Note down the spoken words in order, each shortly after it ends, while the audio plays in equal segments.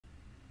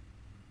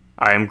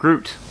I am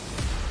Groot.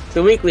 It's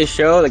a weekly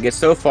show that gets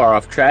so far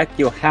off track,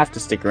 you'll have to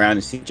stick around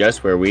to see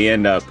just where we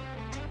end up.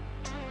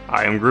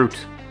 I am Groot.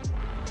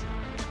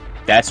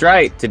 That's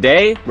right,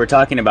 today we're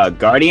talking about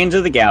Guardians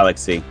of the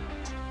Galaxy.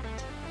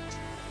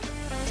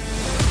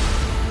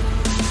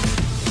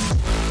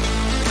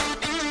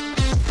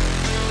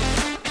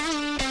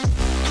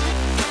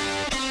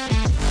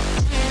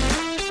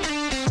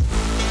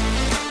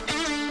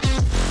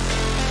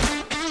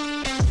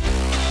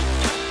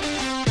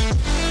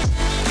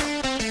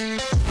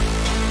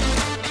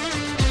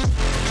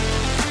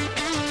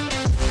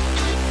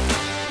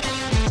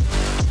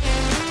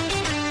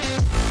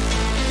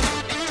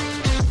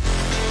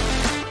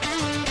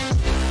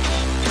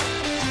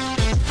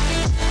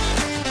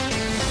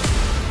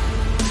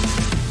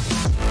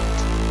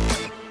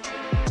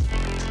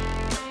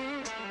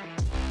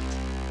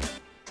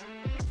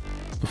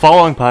 The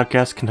following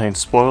podcast contains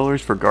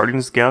spoilers for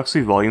Guardians of the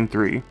Galaxy Volume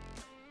 3.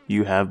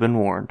 You have been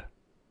warned.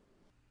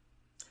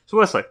 So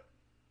Wesley,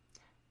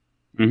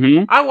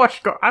 I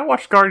watched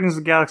Guardians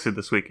of the Galaxy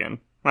this weekend.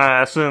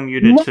 I assume you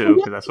did too,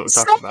 because that's what we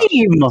talked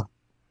about.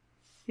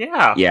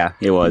 Yeah. Yeah,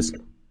 it was.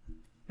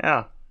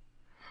 Yeah.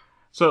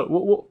 So,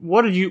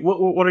 what are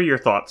your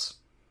thoughts?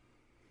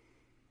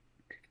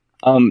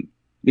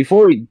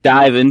 Before we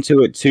dive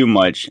into it too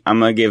much, I'm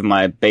gonna give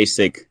my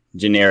basic,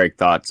 generic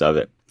thoughts of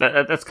it.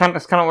 That's kind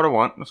of what I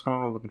want. That's kind of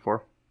what I'm looking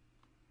for.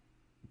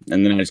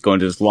 And then I just go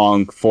into this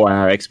long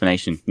 4-hour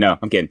explanation. No,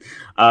 I'm kidding.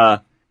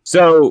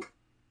 So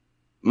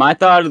my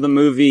thought of the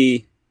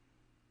movie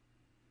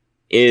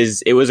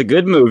is it was a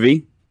good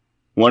movie,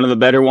 one of the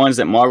better ones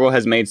that Marvel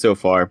has made so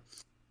far.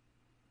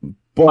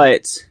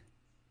 But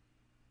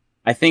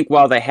I think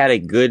while they had a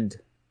good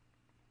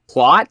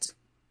plot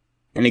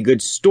and a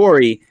good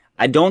story,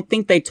 I don't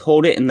think they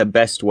told it in the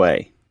best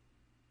way.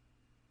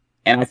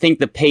 And I think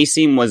the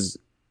pacing was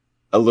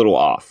a little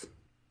off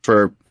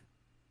for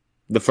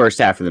the first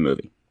half of the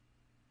movie.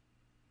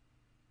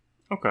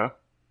 Okay.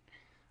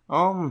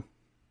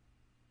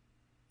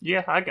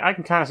 Yeah, I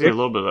can kind of see a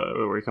little bit of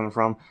where you're coming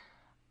from.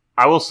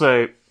 I will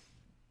say,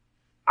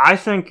 I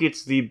think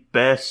it's the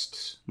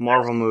best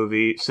Marvel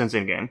movie since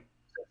Endgame.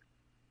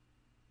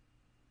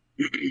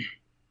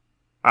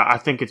 I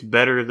think it's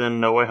better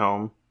than No Way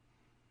Home,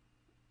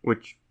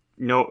 which,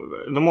 the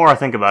more I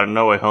think about it,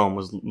 No Way Home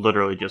was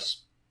literally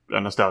just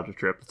a nostalgia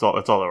trip. That's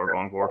all they were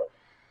going for.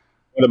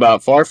 What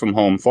about Far From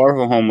Home? Far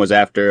From Home was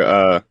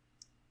after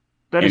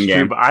that is Endgame.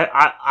 true, but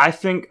I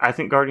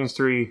think Guardians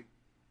 3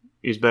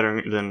 is better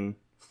than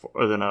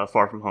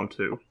Far From Home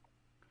 2.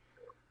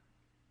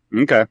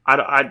 Okay. I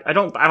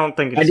don't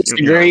think it's, I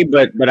disagree,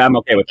 but I'm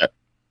okay with that.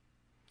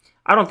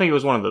 I don't think it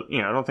was one of the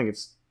I don't think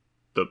it's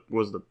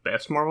was the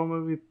best Marvel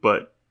movie,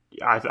 but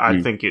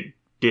I think it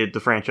did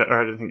the franchise,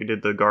 or I think it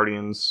did the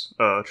Guardians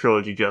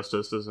trilogy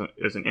justice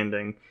as an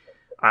ending.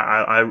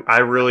 I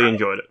really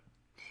enjoyed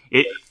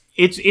it.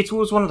 It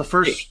was one of the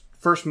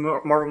first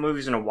Marvel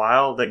movies in a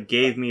while that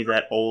gave me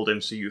that old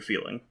MCU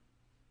feeling.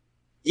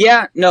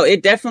 Yeah, no,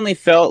 it definitely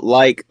felt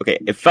like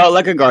it felt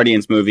like a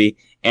Guardians movie,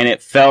 and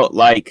it felt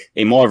like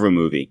a Marvel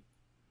movie.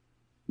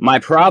 My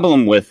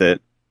problem with it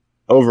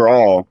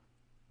overall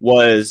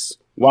was,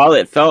 while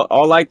it felt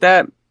all like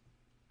that,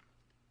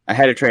 I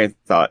had a train of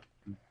thought.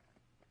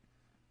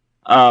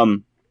 I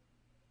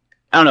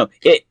don't know.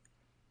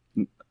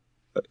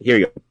 Here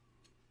you go.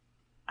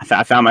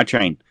 I found my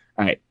train.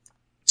 All right.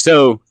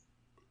 So,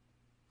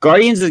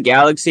 Guardians of the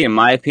Galaxy, in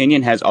my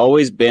opinion, has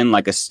always been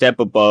like a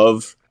step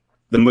above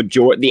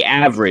the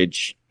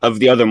average of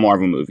the other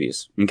Marvel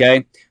movies.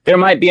 Okay? There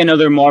might be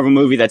another Marvel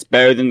movie that's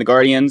better than the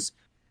Guardians,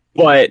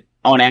 but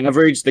on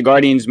average, the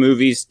Guardians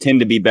movies tend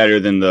to be better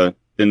than the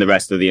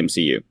rest of the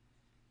MCU.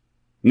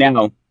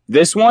 Now,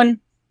 this one,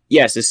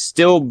 yes, is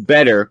still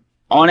better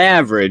on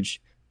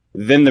average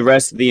than the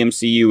rest of the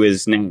MCU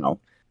is now,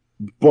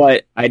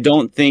 but I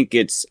don't think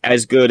it's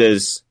as good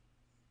as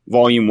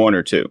Volume 1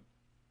 or 2.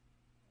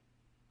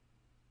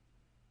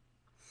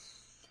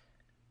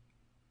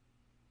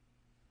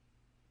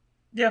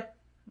 Yeah.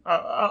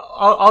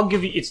 I'll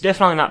give you... It's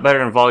definitely not better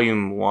than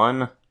Volume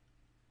 1.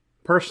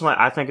 Personally,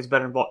 I think it's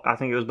better. I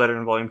think it was better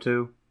than Volume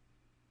 2.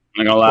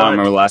 I'm not gonna lie, I don't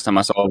remember the last time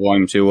I saw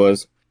Volume 2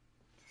 was.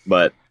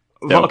 But...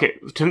 Well,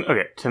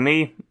 to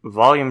me,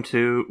 Volume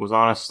 2 was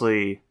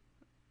honestly...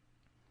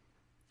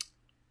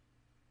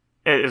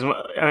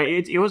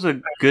 It was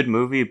a good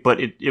movie, but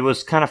it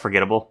was kind of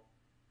forgettable.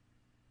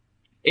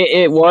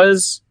 It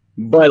was,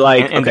 but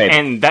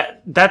and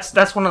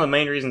that's one of the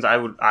main reasons I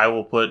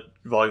will put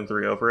Volume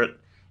 3 over it,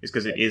 is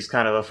because it is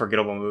kind of a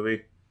forgettable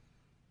movie.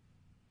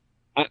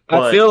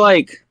 I feel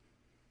like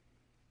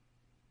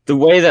the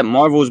way that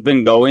Marvel's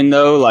been going,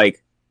 though, I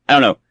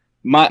don't know,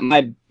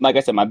 my like I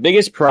said, my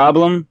biggest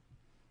problem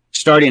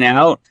starting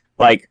out,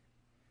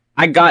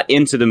 I got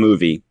into the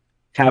movie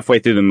halfway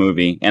through the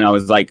movie, and I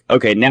was like,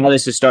 okay, now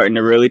this is starting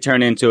to really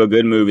turn into a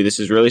good movie. This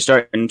is really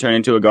starting to turn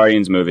into a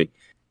Guardians movie.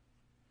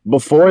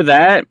 Before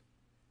that,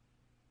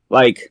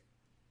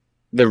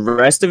 the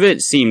rest of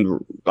it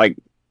seemed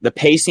the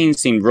pacing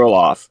seemed real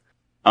off.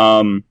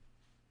 I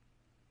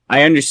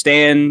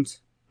understand,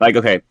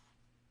 okay,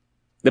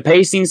 the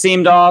pacing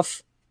seemed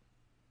off,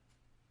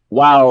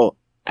 while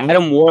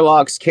Adam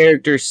Warlock's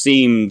character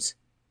seemed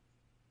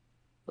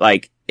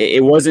like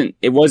it wasn't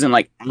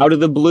like out of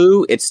the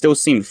blue. It still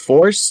seemed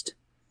forced.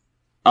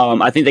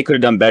 I think they could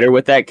have done better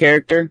with that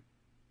character.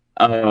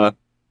 But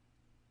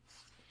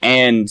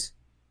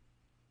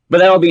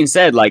that all being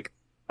said, like,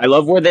 I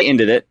love where they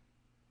ended it.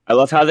 I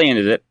love how they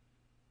ended it.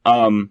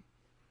 I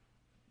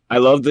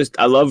love this.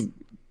 I love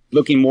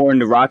looking more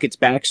into Rocket's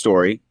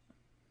backstory.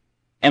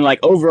 And, like,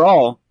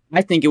 overall,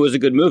 I think it was a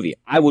good movie.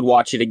 I would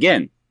watch it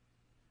again.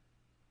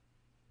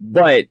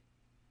 But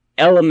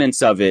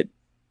elements of it,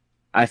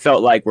 I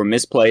felt like were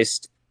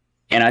misplaced.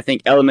 And I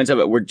think elements of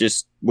it were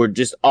just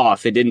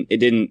off. It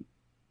didn't,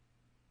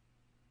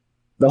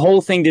 the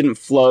whole thing didn't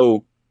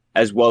flow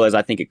as well as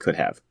I think it could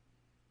have.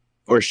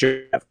 Or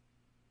should have.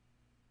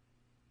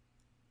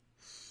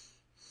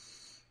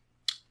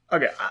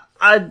 Okay,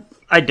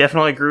 I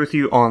definitely agree with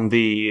you on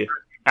the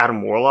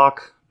Adam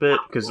Warlock bit,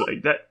 because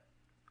like that,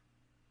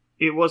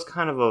 it was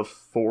kind of a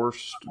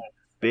forced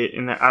bit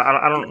in that.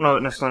 I don't know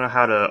necessarily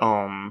how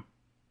to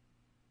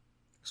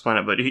explain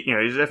it, but he's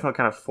definitely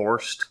kind of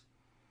forced,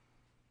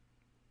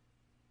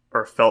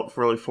 or felt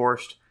really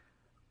forced,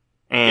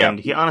 and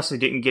he honestly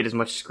didn't get as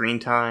much screen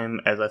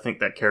time as I think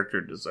that character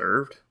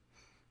deserved.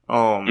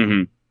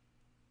 Well,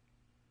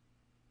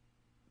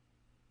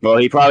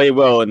 he probably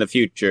will in the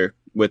future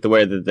with the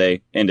way that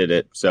they ended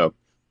it. So,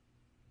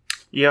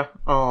 yeah.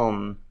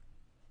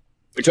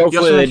 Which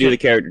hopefully they do the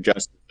character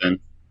justice then.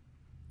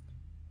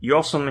 You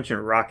also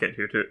mentioned Rocket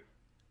here too.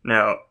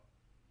 Now,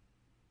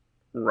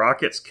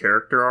 Rocket's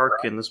character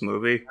arc in this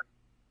movie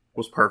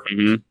was perfect.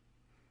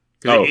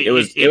 Mm-hmm. Oh,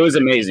 it was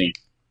amazing.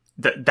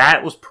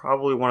 That was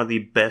probably one of the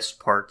best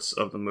parts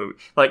of the movie.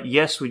 Like,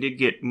 yes, we did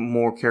get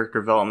more character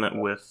development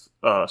with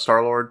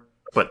Star-Lord,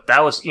 but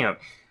that was,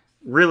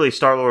 really,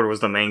 Star-Lord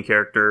was the main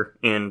character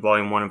in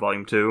Volume 1 and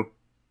Volume 2.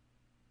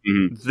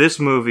 Mm-hmm. This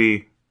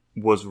movie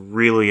was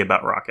really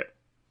about Rocket.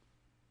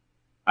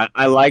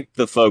 I like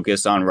the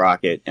focus on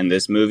Rocket in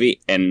this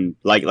movie, and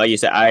like you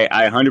said,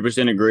 I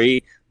 100%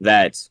 agree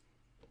that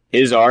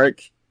his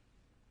arc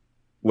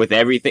with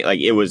everything, like,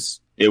 it was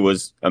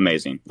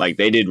amazing. Like,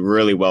 they did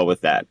really well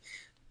with that.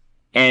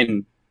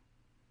 And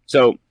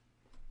so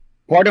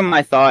part of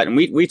my thought, and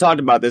we talked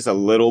about this a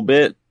little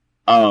bit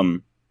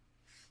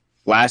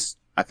last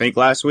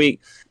week,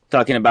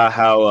 talking about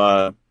how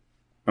or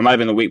it might have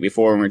been the week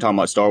before when we were talking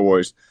about Star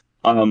Wars,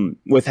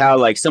 with how,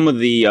 like, some of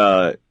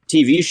the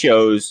TV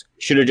shows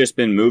should have just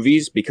been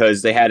movies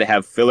because they had to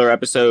have filler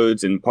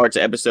episodes, and parts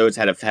of episodes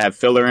had to have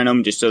filler in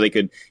them just so they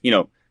could,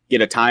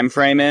 get a time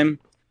frame in.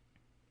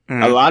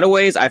 A lot of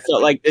ways, I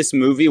felt like this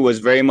movie was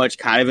very much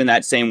kind of in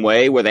that same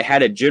way, where they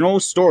had a general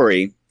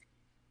story,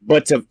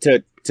 but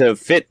to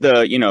fit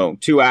the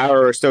 2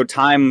 hour or so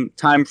time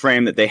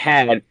frame that they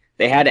had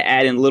to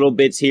add in little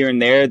bits here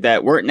and there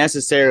that weren't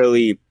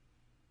necessarily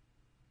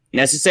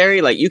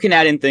necessary. Like, you can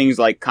add in things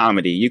like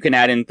comedy, you can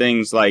add in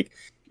things like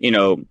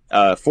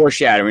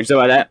foreshadowing and stuff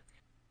like that,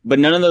 but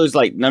none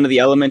of the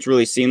elements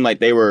really seemed like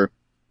they were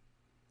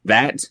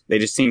that. They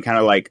just seemed kind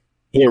of like,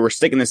 here, we're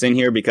sticking this in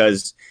here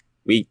because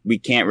we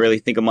can't really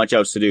think of much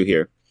else to do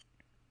here.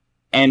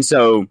 And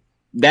so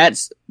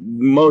that's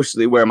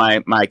mostly where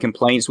my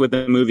complaints with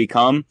the movie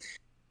come.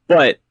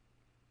 But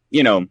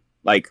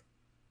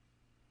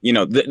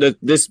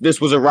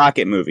this was a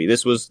Rocket movie.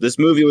 This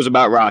movie was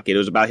about Rocket. It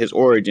was about his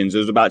origins. It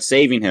was about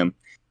saving him.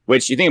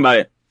 Which, you think about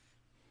it,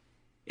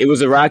 it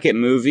was a Rocket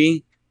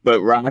movie, but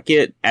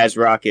Rocket as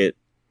Rocket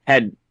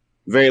had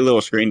very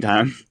little screen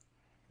time.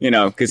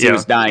 Because he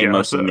was dying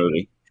most of the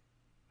movie.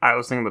 I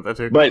was thinking about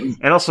that too.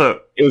 And also,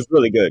 it was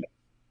really good.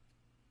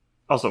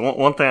 Also,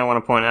 one thing I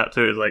want to point out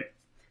too is, like,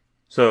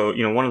 so,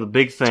 one of the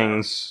big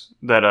things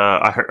that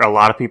I heard a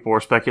lot of people were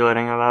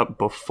speculating about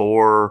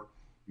before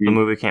the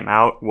movie came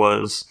out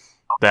was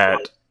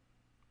that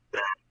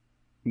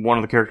one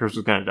of the characters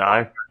was going to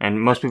die,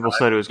 and most people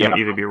said it was going to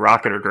either be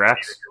Rocket or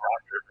Drax.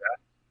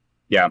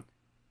 Yeah.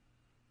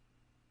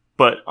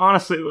 But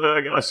honestly,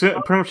 pretty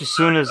much as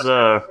soon as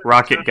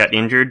Rocket got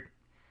injured,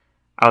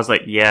 I was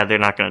like, yeah, they're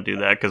not going to do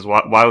that, because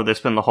why would they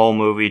spend the whole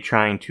movie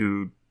trying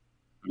to,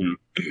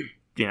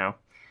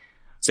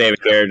 save a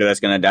character that's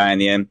going to die in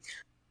the end?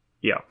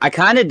 Yeah. I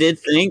kind of did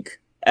think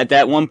at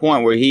that one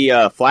point where he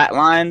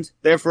flatlined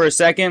there for a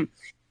second,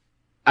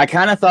 I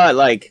kind of thought,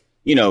 like,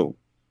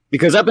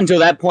 because up until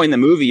that point in the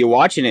movie, you're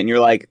watching it and you're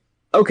like,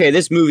 okay,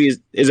 this movie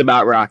is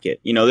about Rocket.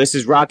 This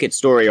is Rocket's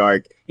story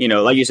arc.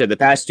 Like you said, the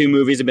past two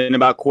movies have been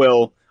about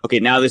Quill. Okay,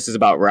 now this is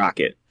about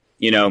Rocket,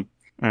 And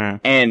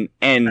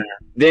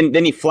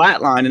then he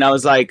flatlined, and I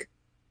was like,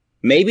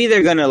 maybe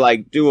they're gonna,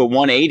 like, do a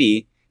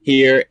 180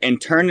 here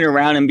and turn it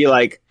around and be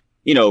like,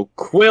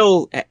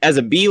 Quill as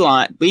a B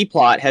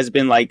plot has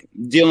been, like,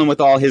 dealing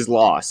with all his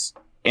loss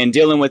and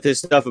dealing with his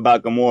stuff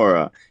about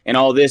Gamora and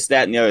all this,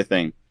 that, and the other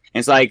thing. And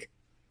it's like,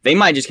 they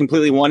might just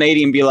completely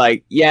 180 and be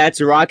like, yeah,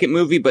 it's a Rocket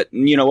movie, but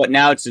you know what?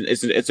 Now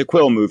it's a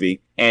Quill movie,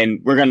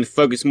 and we're going to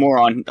focus more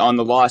on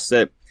the loss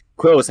that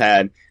Quill's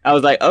had. I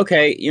was like,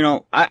 okay,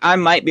 I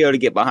might be able to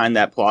get behind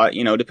that plot,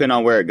 depending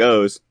on where it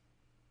goes.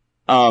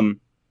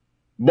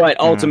 But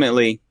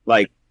ultimately,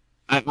 like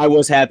I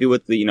was happy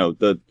with the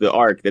the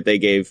arc that they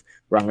gave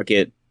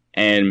Rocket,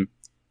 and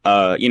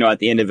at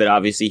the end of it,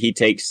 obviously he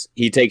takes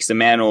the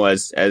mantle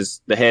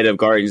as the head of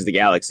Guardians of the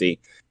Galaxy.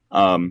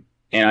 And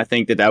I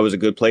think that was a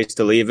good place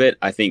to leave it.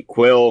 I think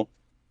Quill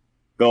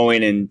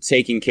going and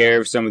taking care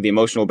of some of the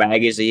emotional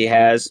baggage that he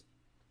has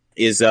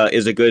is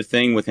a good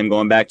thing, with him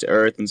going back to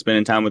Earth and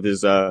spending time with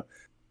his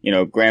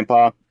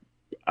grandpa.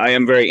 I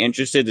am very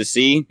interested to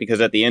see,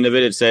 because at the end of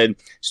it said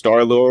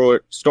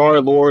Star-Lord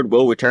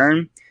will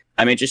return.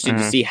 I'm interested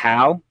to see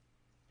how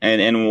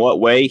and in what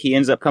way he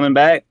ends up coming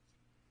back.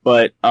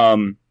 But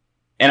and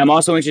I'm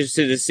also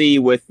interested to see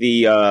with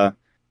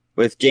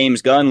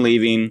James Gunn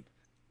leaving,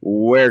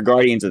 where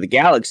Guardians of the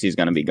Galaxy is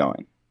going to be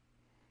going.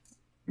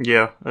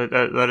 Yeah,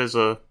 that is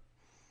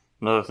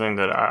another thing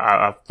that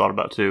I've thought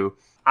about too.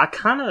 I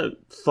kind of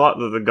thought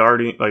that the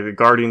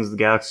Guardians of the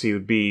Galaxy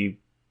would be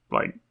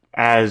like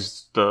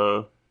as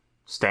the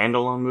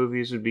standalone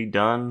movies would be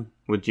done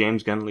with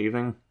James Gunn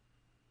leaving.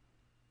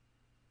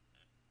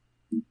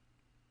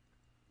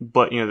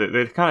 But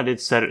they kind of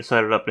did set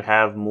it up to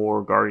have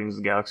more Guardians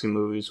of the Galaxy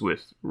movies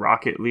with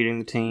Rocket leading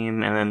the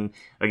team, and then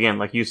again,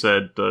 like you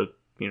said, the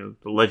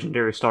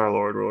legendary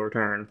Star-Lord will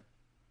return.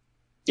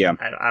 Yeah,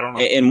 I don't know.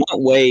 In what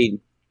way?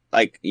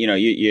 Like, you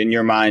in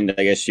your mind,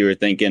 I guess you were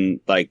thinking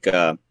like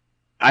I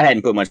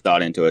hadn't put much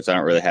thought into it, so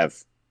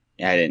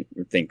I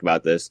didn't think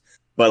about this.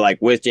 But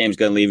like with James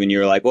Gunn leaving, you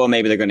were like, well,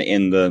 maybe they're going to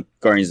end the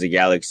Guardians of the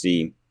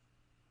Galaxy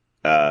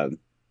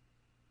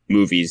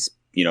movies,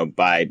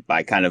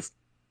 by kind of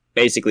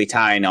basically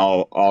tying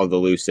all the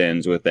loose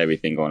ends with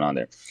everything going on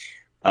there,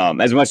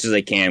 as much as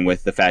they can,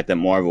 with the fact that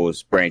Marvel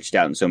has branched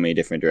out in so many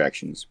different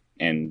directions,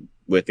 and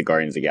with the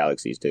Guardians of the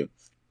Galaxies too.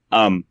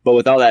 But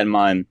with all that in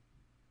mind,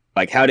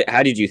 like how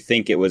did you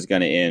think it was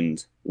going to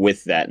end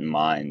with that in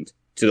mind,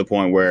 to the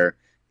point where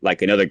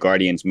like another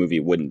Guardians movie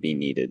wouldn't be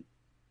needed?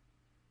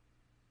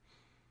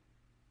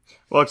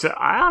 Well,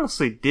 I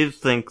honestly did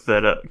think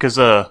that because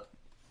that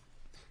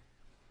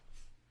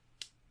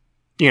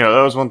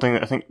was one thing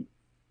that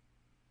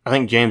I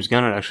think James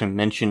Gunn had actually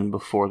mentioned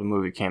before the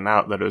movie came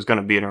out, that it was going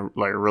to be a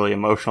really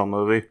emotional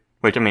movie,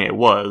 which, I mean, it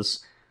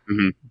was.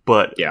 Mm-hmm.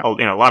 But yeah,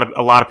 a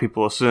lot of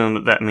people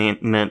assumed that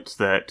meant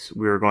that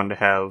we were going to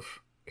have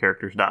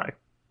characters die.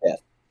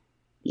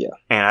 Yeah.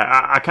 And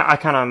I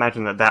kind of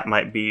imagine that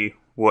might be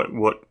what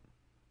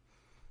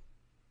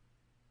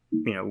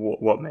may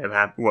have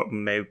happened.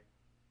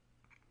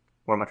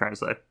 What am I trying to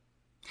say?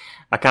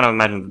 I kind of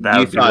imagine that you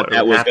would be thought what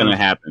that was going to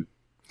happen.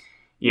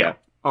 Yeah.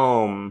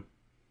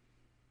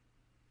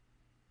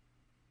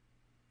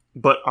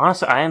 But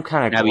honestly, I am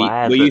kind of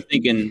glad. Were you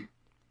thinking?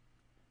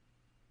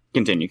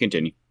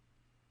 Continue.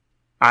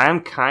 I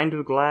am kind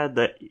of glad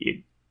that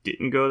it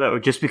didn't go that way,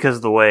 just because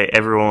of the way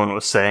everyone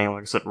was saying,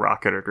 like I said,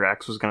 Rocket or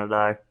Drax was going to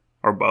die,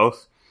 or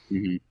both.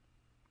 Mm-hmm.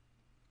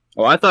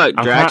 Well, I thought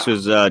Drax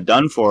was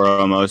done for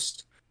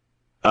almost.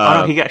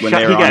 Oh no, he got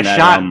shot. He got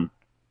shot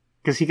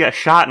because he got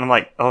shot, and I'm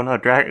like, oh no,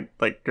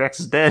 Drax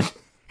is dead.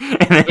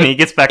 And then he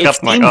gets back up.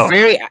 I'm like,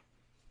 oh.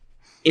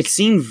 It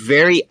seemed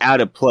very out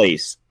of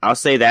place. I'll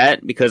say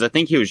that, because I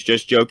think he was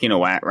just joking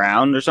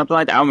around or something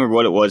like that. I don't remember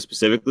what it was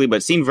specifically, but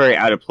it seemed very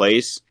out of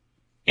place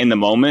in the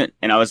moment.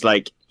 And I was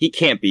like, he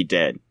can't be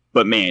dead.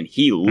 But man,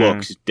 he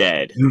looks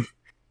dead.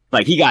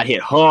 Like, he got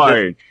hit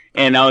hard.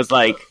 And I was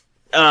like,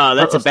 oh,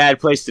 that's a bad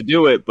place to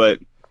do it. But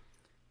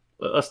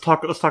let's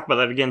talk about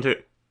that again too.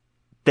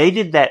 They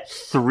did that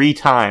 3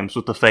 times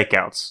with the fake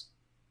outs.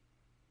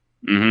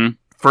 Mm-hmm.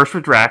 First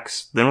with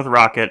Drax, then with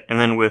Rocket, and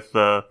then with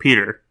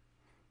Peter.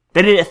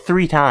 They did it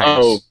 3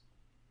 times. Oh,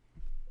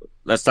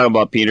 let's talk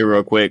about Peter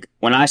real quick.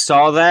 When I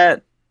saw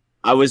that,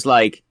 I was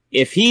like,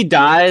 if he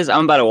dies,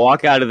 I'm about to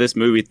walk out of this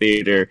movie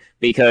theater,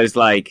 because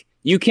like,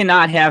 you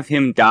cannot have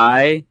him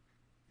die.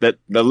 The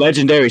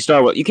legendary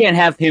Star-Lord, you can't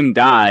have him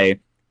die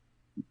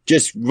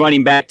just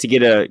running back to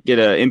get a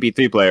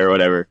MP3 player or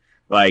whatever.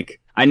 Like,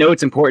 I know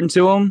it's important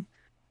to him,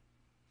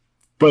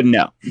 but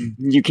no,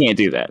 you can't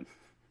do that.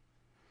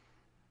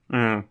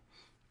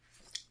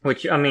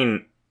 Which, I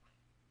mean,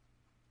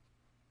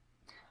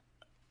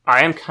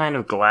 I am kind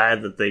of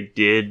glad that they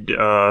did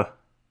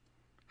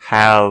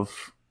have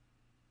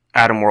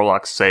Adam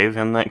Warlock save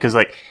him, because,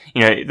 like,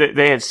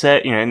 they had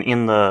said,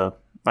 in the,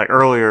 like,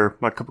 earlier,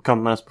 like, a couple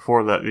minutes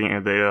before that,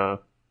 they,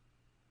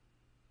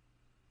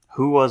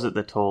 who was it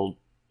that told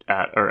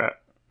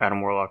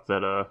Adam Warlock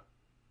that,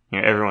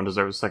 everyone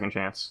deserves a second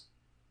chance?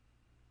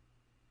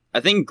 I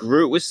think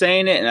Groot was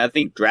saying it, and I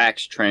think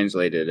Drax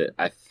translated it,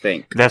 I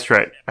think. That's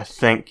right. I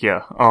think,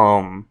 yeah.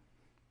 I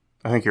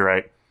think you're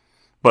right.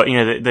 But,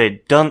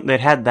 they'd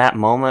had that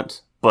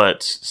moment,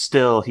 but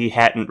still, he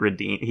hadn't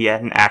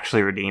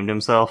actually redeemed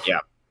himself. Yeah.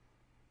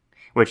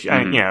 Which,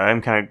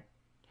 I'm kind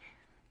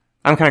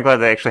of glad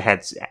they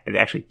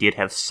actually did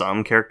have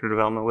some character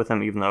development with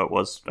him, even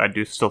though I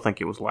do still think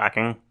it was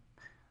lacking.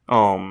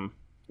 It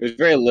was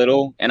very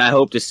little, and I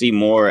hope to see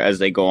more as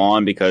they go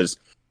on, because,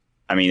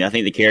 I mean, I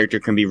think the character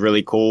can be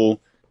really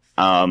cool.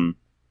 I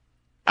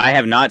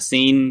have not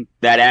seen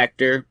that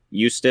actor,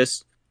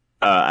 Eustace.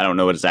 I don't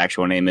know what his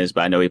actual name is,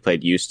 but I know he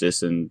played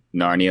Eustace in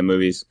Narnia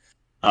movies.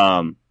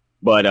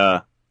 But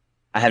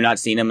I have not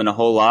seen him in a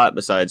whole lot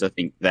besides I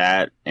think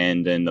that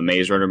and in the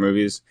Maze Runner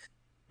movies.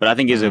 But I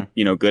think he's a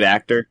good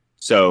actor.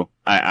 So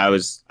I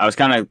was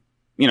kind of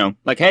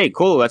like, hey,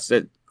 cool, that's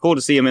it. Cool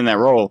to see him in that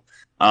role.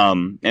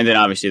 And then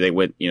obviously they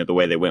went the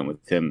way they went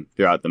with him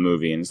throughout the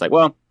movie, and it's like,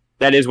 well,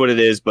 that is what it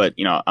is. But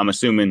I'm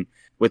assuming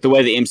with the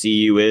way the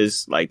MCU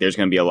is, like, there's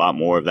going to be a lot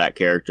more of that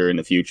character in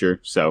the future.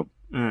 So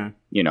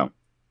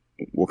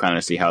we'll kind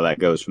of see how that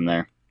goes from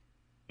there.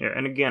 Yeah,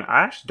 and again,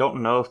 I actually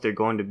don't know if they're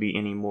going to be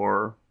any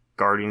more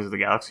Guardians of the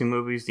Galaxy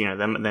movies.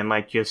 They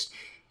might just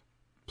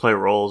play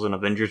roles in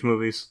Avengers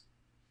movies.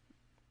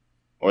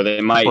 Or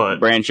they might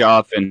branch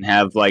off and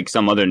have like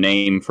some other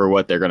name for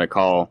what they're going to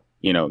call,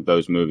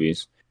 those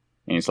movies.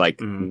 And it's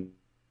like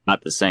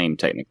not the same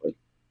technically.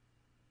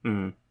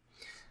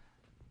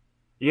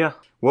 Yeah.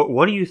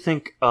 What do you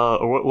think?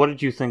 Or what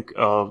did you think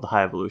of the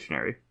High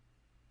Evolutionary?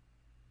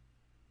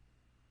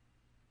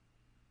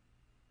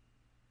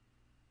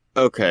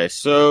 Okay,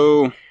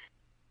 so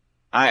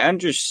I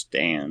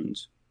understand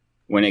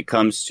when it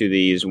comes to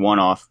these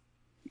more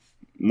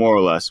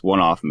or less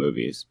one-off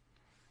movies.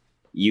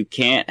 You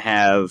can't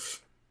have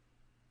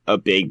a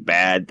big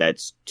bad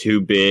that's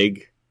too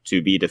big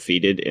to be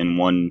defeated in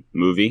one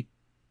movie.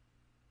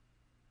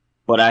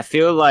 But I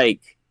feel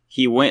like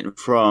he went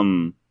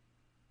from...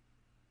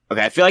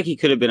 Okay, I feel like he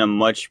could have been a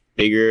much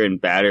bigger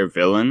and badder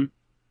villain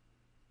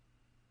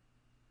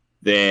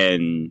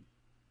than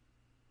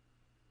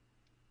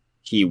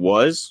he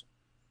was.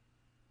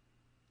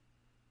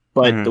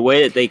 But the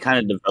way that they kind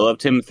of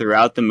developed him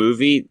throughout the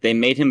movie, they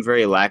made him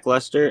very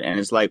lackluster. And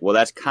it's like, well,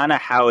 that's kind of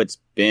how it's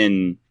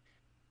been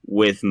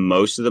with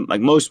most of them.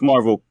 Like, most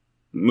Marvel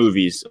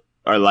movies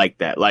are like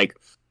that. Like,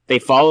 they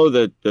follow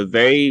the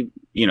very,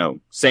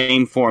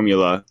 same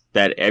formula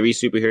that every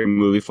superhero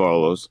movie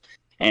follows.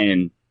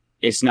 And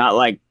it's not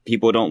like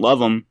people don't love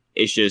them.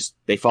 It's just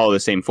they follow the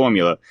same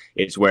formula.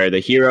 It's where the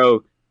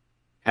hero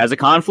has a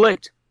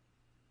conflict,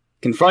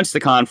 confronts the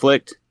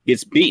conflict,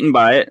 gets beaten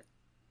by it,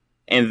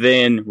 and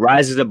then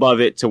rises above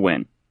it to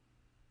win.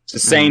 It's the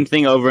same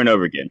thing over and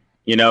over again.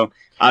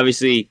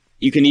 Obviously,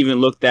 you can even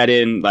look that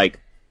in, like,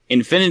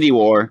 Infinity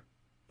War,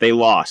 they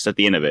lost at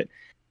the end of it.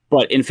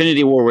 But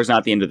Infinity War was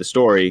not the end of the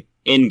story.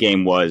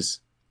 Endgame was.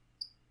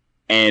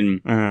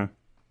 And,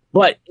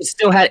 but it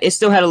still had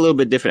a little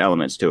bit different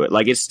elements to it.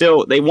 Like,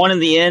 they won in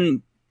the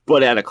end,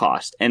 but at a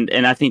cost. And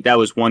I think that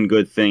was one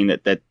good thing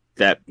that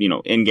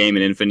Endgame and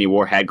Infinity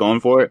War had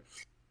going for it.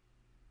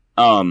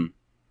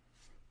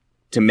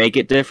 To make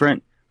it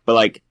different. But,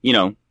 like,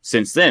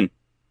 since then,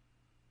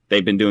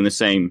 they've been doing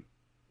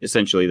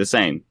essentially the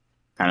same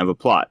kind of a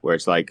plot where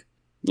it's like,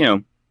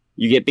 you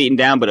get beaten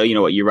down, but you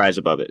know what, you rise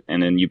above it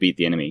and then you beat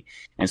the enemy.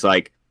 And it's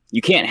like,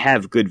 you can't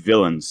have good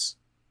villains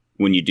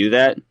when you do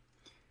that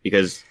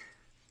because,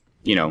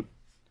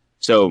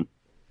 so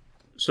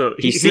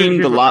he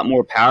seemed a lot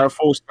more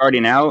powerful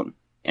starting out,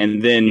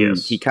 and then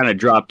he kind of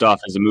dropped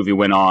off as the movie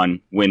went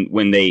on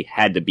when they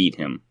had to beat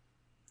him.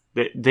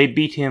 They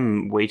beat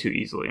him way too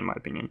easily, in my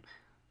opinion.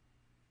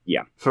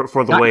 Yeah, for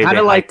the way they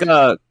hyped him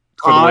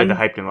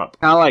up.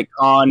 Kind of like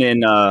Khan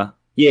in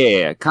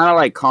kind of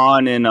like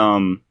Khan in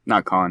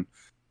not Khan,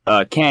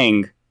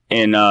 Kang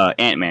in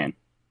Ant-Man.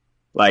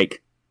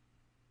 Like,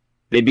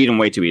 they beat him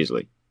way too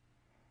easily.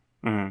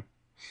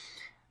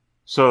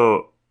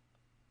 So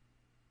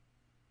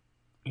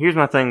here's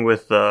my thing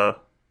with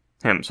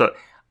him. So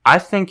I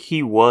think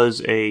he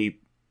was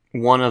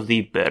one of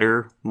the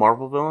better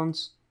Marvel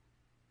villains.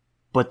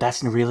 But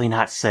that's really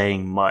not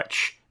saying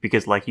much,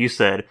 because like you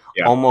said,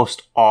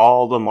 almost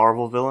all the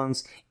Marvel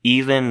villains,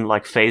 even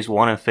like Phase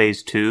 1 and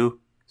Phase 2,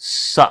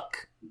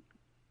 suck.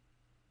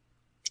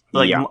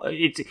 Like,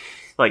 it's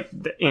like,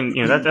 and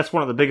that's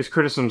one of the biggest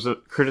criticisms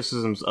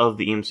of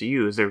the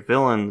MCU is their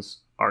villains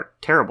are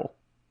terrible.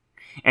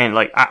 And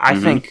like, I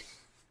think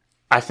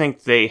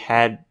they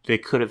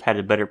could have had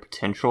a better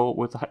potential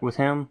with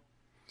him,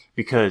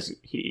 because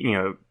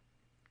it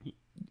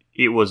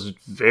was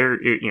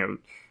very,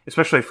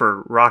 especially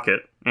for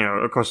Rocket,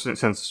 of course,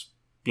 since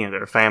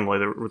they're a family,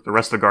 the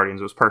rest of the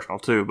Guardians was personal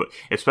too, but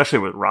especially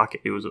with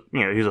Rocket, he was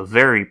a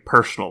very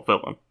personal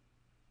villain.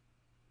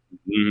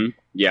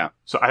 Yeah.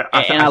 So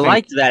I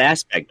liked that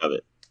aspect of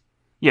it.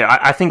 Yeah,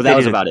 I think they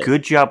did a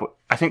good job.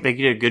 I think they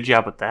did a good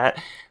job with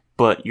that.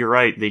 But you're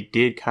right, they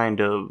did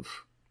kind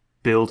of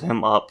build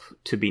him up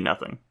to be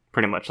nothing,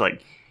 pretty much.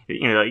 Like,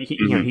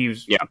 he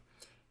was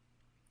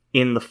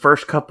in the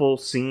first couple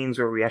scenes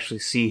where we actually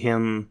see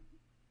him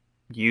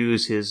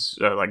use his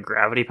like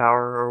gravity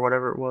power or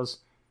whatever it was.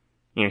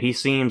 He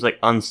seems like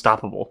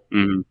unstoppable.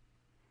 And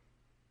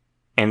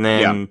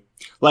then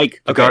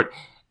like I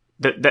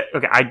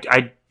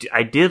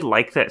did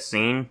like that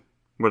scene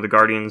where the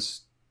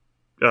Guardians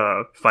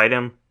fight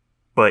him,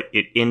 but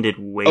it ended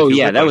way too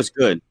quickly. That was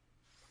good.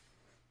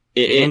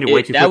 It ended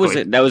way too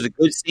quickly. That was a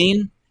good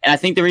scene. And I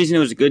think the reason it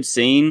was a good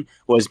scene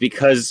was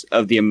because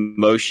of the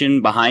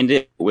emotion behind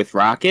it with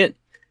Rocket.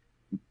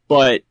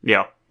 But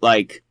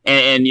like,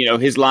 and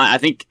his line, I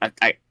think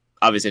I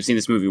obviously I've seen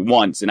this movie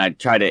once, and I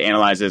tried to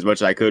analyze it as much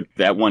as I could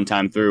that one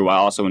time through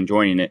while also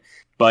enjoying it.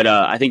 But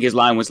I think his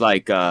line was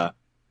like, I'm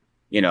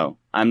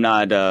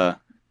not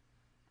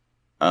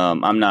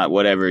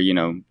whatever,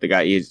 the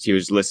guy, he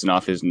was listing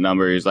off his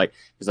number. He's like,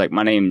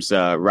 my name's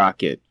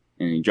Rocket.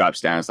 And he drops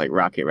down. It's like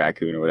Rocket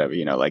Raccoon or whatever,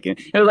 like, it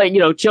was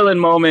like, chilling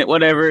moment,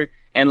 whatever.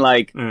 And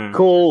like,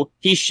 cool.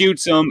 He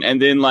shoots him. And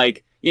then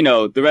like,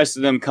 the rest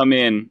of them come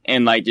in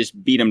and like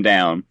just beat him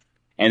down.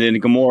 And then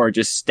Gamora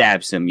just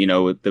stabs him,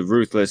 with the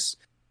ruthless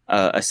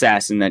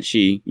assassin that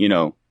she,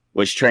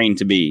 was trained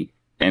to be.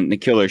 And the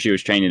killer she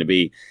was training to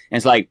be. And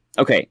it's like,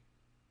 okay,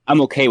 I'm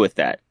okay with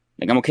that.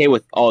 Like, I'm okay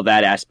with all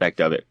that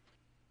aspect of it.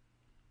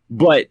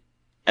 But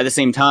at the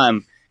same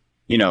time,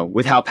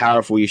 with how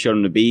powerful you showed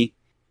him to be,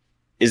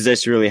 is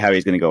this really how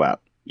he's going to go out?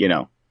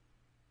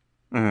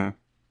 Mm-hmm.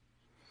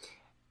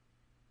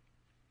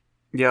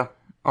 Yeah.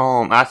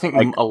 I think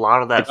like, a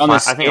lot of that. I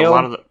think a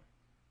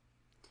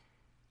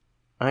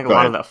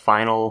lot of that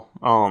final.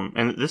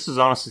 And this is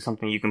honestly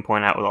something you can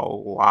point out with a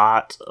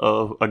lot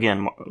of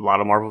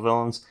Marvel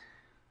villains.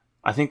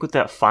 I think with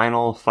that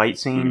final fight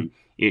scene,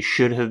 it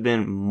should have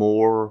been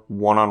more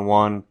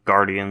one-on-one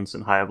Guardians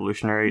and High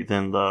Evolutionary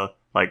than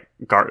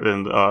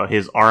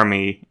his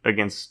army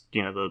against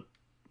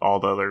all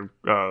the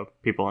other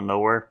people in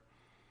Nowhere.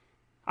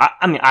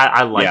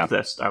 I liked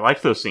this. I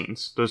liked those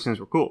scenes. Those scenes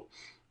were cool.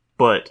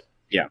 But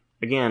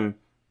again,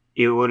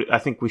 I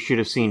think we should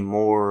have seen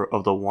more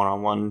of the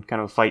one-on-one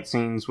kind of fight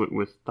scenes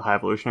with the High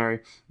Evolutionary,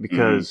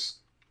 because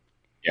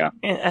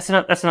and that's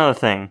another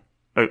thing.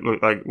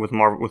 Like with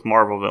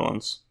Marvel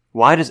villains,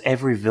 why does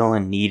every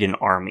villain need an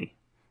army?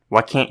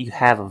 Why can't you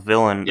have a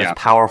villain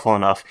that's powerful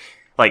enough?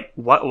 Like,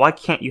 why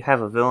can't you have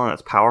a villain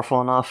that's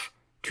powerful enough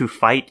to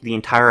fight the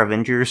entire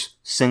Avengers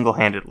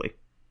single-handedly?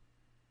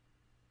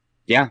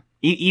 Yeah.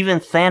 Even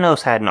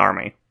Thanos had an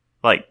army.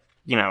 Like,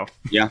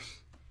 Yeah.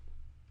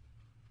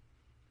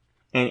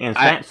 And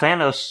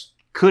Thanos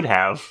could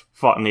have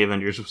fought in the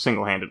Avengers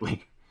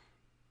single-handedly.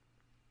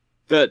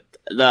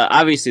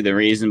 Obviously the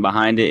reason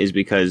behind it is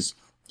because,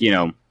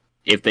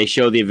 if they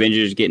show the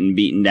Avengers getting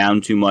beaten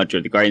down too much,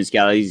 or the Guardians of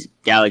the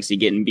Galaxy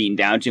getting beaten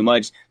down too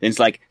much, then it's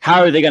like,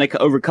 how are they going to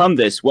overcome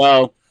this?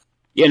 Well,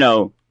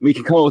 we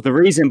can come up with a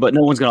reason, but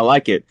no one's going to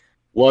like it.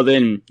 Well,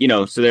 then,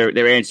 so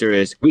their answer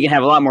is, we can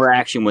have a lot more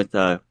action with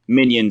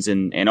minions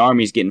and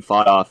armies getting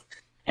fought off,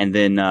 and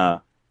then,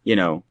 to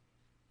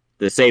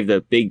save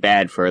the big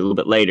bad for a little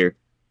bit later.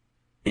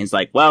 And it's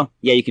like, well,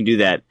 yeah, you can do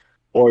that.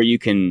 Or you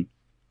can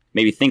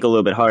maybe think a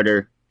little bit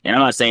harder. And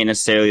I'm not saying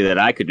necessarily that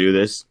I could do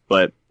this,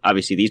 but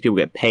obviously these people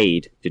get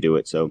paid to do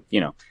it. So,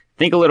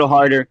 think a little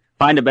harder,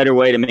 find a better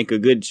way to make a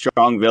good,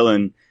 strong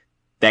villain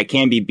that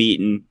can be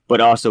beaten,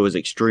 but also is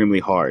extremely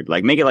hard.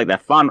 Like, make it like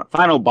that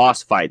final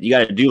boss fight. You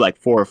got to do like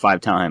 4 or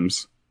 5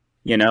 times,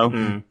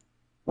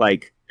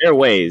 Like, there are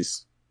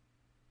ways.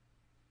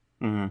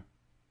 Mm-hmm.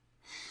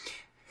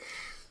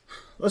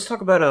 Let's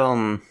talk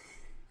about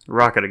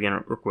Rocket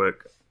again real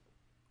quick.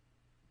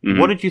 Mm-hmm.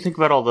 What did you think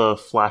about all the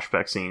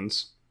flashback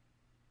scenes?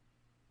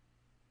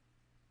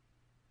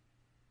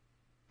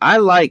 I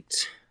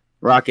liked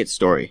Rocket's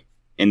story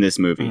in this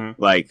movie.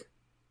 Mm-hmm. Like,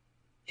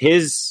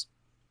 his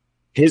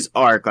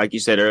arc, like you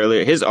said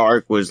earlier, his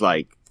arc was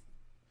like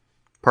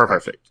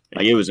perfect.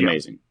 Like, it was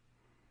amazing.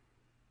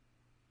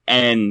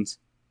 And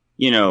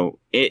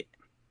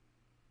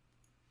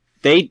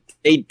they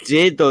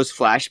did those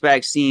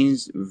flashback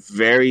scenes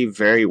very,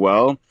 very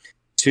well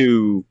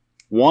to,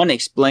 one,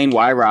 explain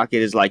why Rocket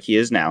is like he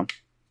is now,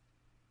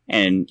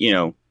 and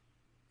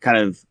kind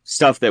of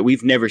stuff that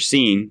we've never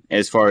seen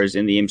as far as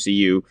in the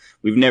MCU.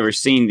 We've never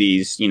seen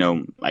these,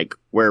 like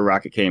where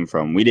Rocket came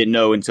from. We didn't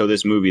know until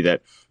this movie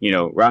that,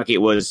 Rocket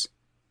was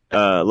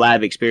a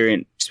lab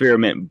experiment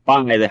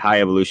by the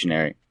High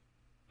Evolutionary.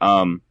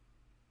 And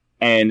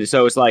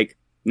so it's like,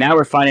 now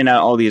we're finding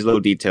out all these little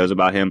details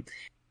about him.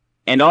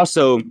 And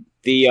also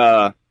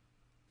the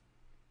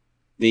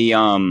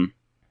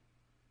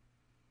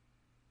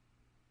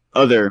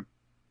other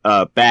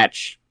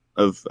batch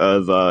of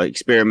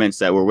experiments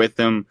that were with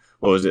them.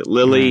 What was it?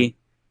 Lily,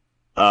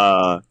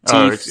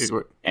 Teeth,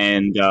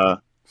 and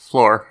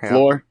Floor. Yeah.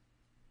 Floor.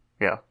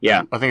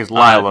 Yeah. I think it's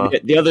Lila.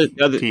 The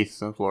other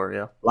Teeth and Floor.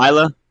 Yeah.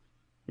 Lila.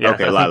 Yeah.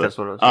 Okay, I Lila. think that's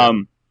what it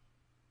was.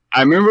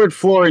 I remembered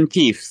Floor and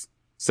Teeth,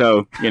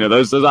 so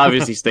those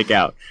obviously stick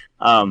out.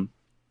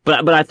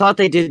 But I thought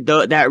they did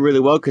that really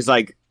well, because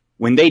like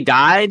when they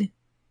died,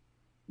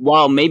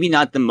 while maybe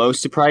not the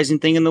most surprising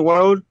thing in the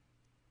world,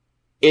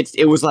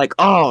 it was like,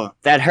 oh,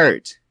 that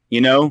hurt.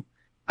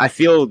 I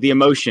feel the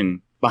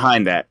emotion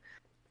behind that.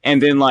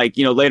 And then like,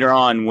 later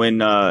on when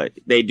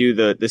they do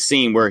the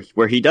scene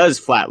where he does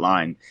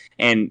flatline,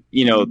 and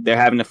they're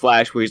having a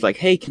flash where he's like,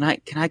 hey, can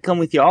I come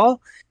with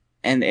y'all?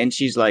 And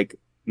she's like,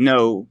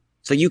 no.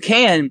 So you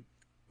can,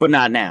 but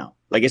not now.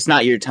 Like, it's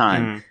not your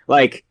time.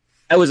 Like,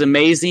 that was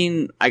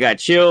amazing. I got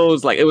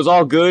chills. Like, it was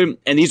all good.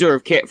 And these are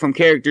from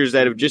characters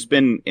that have just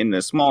been in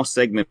a small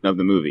segment of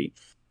the movie.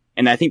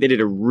 And I think they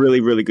did a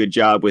really, really good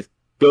job with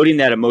building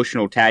that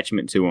emotional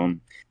attachment to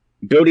them.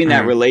 building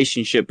that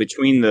relationship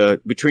between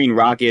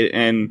Rocket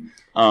and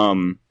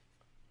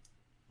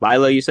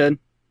Lila, you said?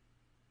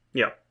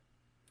 Yeah.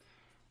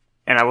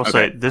 And I will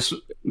say these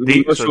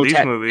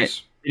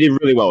movies, they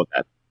did really well with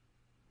that.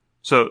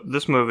 So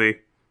this movie,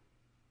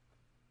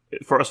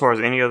 as far as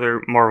any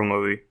other Marvel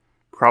movie,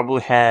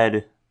 probably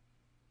had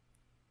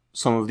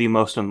some of the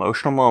most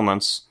emotional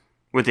moments,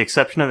 with the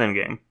exception of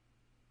Endgame.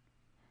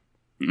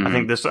 Mm-hmm.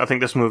 I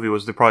think this movie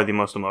was probably the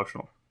most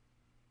emotional.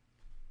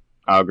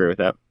 I'll agree with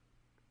that.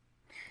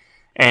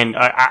 And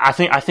I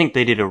think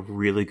they did a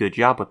really good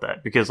job with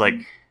that, because like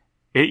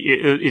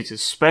it's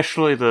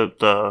especially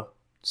the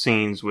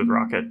scenes with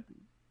Rocket.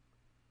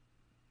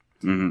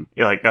 Mm-hmm.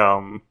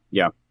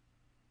 Yeah.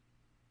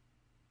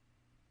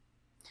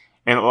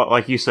 And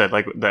like you said,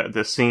 like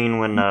the scene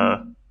when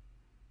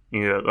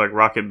like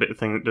Rocket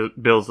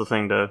builds the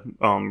thing to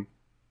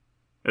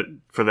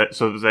for that,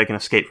 so that they can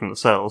escape from the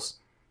cells,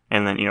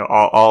 and then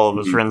all of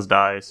his friends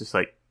die. It's just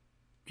like,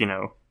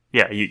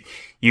 yeah,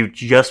 you've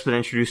just been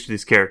introduced to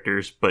these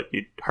characters, but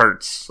it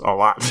hurts a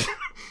lot.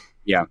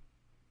 Yeah.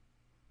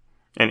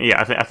 And yeah,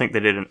 I think they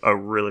did a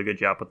really good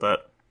job with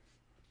that.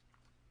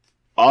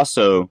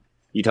 Also,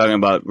 you talking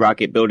about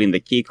Rocket building the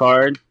key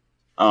card,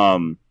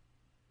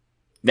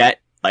 that,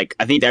 like,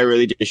 I think that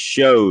really just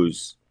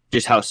shows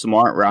just how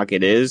smart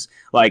Rocket is.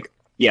 Like,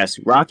 yes,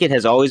 Rocket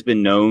has always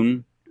been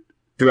known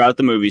throughout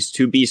the movies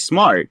to be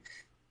smart,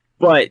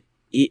 but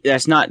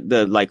that's not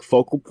the, like,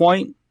 focal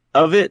point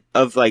of it,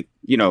 of, like,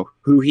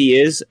 who he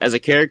is as a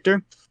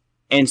character.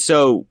 And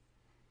so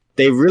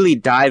they really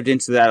dived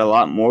into that a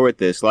lot more with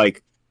this.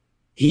 Like,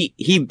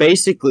 he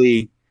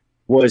basically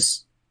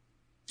was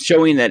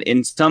showing that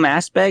in some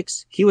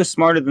aspects he was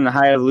smarter than the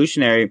High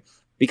Evolutionary,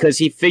 because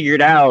he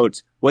figured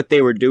out what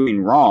they were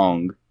doing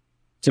wrong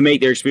to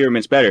make their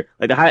experiments better.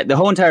 Like the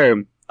whole entire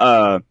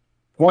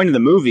point of the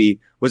movie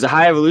was the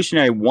High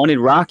Evolutionary wanted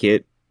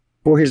Rocket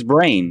for his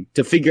brain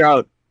to figure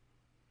out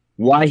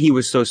why he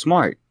was so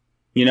smart,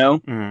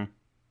 Mm-hmm.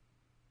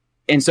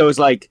 And so it's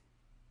like,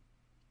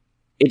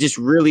 it just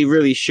really,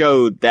 really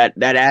showed that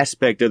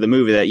aspect of the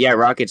movie, that yeah,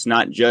 Rocket's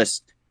not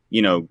just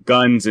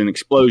guns and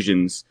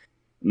explosions.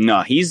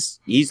 No, he's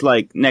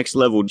like next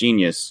level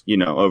genius,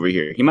 over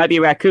here. He might be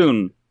a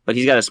raccoon, but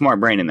he's got a smart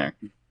brain in there.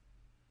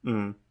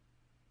 Mm.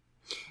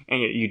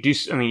 And you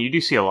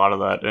do see a lot of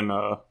that in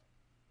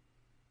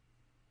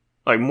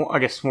like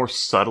more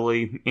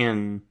subtly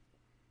in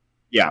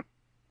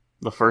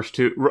the first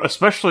two,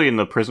 especially in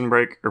the Prison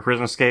Break or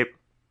Prison Escape,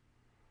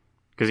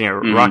 because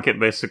Rocket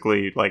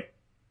basically like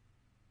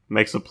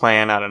makes a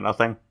plan out of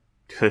nothing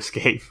to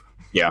escape.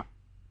 Yeah.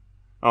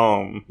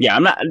 Yeah,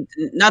 I'm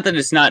not that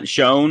it's not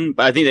shown,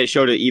 but I think they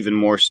showed it even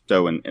more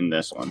so in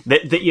this one.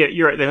 Yeah,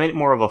 you're right. They made it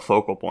more of a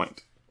focal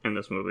point in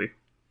this movie.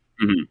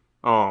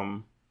 Mm-hmm.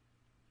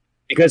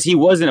 Because he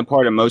wasn't a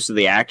part of most of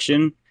the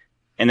action,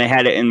 and they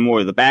had it in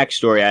more of the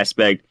backstory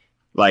aspect.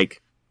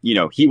 Like,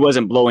 he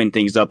wasn't blowing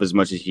things up as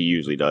much as he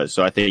usually does.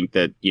 So I think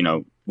that,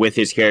 with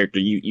his character,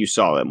 you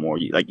saw that more.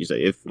 Like you said,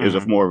 it was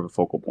a more of a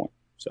focal point.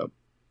 So.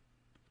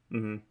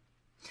 Mm-hmm.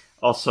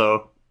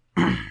 Also,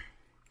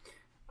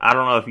 I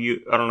don't know if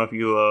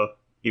you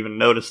even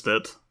noticed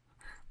it,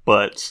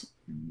 but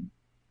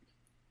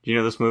do you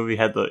know this movie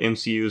had the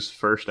MCU's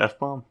first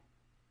F-bomb?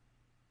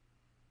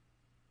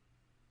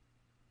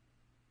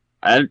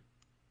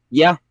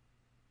 Yeah.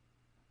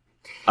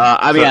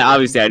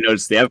 Obviously I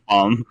noticed the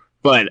F-bomb,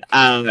 but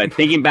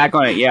thinking back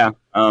on it, yeah.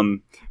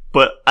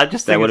 But I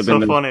just think it's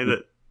so funny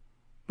that.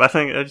 I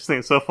just think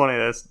it's so funny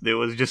that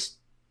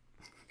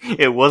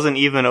it wasn't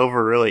even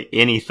over really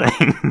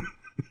anything.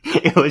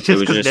 It was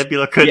just because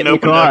Nebula couldn't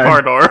open that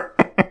car door.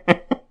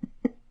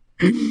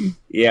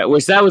 Yeah,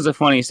 which that was a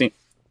funny scene.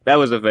 That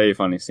was a very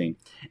funny scene.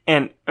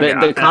 And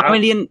the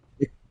comedy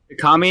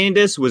in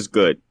this was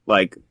good.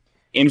 Like,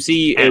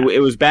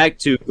 it was back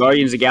to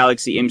Guardians of the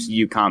Galaxy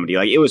MCU comedy.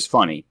 Like, it was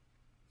funny,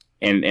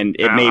 and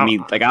it made me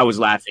like, I was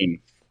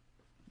laughing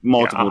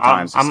multiple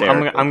times.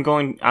 I'm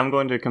going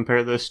to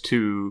compare this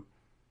to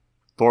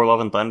Thor: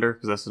 Love and Thunder,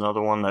 because that's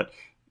another one that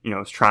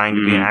is trying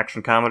to be an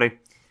action comedy.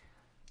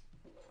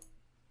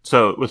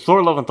 So with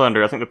Thor: Love and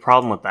Thunder, I think the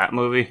problem with that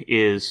movie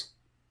is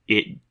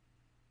it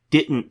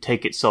didn't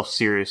take itself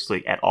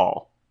seriously at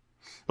all.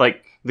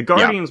 Like, the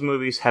Guardians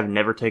movies have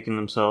never taken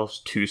themselves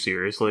too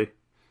seriously,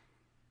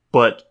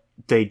 but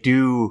they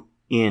do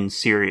in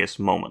serious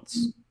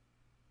moments.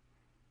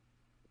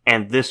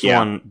 And this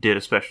one did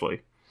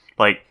especially.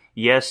 Like,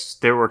 yes,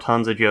 there were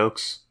tons of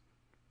jokes,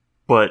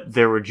 but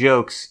there were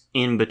jokes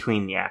in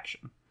between the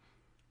action.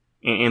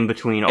 In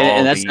between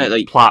all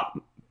the plot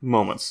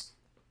moments.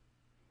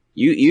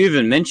 You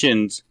even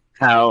mentioned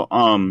how,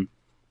 and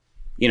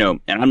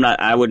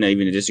I wouldn't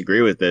even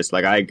disagree with this.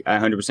 Like, I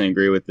 100%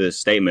 agree with this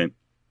statement.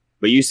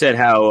 But you said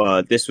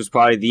how this was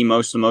probably the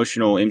most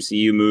emotional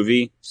MCU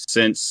movie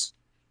since,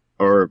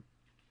 or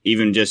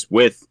even just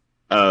with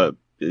the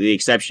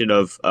exception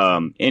of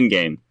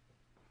Endgame.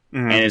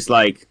 Mm-hmm. And it's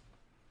like,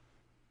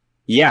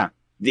 yeah,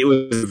 it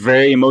was a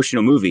very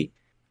emotional movie.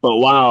 But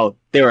while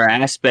there are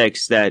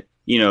aspects that,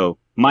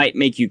 might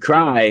make you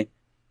cry,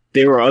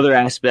 there were other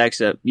aspects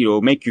that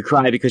make you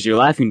cry because you're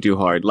laughing too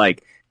hard.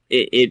 Like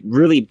it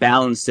really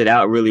balanced it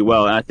out really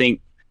well, and I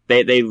think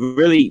they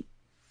really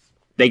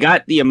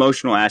got the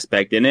emotional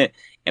aspect in it,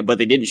 but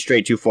they didn't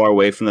stray too far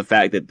away from the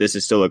fact that this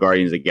is still a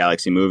Guardians of the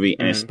Galaxy movie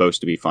and it's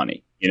supposed to be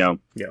funny, Yeah.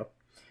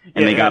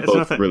 And they got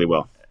both really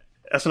well.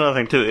 That's another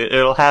thing too.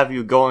 It'll have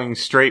you going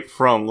straight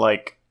from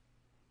like,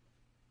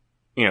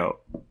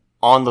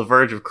 on the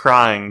verge of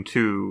crying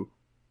to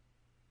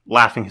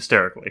laughing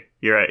hysterically.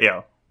 You're right.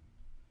 Yeah.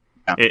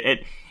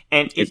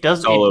 It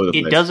does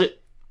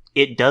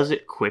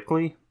it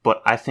quickly,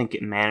 but I think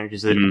it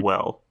manages it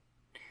well.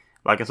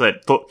 Like I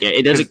said,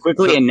 it does it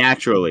quickly and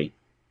naturally.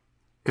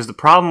 Because the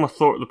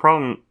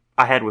problem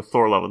I had with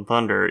Thor: Love and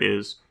Thunder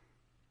is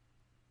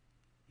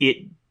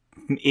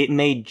it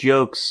made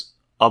jokes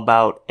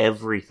about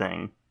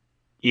everything,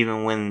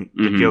 even when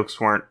the jokes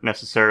weren't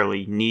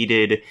necessarily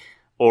needed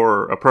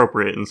or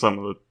appropriate in some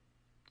of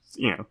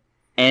the,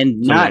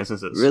 and not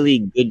instances. Really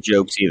good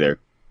jokes either.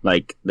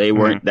 Like they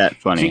weren't that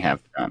funny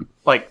half the time.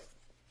 Like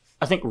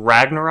I think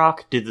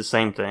Ragnarok did the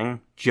same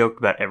thing, joked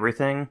about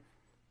everything,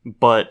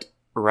 but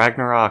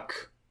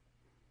Ragnarok,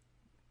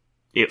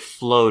 it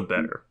flowed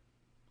better.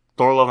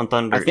 Thor: Love and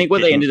Thunder, I think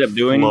what they ended up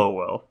doing flow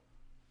well.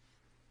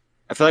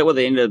 I feel like what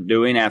they ended up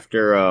doing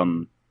after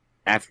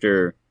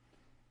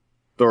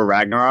Thor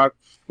Ragnarok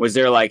was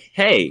they're like,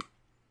 hey,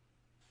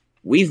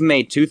 we've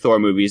made 2 Thor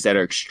movies that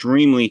are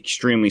extremely,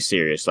 extremely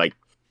serious. Like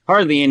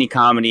hardly any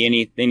comedy,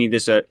 any of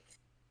this,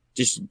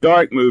 just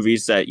dark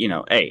movies that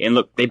hey, and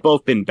look, they've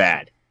both been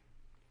bad.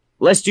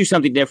 Let's do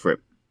something different,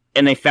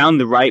 and they found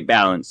the right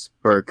balance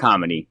for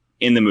comedy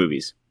in the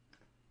movies.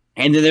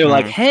 And then they're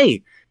like,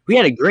 hey, we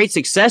had a great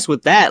success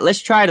with that. Let's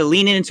try to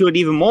lean into it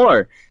even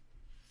more.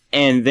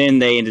 And then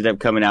they ended up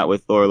coming out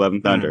with Thor: Love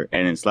and Thunder.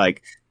 And it's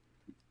like,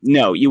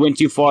 no, you went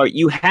too far.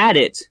 You had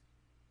it,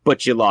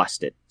 but you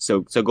lost it.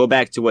 So go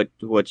back to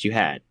what you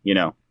had,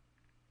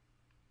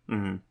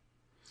 And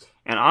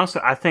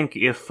honestly, I think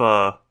if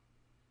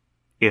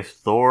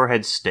Thor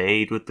had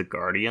stayed with the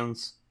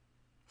Guardians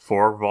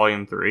for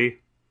Volume 3,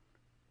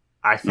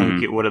 I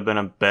think it would have been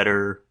a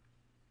better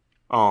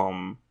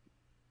storyline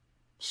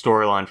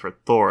for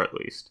Thor, at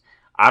least.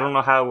 I don't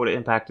know how it would have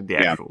impacted the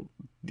actual,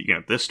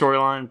 this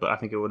storyline, but I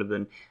think it would have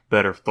been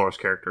better for Thor's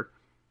character.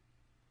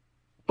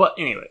 But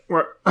anyway,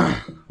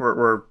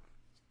 we're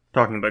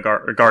talking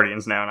about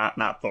Guardians now,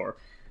 not Thor.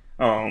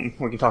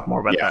 We can talk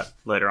more about that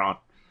later on.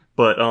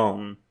 But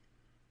and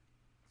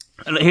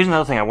here's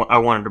another thing I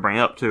wanted to bring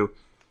up too.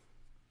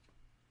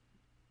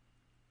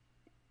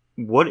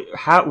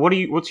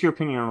 What's your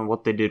opinion on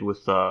what they did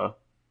with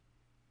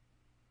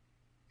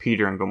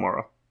Peter and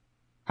Gamora?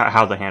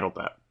 How they handled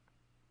that?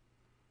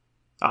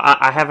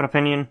 I have an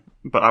opinion,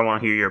 but I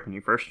want to hear your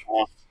opinion first.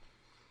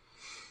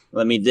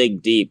 Let me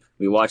dig deep.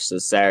 We watched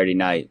this Saturday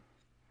night.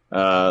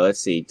 Let's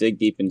see. Dig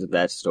deep into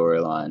that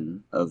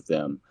storyline of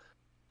them.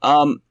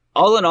 All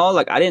in all,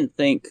 like I didn't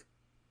think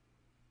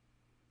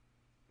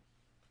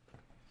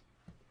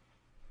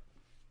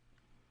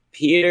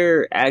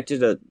Peter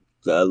acted a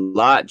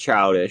lot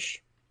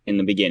childish in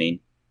the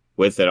beginning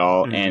with it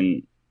all,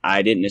 and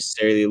I didn't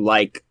necessarily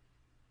like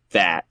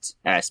that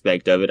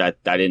aspect of it. I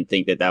didn't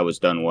think that was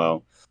done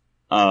well.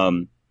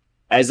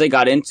 As they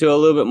got into a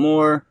little bit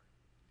more,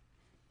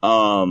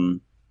 the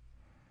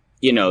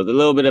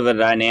little bit of a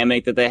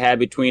dynamic that they had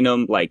between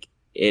them, like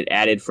it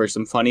added for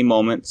some funny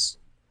moments.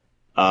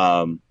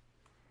 And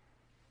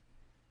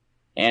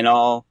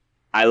all,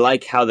 I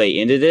like how they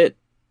ended it.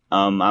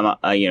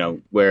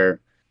 Where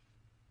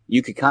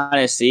you could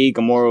kind of see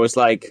Gamora was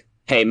like,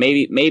 hey,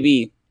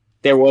 maybe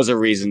there was a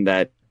reason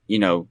that,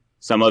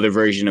 some other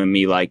version of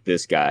me like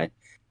this guy.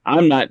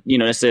 I'm not,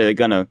 necessarily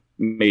gonna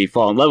maybe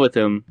fall in love with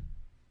him,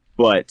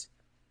 but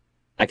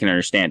I can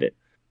understand it.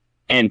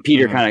 And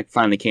Peter kind of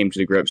finally came to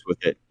the grips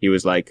with it. He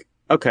was like,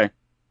 okay,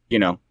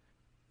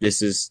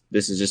 this is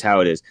just how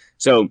it is.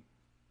 So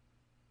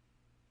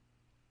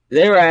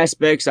there are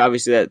aspects,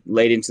 obviously, that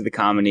laid into the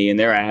comedy, and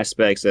there are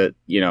aspects that,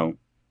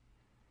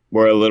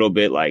 were a little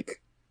bit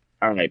like,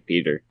 all right,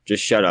 Peter,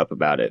 just shut up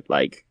about it.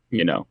 Like,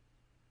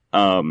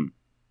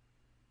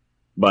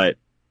 but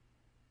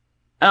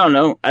I don't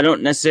know. I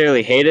don't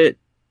necessarily hate it,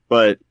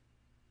 but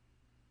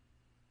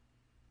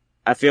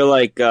I feel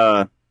like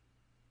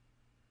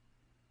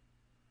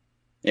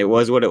it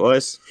was what it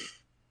was.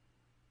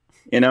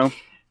 Yeah.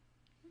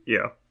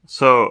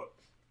 So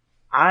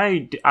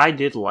I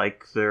did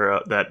like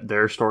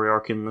their story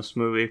arc in this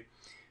movie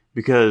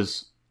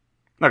because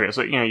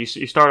so you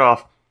start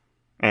off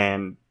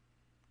and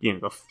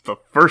the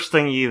first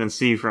thing you even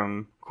see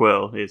from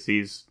Quill is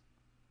he's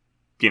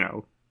pretty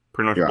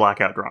much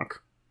blackout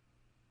drunk.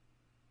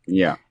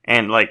 Yeah.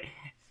 And like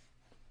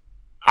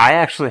I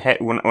actually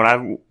had when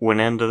I went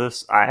into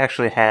this, I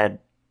actually had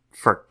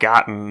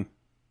forgotten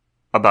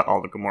about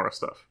all the Gamora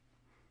stuff.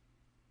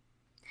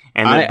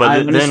 And then,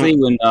 honestly,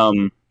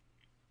 when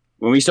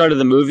we started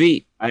the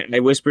movie, I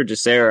whispered to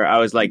Sarah, I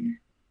was like,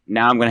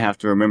 now I'm gonna have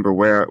to remember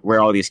where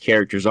all these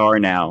characters are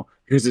now,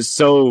 because it's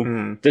so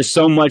there's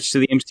so much to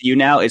the MCU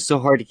now. It's so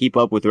hard to keep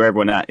up with where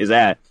everyone is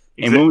at.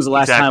 And when was the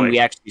last time exactly. we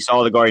actually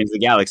saw the Guardians of the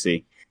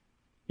Galaxy?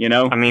 You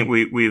know? I mean,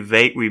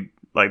 we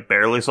like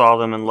barely saw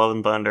them in Love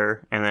and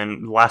Thunder, and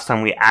then the last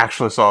time we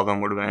actually saw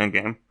them would have been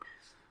Endgame.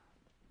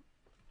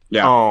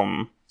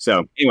 Yeah.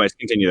 So, anyways,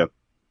 continue though.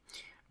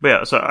 But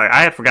yeah, so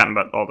I had forgotten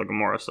about all the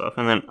Gamora stuff,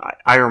 and then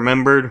I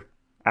remembered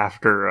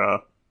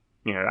after,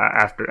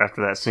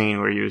 after that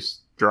scene where he was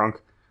drunk.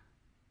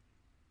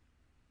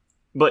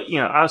 But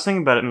I was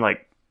thinking about it, and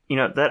like,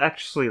 that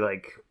actually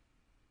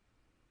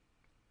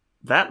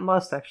that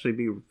must actually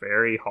be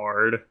very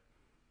hard,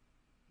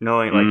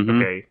 knowing like,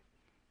 Mhm. okay,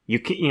 you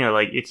can,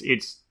 like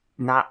it's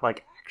not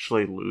like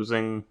actually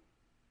losing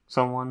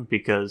someone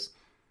because,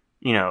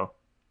 you know,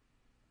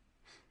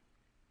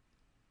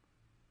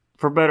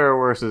 for better or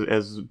worse,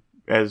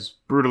 as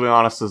brutally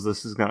honest as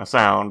this is gonna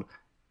sound,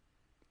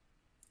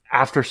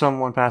 after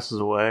someone passes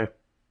away,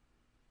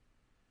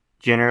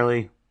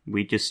 generally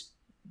we just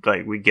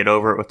we get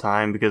over it with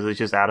time because it's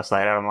just out of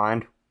sight, out of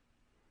mind.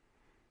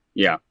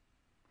 Yeah.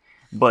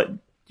 But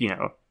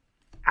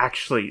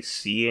actually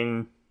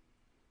seeing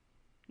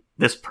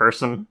this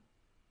person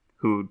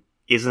who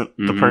isn't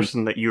the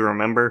person that you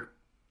remember,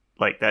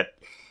 like that,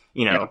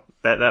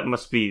 that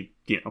must be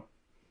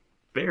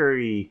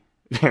very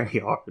very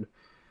hard.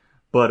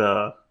 But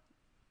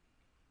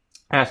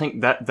I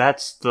think that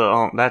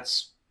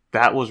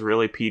was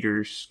really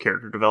Peter's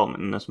character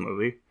development in this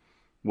movie,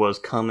 was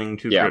coming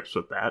to grips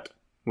with that,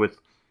 with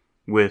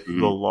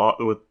the law,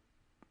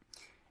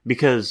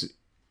 because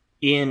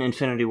in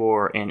Infinity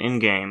War and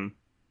Endgame,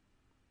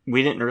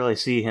 we didn't really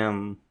see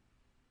him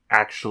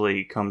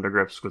actually come to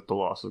grips with the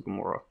loss of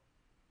Gamora.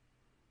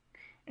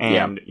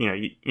 And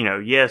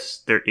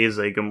yes, there is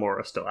a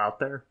Gamora still out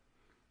there,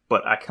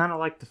 but I kind of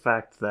like the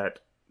fact that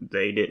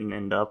they didn't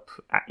end up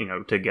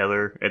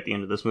together at the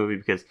end of this movie,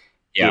 because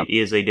it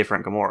is a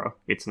different Gamora.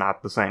 It's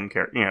not the same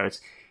character.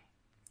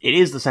 It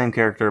is the same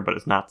character, but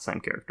it's not the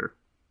same character.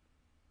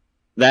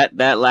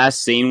 That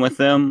last scene with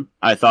them,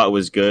 I thought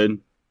was good,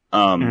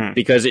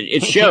 because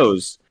it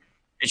shows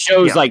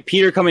like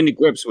Peter coming to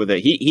grips with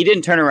it. He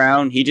didn't turn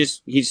around.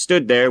 He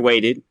stood there,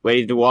 waited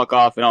to walk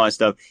off and all that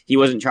stuff. He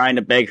wasn't trying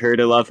to beg her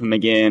to love him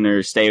again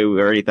or stay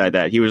or anything like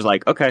that. He was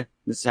like, okay,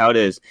 this is how it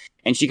is.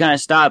 And she kind of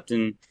stopped,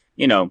 and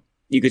you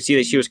could see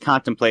that she was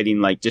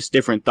contemplating like just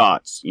different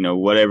thoughts,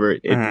 whatever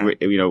it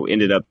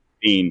ended up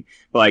being.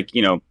 Like,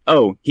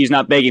 oh, he's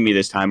not begging me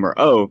this time, or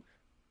oh,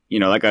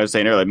 like I was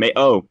saying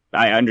earlier,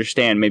 I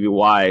understand maybe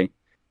why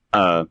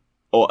the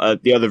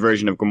other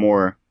version of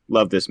Gamora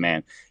loved this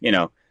man,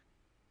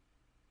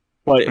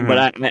 But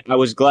I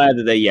was glad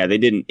that they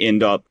didn't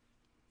end up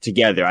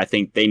together. I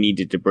think they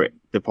needed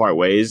to part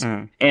ways,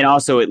 and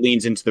also it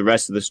leans into the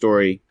rest of the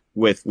story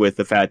with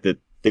the fact that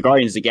the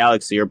Guardians of the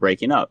Galaxy are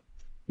breaking up.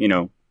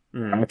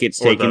 Rocket's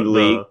taking the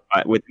league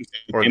with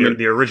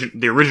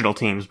the original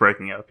team's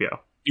breaking up. Yeah,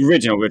 the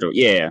original,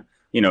 yeah.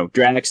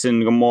 Drax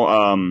and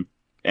Gamora,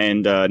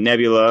 and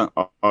Nebula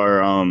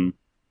are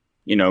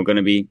going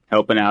to be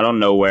helping out on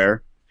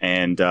Nowhere,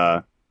 and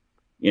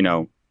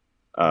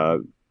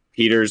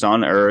Peter's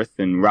on Earth,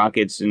 and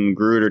Rockets and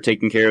Groot are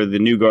taking care of the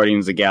new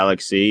Guardians of the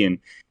Galaxy, and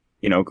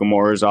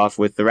Gamora's off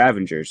with the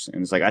Ravengers.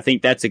 And it's like, I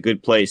think that's a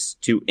good place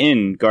to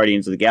end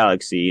Guardians of the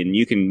Galaxy, and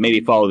you can maybe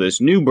follow this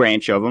new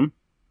branch of them.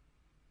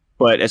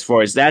 But as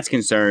far as that's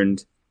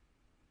concerned,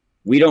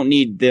 we don't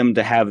need them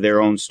to have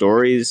their own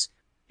stories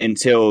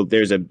until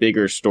there's a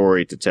bigger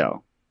story to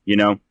tell,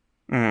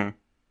 And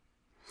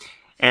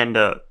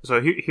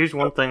so here's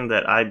one thing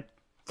that I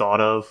thought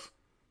of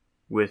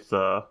with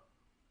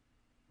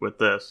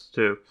this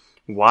too.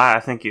 Why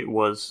I think it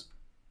was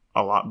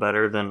a lot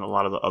better than a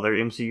lot of the other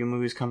MCU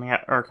movies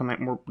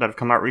that have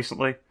come out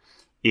recently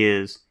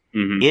is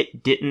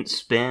it didn't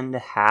spend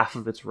half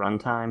of its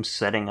runtime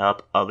setting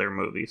up other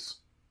movies.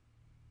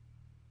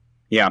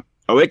 Yeah.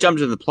 Oh, it jumped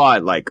into the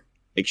plot like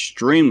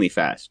extremely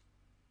fast.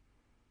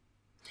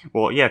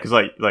 Well, yeah, because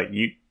like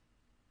you,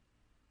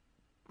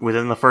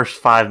 within the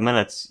first 5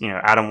 minutes,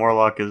 Adam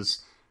Warlock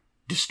is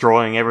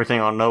destroying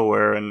everything on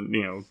Nowhere, and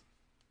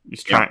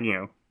he's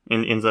trying,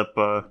 ends up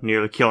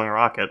nearly killing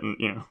Rocket,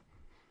 and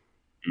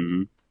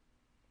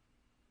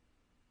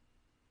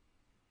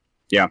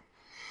Yeah.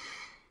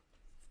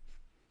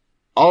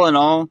 All in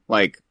all,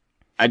 like,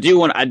 I do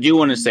want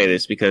to say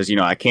this because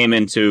I came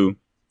into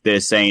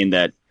this saying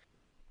that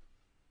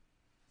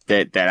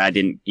I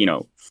didn't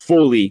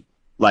fully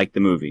like the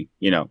movie.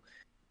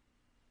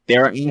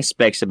 There are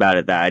aspects about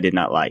it that I did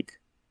not like.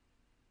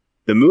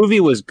 The movie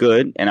was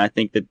good, and I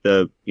think that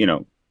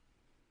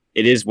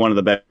it is one of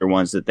the better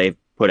ones that they've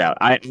put out.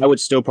 I would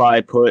still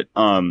probably put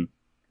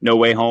No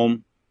Way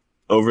Home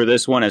over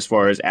this one as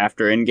far as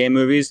after Endgame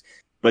movies,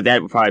 but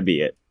that would probably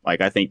be it.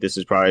 Like, I think this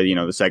is probably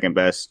the second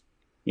best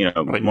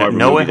Marvel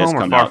movie that's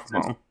come out.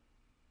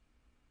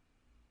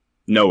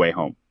 No Way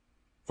Home.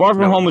 Far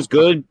From Home was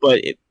good,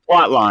 but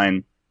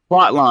plotline,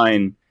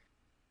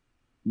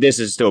 this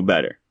is still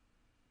better.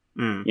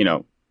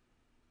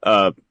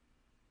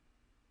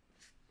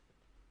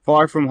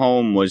 Far From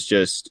Home was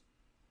just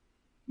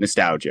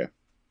nostalgia.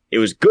 It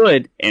was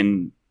good,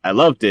 and I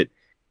loved it,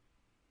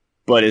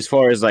 But as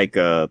far as like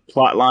a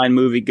plotline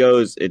movie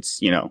goes,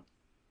 it's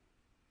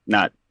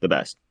not the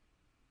best.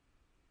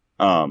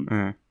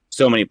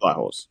 So many plot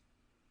holes.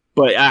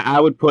 But I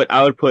would put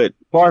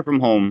Far From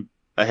Home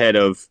ahead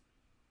of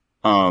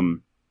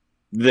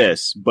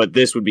this, but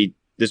this would be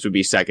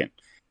second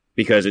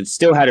because it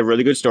still had a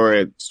really good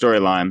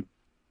storyline.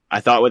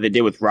 I thought what they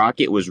did with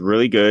Rocket was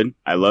really good.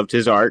 I loved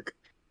his arc.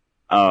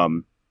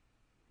 And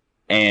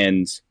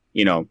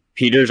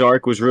Peter's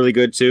arc was really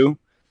good too.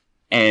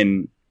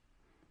 And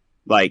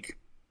like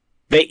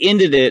they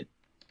ended it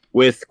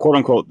with quote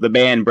unquote the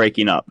band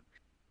breaking up.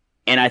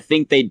 And I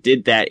think they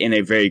did that in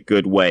a very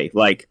good way.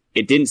 Like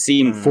it didn't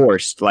seem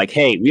forced. Like,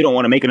 hey, we don't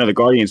want to make another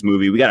Guardians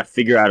movie. We got to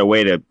figure out a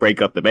way to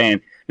break up the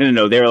band.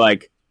 No. They were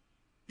like,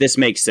 this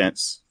makes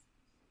sense.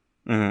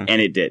 And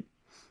it did.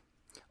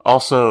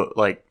 Also,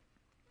 like,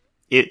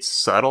 it's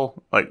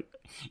subtle. Like,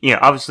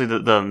 obviously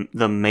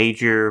the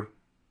major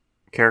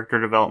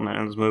character development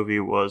in this movie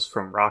was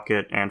from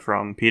Rocket and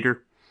from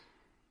Peter.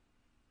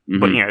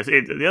 But,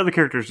 the other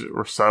characters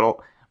were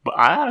subtle. But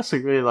I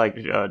honestly really like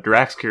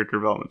Drax's character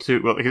development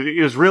too. Well, because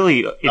it's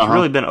really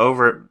been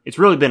over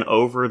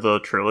the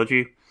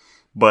trilogy.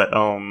 But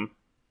I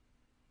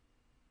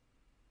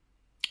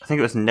think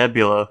it was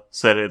Nebula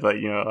said it like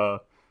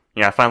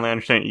I finally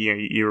understand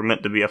you were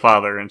meant to be a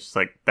father, and it's just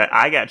like that.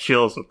 I got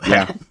chills with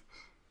that. Yeah,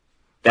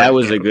 that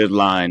was a good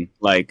line.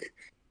 Like,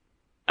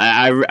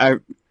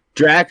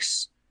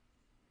 Drax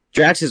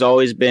has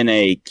always been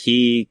a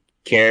key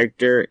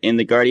character in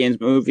the Guardians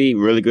movie.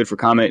 Really good for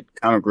comic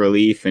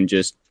relief and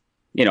just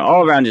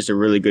all around just a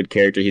really good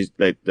character. He's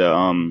like the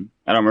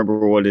I don't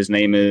remember what his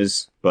name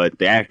is, but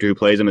the actor who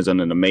plays him has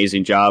done an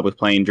amazing job with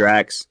playing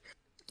Drax.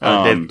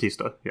 Dave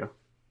Bautista,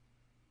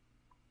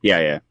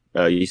 yeah.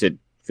 You said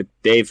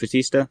Dave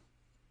Bautista?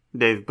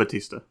 Dave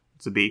Bautista.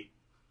 It's a B.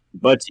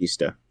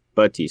 Bautista.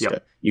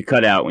 Yep. You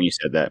cut out when you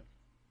said that.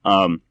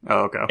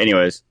 Okay.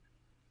 Anyways,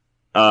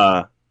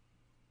 but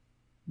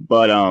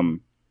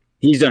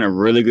he's done a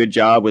really good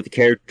job with the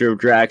character of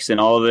Drax and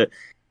all of it.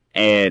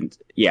 And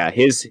yeah,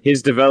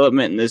 his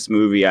development in this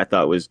movie I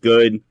thought was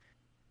good.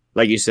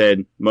 Like you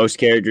said, most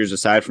characters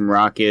aside from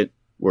Rocket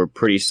were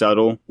pretty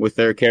subtle with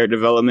their character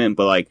development,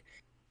 but like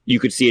you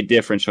could see a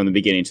difference from the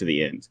beginning to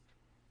the end.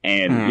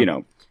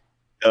 And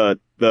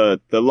the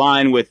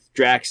line with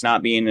Drax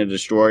not being a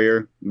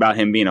destroyer, about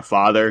him being a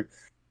father,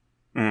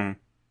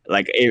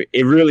 like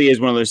it really is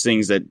one of those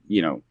things that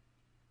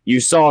you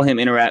saw him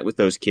interact with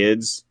those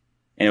kids,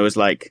 and it was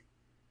like,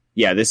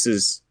 yeah, this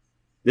is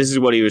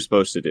what he was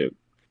supposed to do.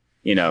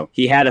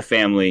 He had a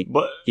family,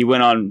 but he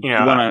went on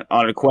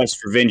a quest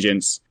for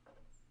vengeance,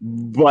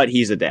 but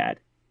he's a dad.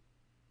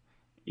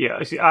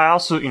 Yeah, see, I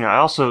also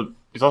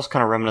it's also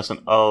kind of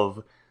reminiscent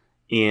of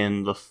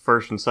in the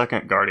first and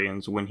second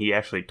Guardians when he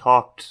actually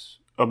talked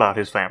about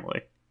his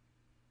family.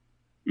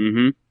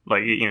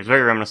 Like it's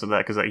very reminiscent of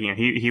that because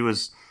he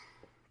was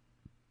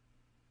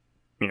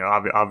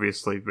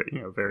obviously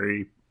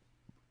very.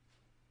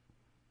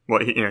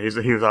 Well, he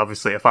was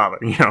obviously a father.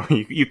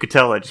 You could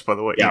tell that just by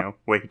the way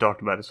way he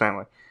talked about his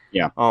family.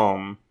 Yeah.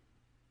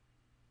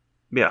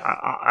 Yeah,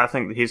 I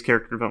think that his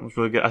character development was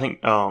really good. I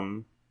think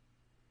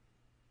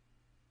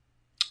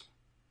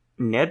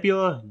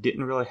Nebula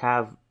didn't really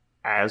have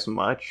as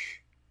much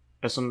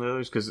as some of the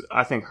others because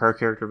I think her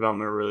character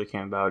development really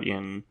came about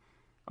in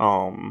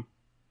Volume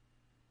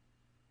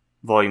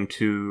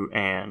 2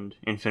 and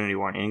Infinity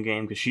War and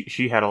Endgame because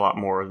she had a lot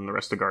more than the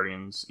rest of the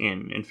Guardians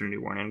in Infinity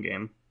War and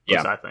Endgame.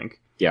 Yeah, I think.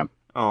 Yeah.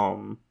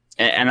 And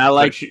I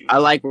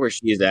like where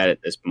she's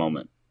at this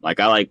moment. Like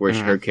I like where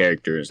her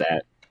character is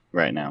at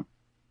right now.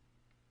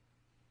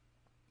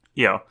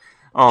 Yeah.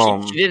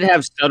 She did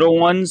have subtle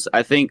ones.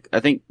 I think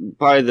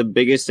probably the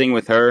biggest thing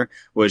with her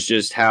was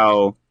just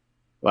how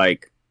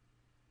like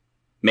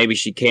maybe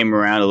she came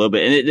around a little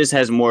bit, and this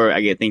has more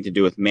I think to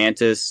do with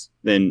Mantis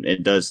than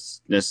it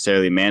does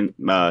necessarily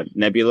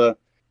Nebula.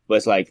 But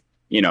it's like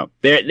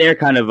they're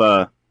kind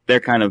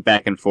of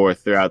back and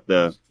forth throughout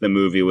the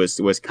movie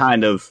was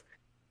kind of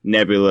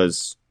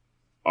Nebula's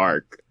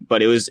arc,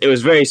 but it was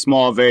very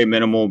small, very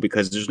minimal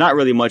because there's not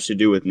really much to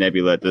do with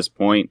Nebula at this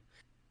point,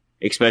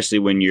 especially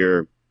when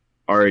you're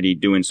already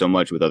doing so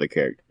much with other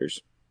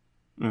characters.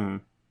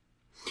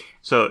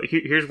 So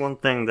here's one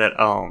thing that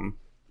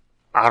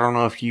I don't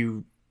know if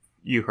you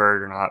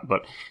heard or not,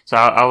 but so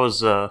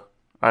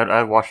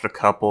I watched a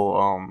couple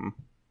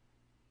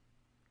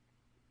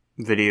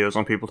videos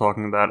on people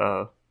talking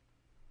about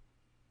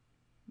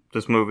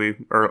this movie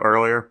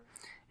earlier,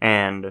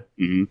 and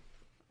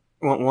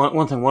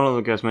one thing one of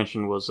the guys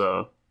mentioned was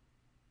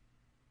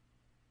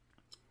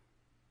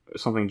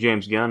something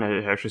James Gunn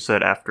had actually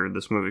said after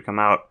this movie come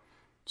out.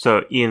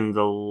 So in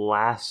the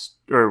last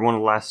one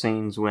of the last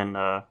scenes when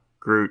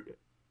Groot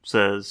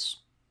says,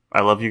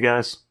 "I love you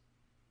guys."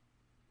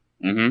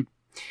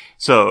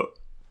 So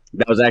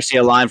that was actually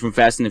a line from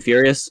Fast and the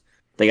Furious.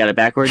 They got it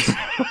backwards.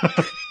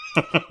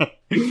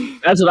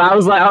 That's what I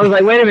was like. I was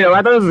like, wait a minute.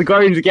 I thought it was the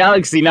Guardians of the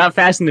Galaxy, not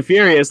Fast and the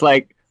Furious.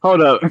 Like,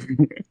 hold up.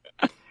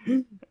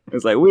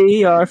 It's like,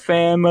 we are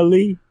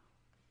family.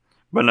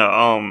 But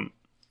no,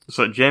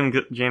 So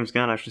James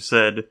Gunn actually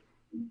said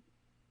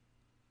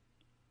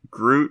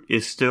Groot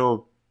is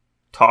still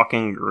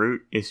talking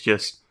Groot. It's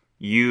just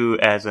you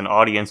as an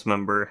audience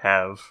member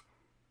have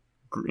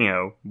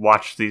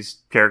watched these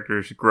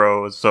characters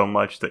grow so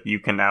much that you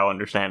can now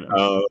understand them.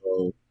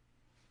 Oh,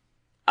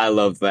 I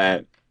love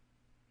that.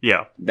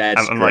 Yeah,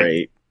 That's I'm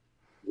great.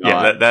 Like,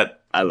 yeah,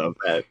 that I love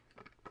that.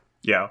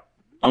 Yeah,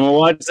 I'm gonna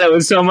watch that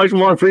with so much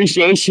more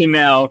appreciation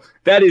now.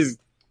 That is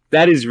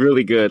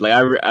really good. Like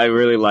I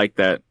really like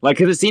that. Like,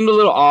 cause it seemed a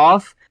little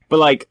off, but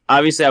like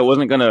obviously I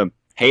wasn't gonna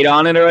hate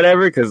on it or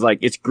whatever, because like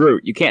it's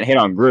Groot. You can't hate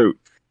on Groot.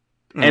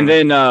 And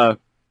then now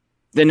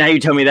you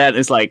tell me that, and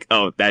it's like,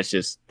 oh, that's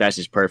just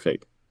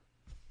perfect.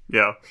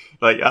 Yeah,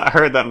 like I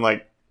heard that, I'm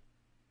like,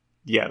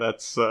 yeah,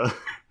 that's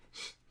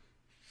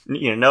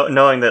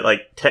knowing that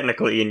like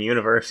technically in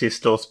universe he's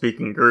still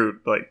speaking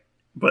Groot, like,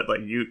 but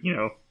like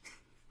yeah,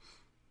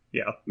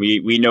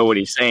 we know what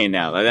he's saying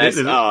now. Like,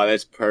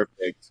 that's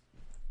perfect.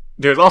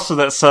 There's also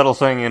that subtle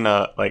thing in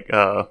I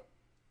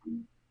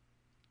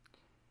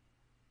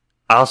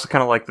also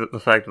kind of like the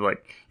fact that,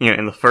 like,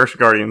 in the first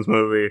Guardians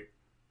movie,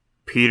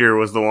 Peter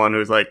was the one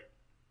who's like,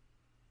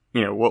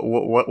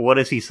 what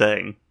is he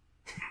saying?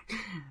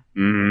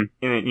 Mm-hmm.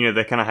 And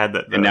they kind of had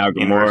that and now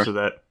inverse of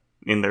that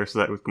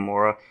with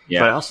Gamora.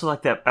 Yeah. But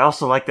I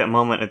also like that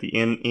moment at the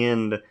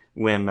end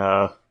when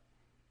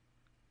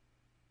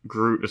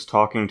Groot is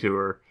talking to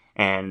her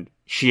and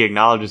she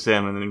acknowledges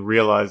him and then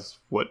realizes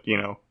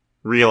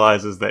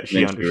that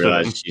she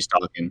understood him. She's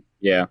talking.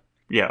 Yeah.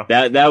 Yeah.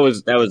 That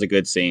was a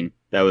good scene.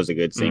 That was a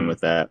good scene with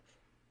that.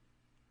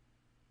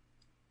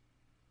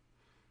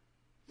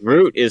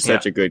 Groot is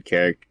such a good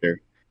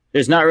character.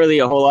 There's not really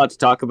a whole lot to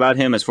talk about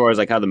him as far as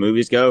like how the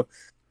movies go,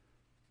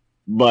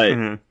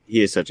 but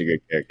he is such a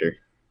good character.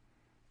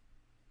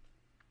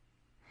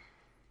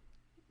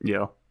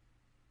 Yeah.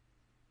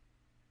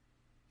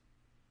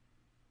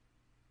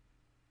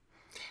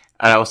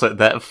 And also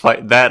that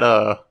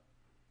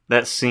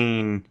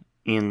scene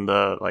in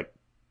the like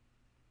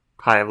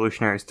High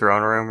Evolutionary's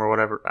throne room or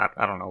whatever.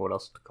 I don't know what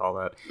else to call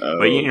that,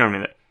 but you know what I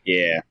mean.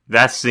 Yeah,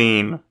 that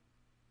scene.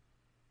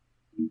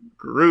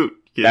 Groot.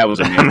 That was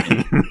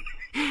amazing.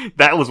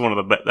 That was one of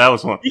the best. That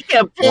was one. He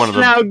kept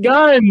pulling out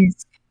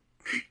guns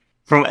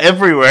from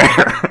everywhere.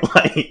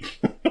 Like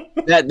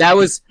that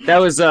was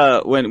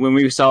when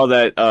we saw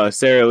that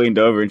Sarah leaned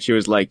over and she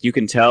was like, "You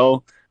can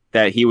tell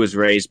that he was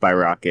raised by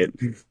Rocket."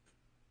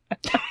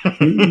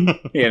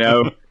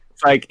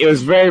 It's like it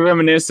was very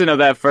reminiscent of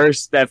that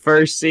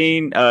first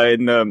scene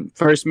in the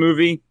first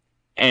movie,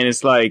 and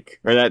it's like,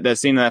 or that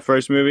scene in that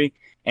first movie,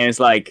 and it's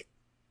like,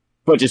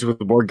 but just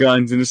with more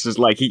guns, and this is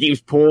like he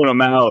keeps pulling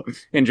them out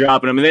and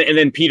dropping them, and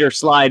then Peter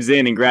slides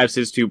in and grabs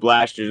his two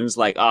blasters, and it's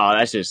like, oh,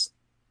 that's just,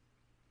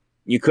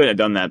 you couldn't have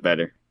done that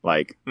better.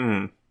 Like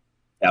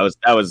that was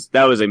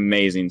an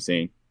amazing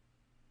scene.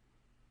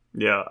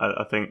 Yeah,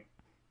 I think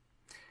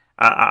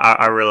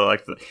I really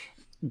liked it.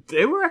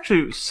 There were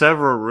actually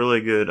several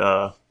really good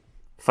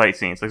fight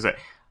scenes. Like I said,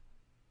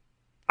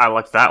 I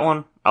liked that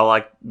one. I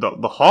liked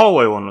the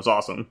hallway one was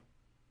awesome.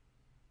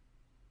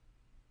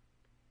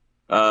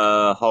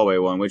 Hallway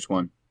one. Which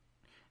one?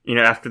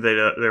 After they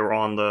were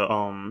on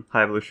the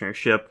High Evolutionary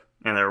ship,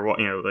 and they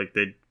were like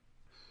they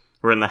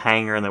were in the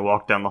hangar, and they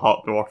walked down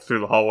they walked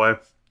through the hallway,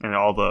 and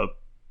all the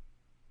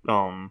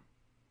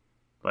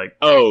like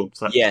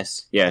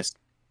yes,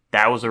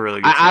 that was a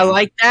really good scene. I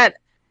like that,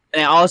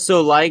 and I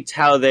also liked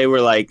how they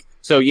were like,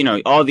 so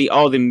all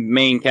the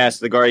main cast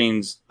of the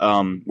Guardians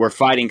were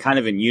fighting kind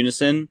of in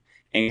unison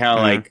and kind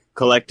of like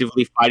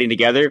collectively fighting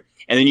together.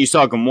 And then you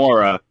saw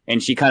Gamora,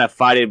 and she kind of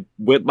fighted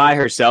by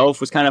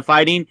herself, was kind of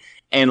fighting,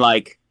 and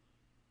like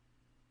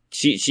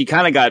she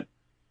kind of got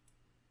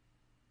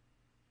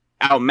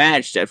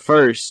outmatched at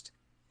first,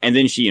 and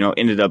then she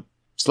ended up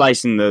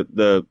slicing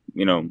the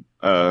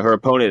her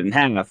opponent in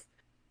half.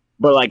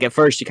 But like at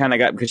first she kind of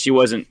got, because she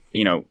wasn't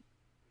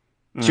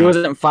she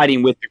wasn't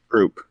fighting with the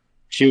group,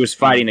 she was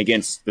fighting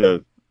against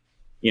the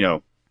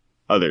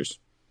others.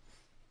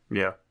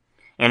 Yeah,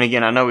 and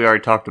again, I know we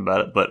already talked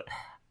about it, but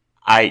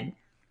I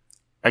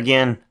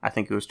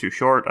think it was too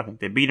short. I think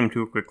they beat him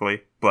too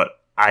quickly, but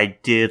I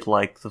did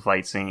like the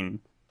fight scene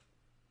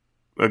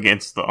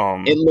against the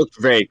It looked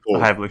very cool.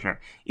 The High Evolutionary.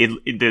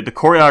 The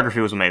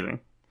choreography was amazing.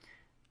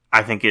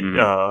 I think it.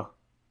 I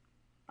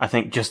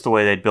think just the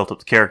way they built up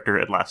the character,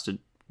 it lasted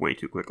way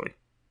too quickly.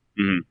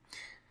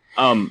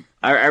 I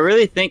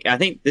really think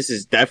this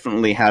is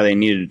definitely how they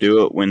needed to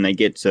do it when they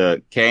get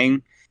to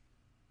Kang.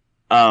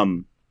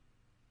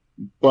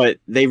 But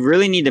they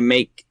really need to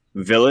make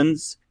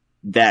villains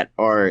that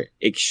are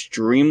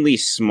extremely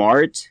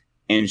smart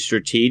and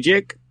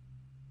strategic,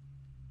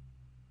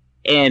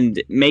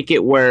 and make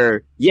it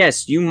where,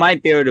 yes, you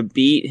might be able to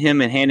beat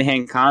him in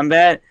hand-to-hand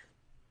combat,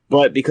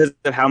 but because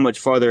of how much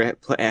farther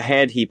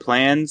ahead he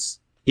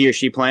or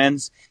she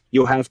plans,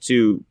 you'll have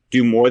to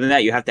do more than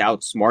that. You have to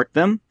outsmart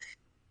them,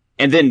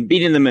 and then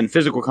beating them in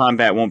physical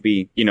combat won't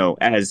be,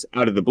 as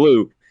out of the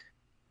blue.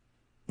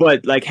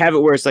 but like have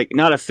it where it's like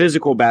not a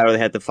physical battle they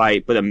have to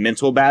fight, but a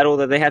mental battle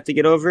that they have to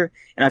get over.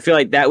 And I feel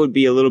like that would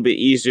be a little bit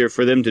easier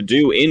for them to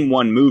do in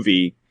one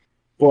movie,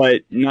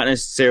 but not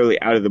necessarily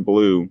out of the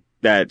blue.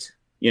 That,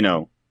 you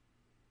know,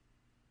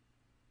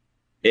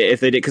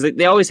 if they did, because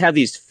they always have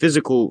these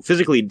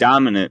physically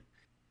dominant,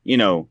 you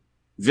know,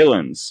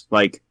 villains.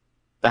 Like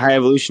the High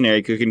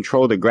Evolutionary could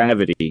control the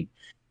gravity.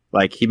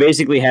 Like he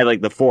basically had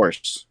like the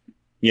Force,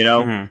 you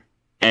know,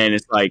 and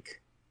it's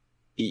like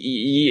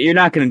you're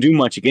not going to do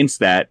much against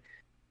that.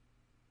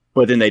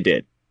 But then they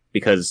did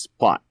because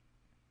plot.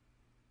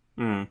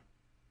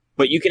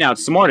 But you can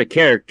outsmart a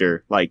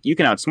character. Like you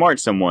can outsmart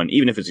someone,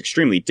 even if it's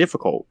extremely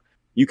difficult.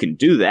 You can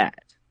do that.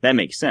 That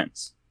makes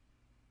sense.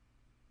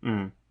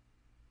 I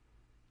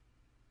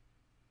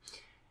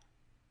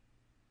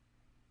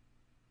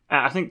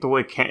think the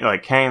way Kang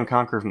and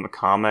Conquer from the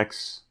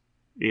comics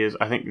is,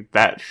 I think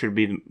that should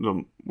be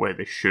the way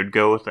they should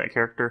go with that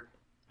character.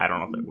 I don't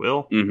know if they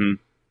will.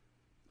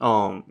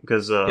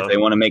 Because if they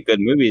want to make good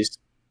movies,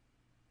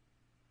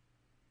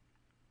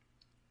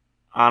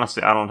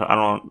 honestly, I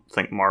don't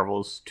think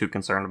Marvel's too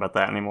concerned about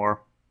that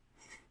anymore.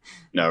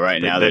 No,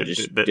 now they're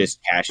just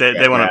cash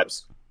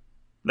grabs.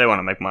 They want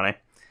to make money.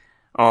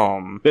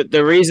 But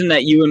the reason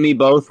that you and me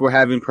both were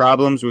having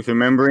problems with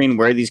remembering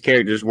where these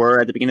characters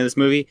were at the beginning of this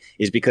movie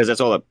is because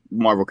that's all that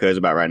Marvel cares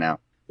about right now.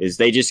 Is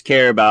they just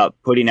care about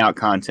putting out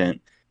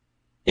content.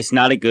 It's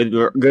not a good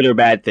or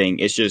bad thing.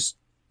 It's just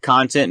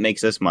content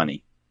makes us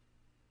money,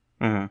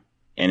 and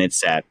it's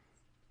sad.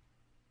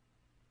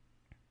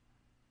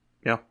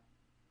 Yeah.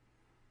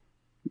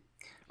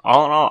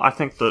 All in all, I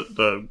think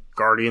the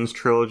Guardians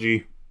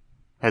trilogy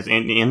has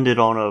ended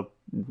on a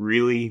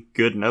really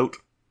good note.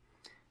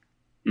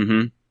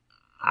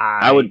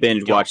 I would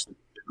binge watch the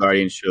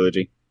Guardians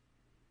trilogy.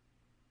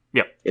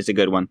 Yep, it's a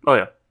good one. Oh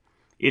yeah,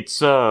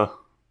 it's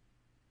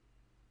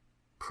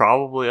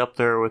probably up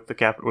there with the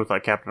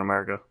Captain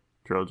America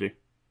trilogy.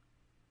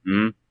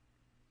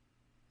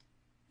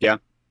 Yeah,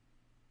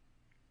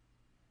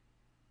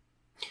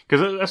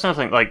 because that's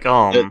another thing. Like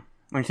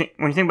when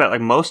you think about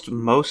like most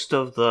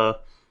of the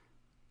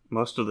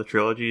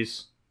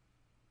trilogies,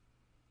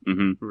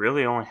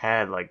 really only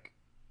had like,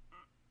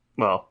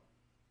 well,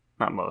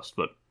 not most,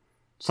 but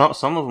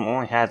some of them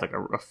only had like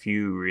a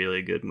few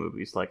really good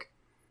movies. Like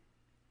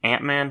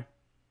Ant-Man,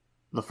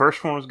 the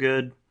first one was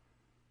good.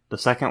 The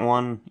second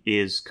one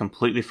is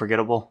completely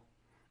forgettable,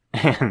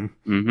 and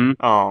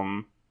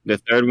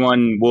the third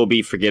one will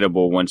be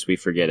forgettable once we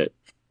forget it.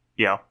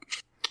 Yeah,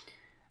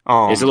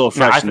 it's a little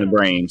fresh in the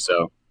brain.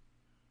 So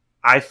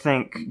I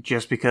think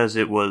just because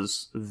it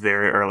was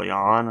very early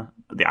on,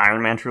 the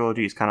Iron Man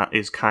trilogy is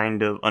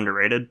kind of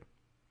underrated.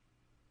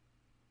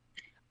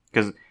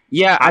 Because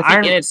yeah, I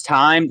think in its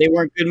time they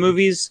weren't good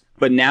movies,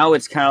 but now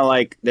it's kind of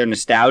like they're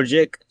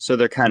nostalgic, so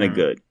they're kind of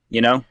good.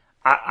 You know?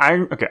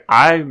 Iron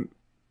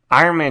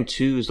Man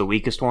 2 is the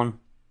weakest one,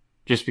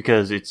 just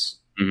because it's.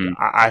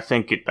 I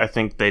think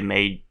they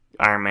made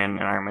Iron Man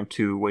and Iron Man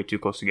 2 way too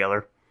close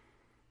together.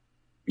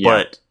 Yeah.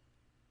 But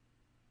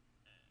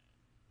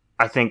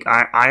I think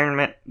Iron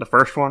Man, the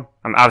first one.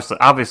 I mean,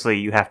 obviously,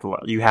 you have to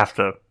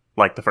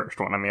like the first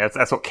one. I mean,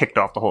 that's what kicked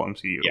off the whole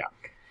MCU. Yeah.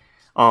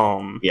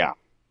 Yeah.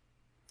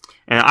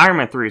 And Iron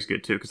Man 3 is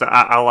good too, because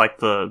I like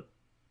the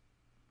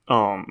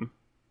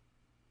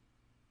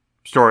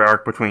story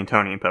arc between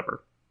Tony and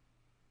Pepper.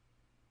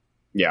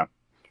 Yeah.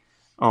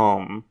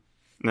 I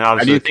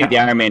do think the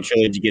Iron Man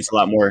trilogy gets a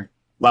lot more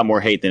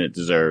hate than it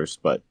deserves,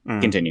 but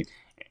continue.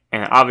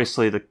 And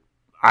obviously,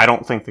 I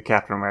don't think the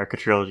Captain America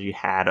trilogy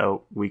had a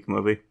weak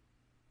movie.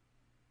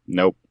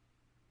 Nope.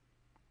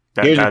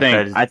 Here's the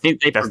thing. I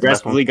think they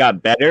progressively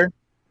got better.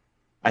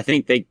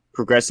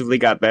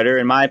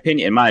 In my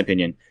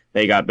opinion.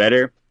 They got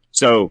better.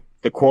 So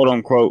the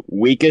quote-unquote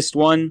weakest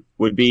one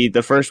would be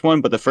the first one,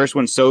 but the first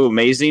one's so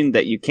amazing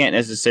that you can't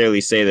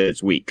necessarily say that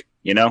it's weak,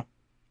 you know?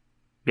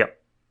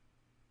 Yep.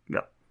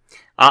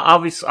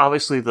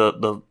 Obviously,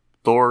 the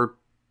Thor,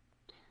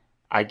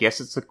 I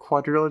guess it's a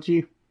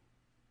quadrilogy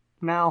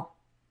now,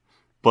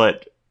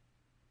 but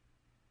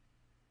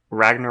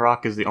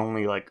Ragnarok is the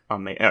only, like,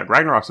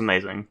 Ragnarok's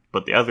amazing,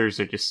 but the others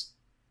are just,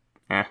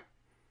 eh.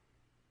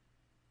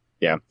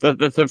 Yeah,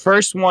 the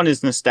first one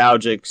is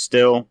nostalgic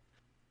still,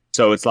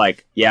 so it's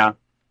like, yeah,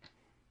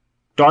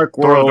 Dark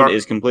World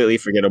is completely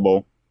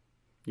forgettable.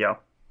 Yeah,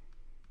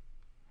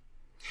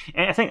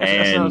 and I think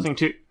that's another thing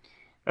too.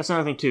 That's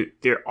another thing too.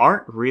 There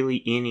aren't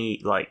really any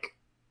like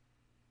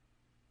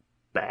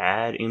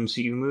bad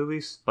MCU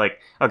movies. Like,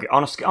 okay,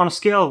 on a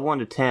scale of 1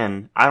 to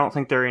 10, I don't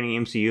think there are any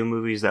MCU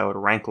movies that would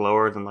rank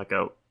lower than like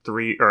a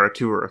 3 or a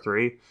 2 or a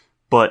 3.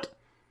 But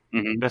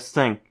that's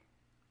the thing.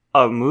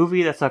 A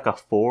movie that's like a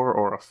 4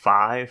 or a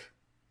 5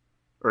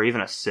 or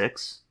even a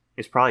 6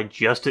 is probably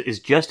just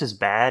as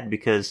bad,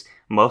 because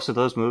most of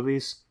those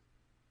movies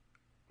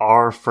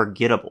are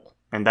forgettable.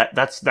 And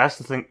that's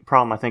the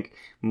problem I think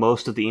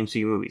most of the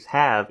MCU movies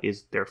have,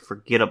 is they're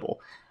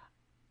forgettable.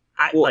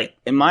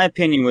 In my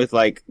opinion, with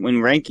like when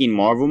ranking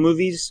Marvel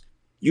movies,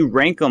 you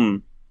rank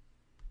them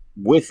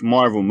with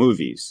Marvel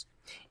movies.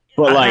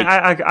 But like,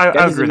 I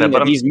agree with that.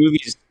 But these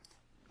movies.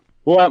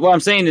 Well, what I'm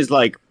saying is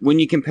like when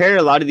you compare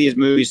a lot of these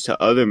movies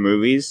to other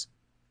movies,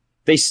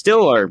 they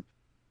still are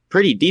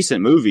pretty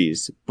decent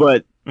movies.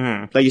 But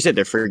like you said,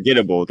 they're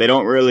forgettable. They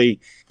don't really,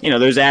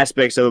 there's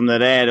aspects of them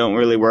that don't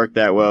really work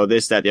that well.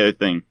 This, that, the other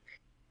thing.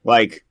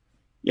 Like,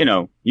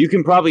 you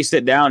can probably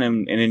sit down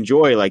and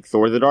enjoy like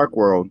Thor: The Dark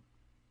World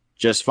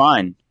just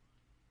fine.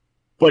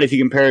 But if you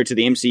compare it to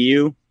the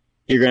MCU,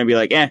 you're going to be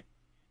like,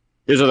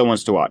 there's other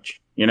ones to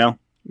watch.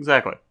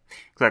 Exactly.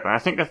 I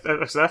think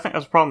that's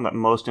a problem that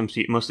most of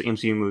the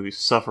MCU movies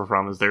suffer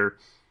from is they're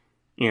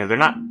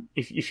not,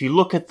 if you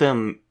look at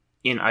them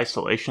in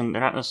isolation,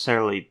 they're not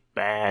necessarily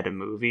bad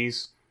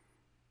movies,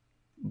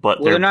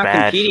 but they're not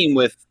bad.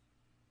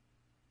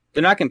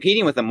 They're not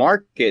competing with the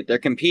market. They're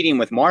competing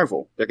with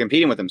Marvel. They're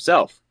competing with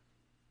themselves.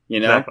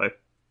 Exactly.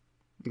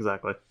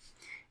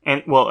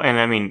 And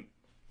I mean,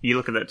 you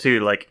look at that too.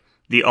 Like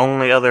the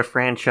only other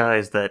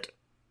franchise that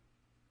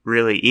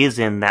really is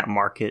in that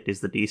market is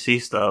the DC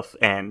stuff,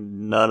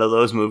 and none of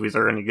those movies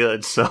are any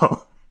good.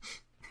 So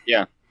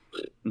yeah,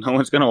 no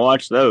one's gonna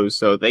watch those.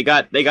 So they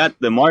got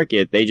the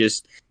market. They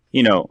just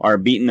are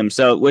beating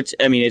themselves. Which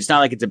I mean, it's not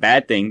like it's a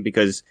bad thing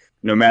because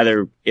no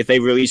matter if they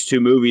release two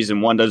movies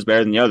and one does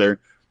better than the other,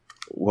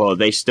 well,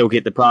 they still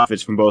get the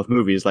profits from both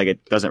movies. Like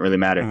it doesn't really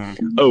matter.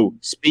 Mm-hmm. Oh,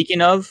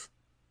 speaking of,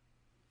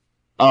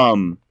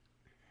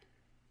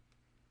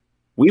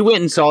 we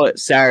went and saw it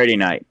Saturday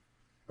night,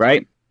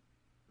 right?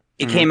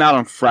 It came out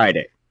on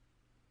Friday.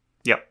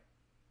 Yep.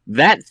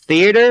 That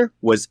theater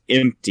was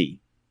empty.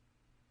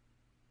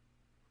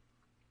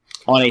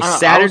 On a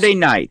Saturday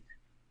night,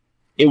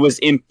 it was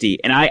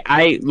empty. And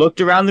I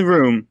looked around the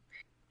room,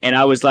 and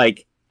I was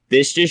like,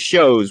 this just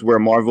shows where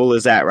Marvel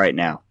is at right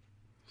now.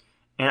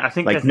 And I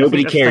think like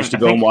nobody cares to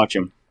go and watch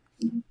them.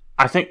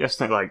 I think that's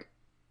the thing. Like,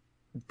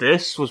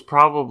 this was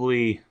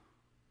probably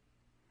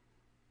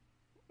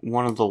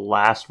one of the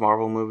last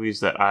Marvel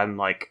movies that I'm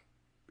like,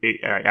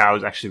 I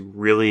was actually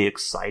really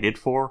excited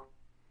for.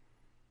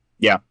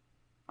 Yeah.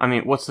 I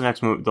mean, what's the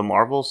next movie? The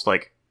Marvels?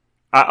 Like,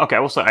 okay, I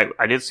will say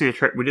I did see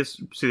we did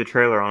see the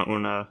trailer on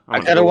when I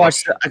gotta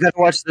watch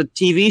the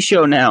TV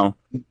show now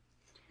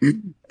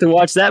to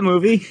watch that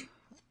movie.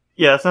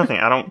 Yeah, that's nothing.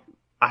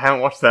 I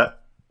haven't watched that.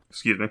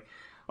 Excuse me.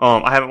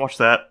 I haven't watched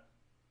that,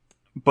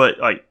 but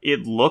like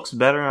it looks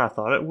better than I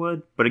thought it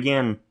would. But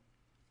again,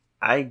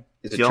 I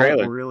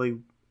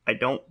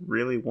don't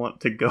really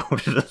want to go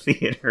to the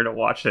theater to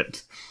watch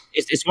it.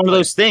 It's one of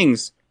those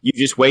things. You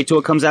just wait till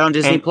it comes out on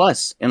Disney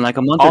Plus in like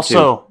a month or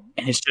two,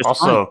 and it's just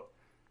fun.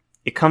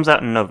 It comes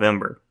out in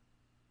November.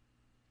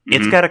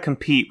 Mm-hmm. It's got to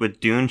compete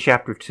with Dune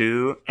Chapter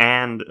 2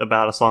 and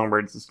About a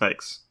Songbirds and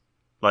Snakes.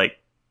 Like,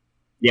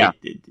 yeah,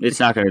 it's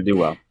not going to do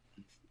well.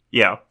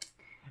 Yeah,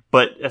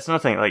 but that's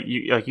another thing. Like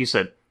you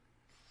said,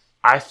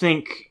 I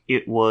think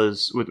it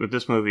was with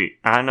this movie.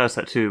 I noticed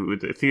that too.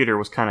 With the theater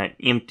was kind of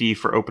empty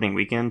for opening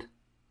weekend.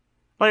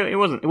 Like it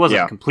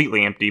wasn't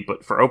completely empty,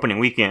 but for opening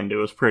weekend, it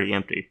was pretty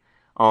empty.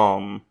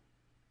 I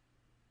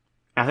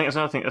think that's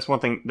another thing. That's one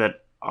thing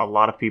that a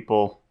lot of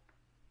people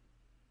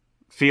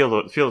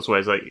feel this way.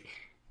 Is like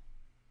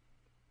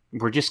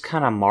we're just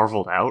kind of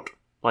marveled out.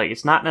 Like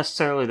it's not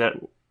necessarily that.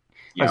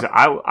 Like I said,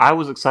 I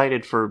was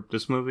excited for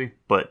this movie,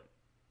 but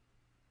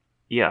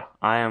yeah,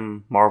 I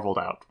am marveled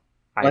out.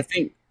 I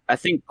think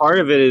part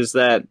of it is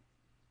that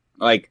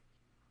like.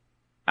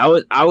 I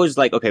was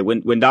like, okay,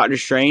 when Doctor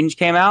Strange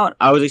came out,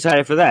 I was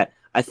excited for that.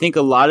 I think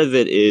a lot of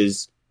it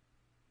is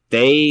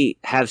they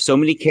have so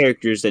many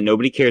characters that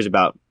nobody cares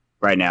about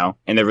right now,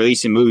 and they're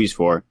releasing movies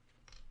for.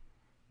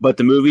 But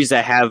the movies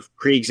that have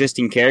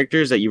pre-existing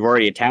characters that you've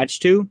already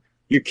attached to,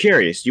 you're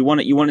curious. You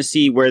want to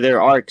see where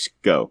their arcs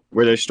go,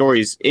 where their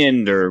stories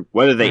end, or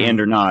whether they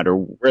end or not, or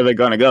where they're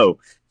gonna go.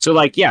 So,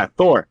 like, yeah,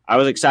 Thor. I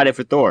was excited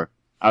for Thor.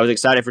 I was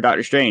excited for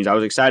Doctor Strange. I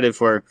was excited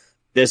for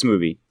this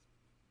movie.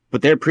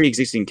 But they're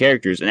pre-existing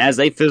characters, and as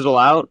they fizzle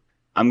out,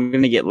 I'm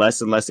going to get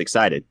less and less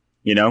excited,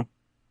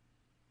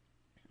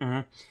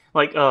 Mm-hmm.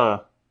 Like,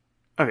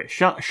 okay,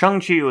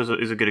 Shang-Chi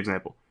is a good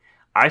example.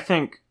 I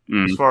think,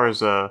 as far as,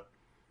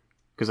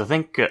 because I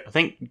think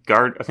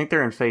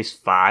they're in Phase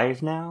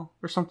 5 now,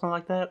 or something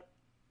like that.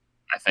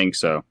 I think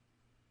so.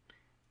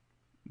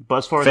 But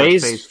as far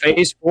as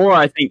Phase 4,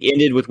 I think,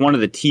 ended with one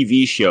of the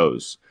TV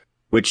shows,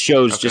 which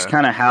shows just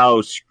kind of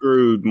how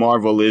screwed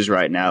Marvel is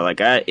right now. Like,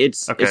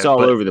 it's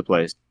all over the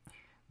place.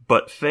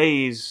 But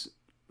Phase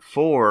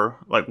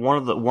 4, like one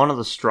of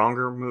the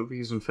stronger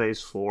movies in Phase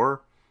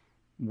 4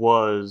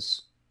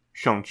 was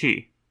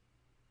Shang-Chi.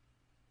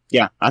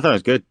 Yeah, I thought it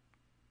was good.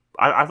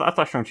 I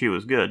thought Shang-Chi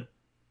was good,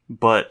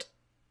 but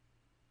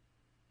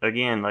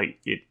again,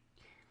 like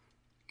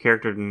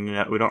character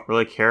we don't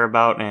really care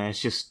about, and it's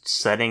just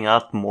setting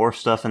up more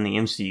stuff in the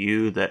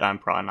MCU that I'm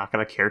probably not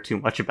going to care too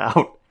much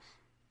about.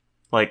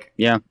 Like,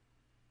 yeah,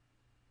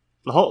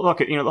 the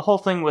whole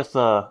thing with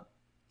the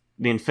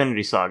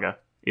Infinity Saga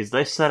is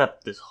they set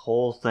up this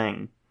whole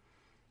thing,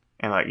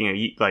 and I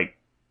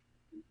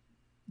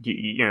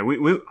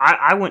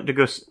went to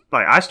go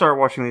I started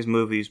watching these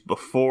movies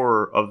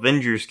before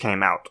Avengers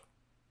came out.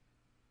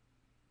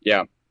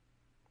 Yeah,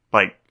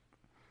 Like,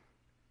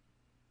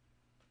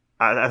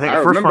 I think I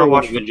the first one remember I when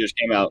watched. Avengers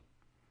came out.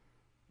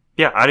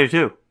 Yeah, I do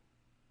too.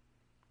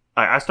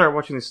 I started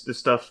watching this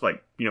stuff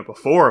like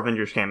before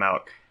Avengers came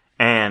out,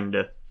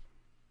 and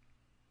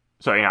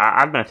so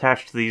I've been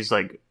attached to these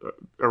like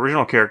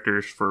original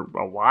characters for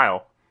a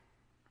while,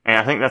 and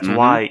I think that's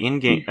why in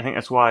game. I think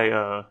that's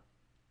why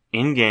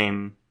in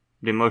game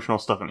the emotional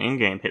stuff in in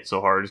game hit so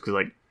hard is because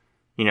like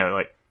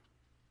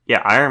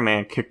yeah, Iron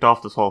Man kicked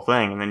off this whole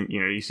thing, and then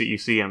you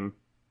see him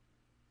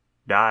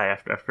die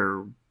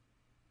after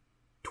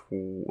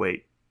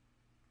wait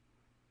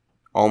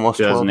almost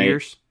 12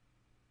 years.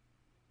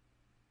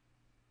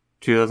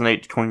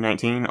 2008 to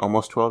 2019,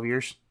 almost 12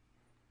 years.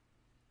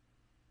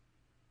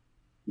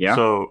 Yeah.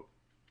 So,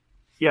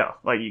 yeah,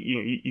 like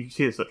you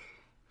see this,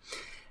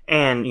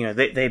 and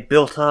they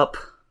built up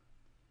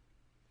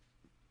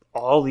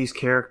all these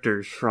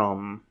characters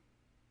from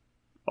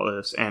all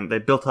this, and they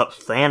built up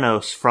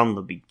Thanos from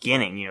the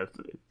beginning.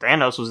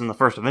 Thanos was in the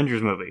first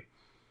Avengers movie,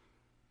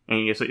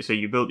 and so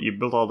you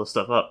built all this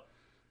stuff up.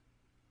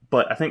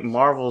 But I think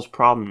Marvel's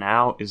problem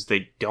now is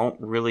they don't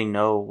really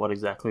know what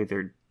exactly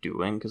they're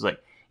doing because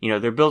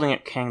they're building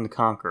at Kang the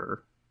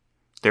Conqueror.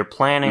 They're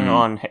planning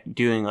on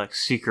doing like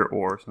Secret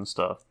Wars and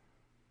stuff.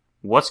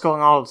 What's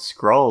going on with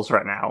Skrulls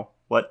right now?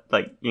 What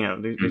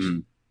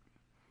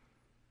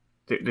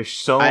there's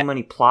so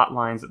many plot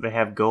lines that they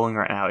have going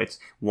right now. It's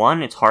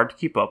hard to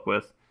keep up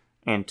with,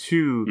 and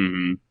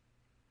two,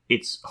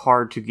 it's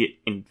hard to get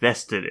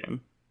invested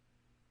in.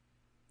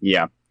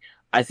 Yeah,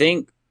 I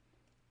think,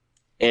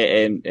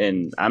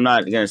 and I'm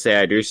not gonna say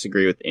I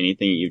disagree with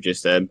anything you've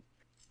just said.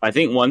 I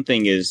think one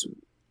thing is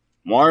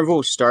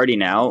Marvel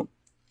starting out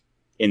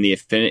in the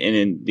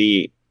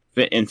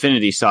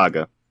Infinity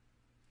Saga.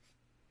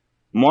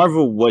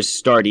 Marvel was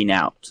starting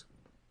out.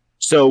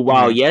 So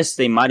while yes,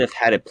 they might have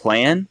had a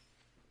plan,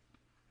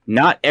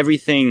 not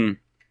everything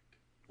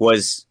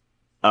was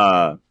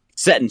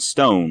set in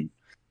stone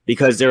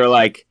because they were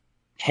like,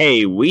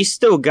 hey, we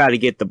still got to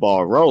get the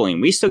ball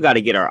rolling. We still got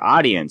to get our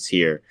audience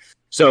here.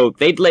 So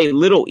they'd lay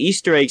little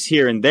Easter eggs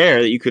here and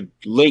there that you could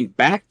link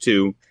back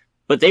to,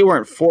 but they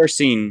weren't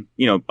forcing,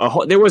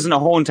 there wasn't a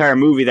whole entire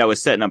movie that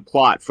was setting a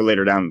plot for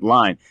later down the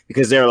line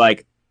because they're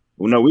like,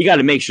 well, no, we got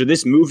to make sure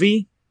this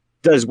movie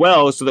does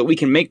well so that we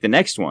can make the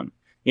next one,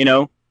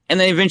 And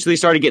they eventually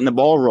started getting the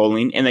ball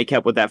rolling and they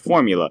kept with that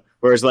formula.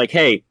 Whereas like,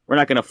 hey, we're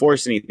not going to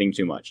force anything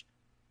too much.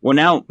 Well,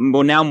 now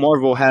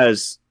Marvel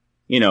has,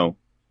 they're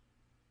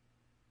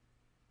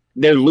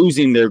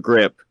losing their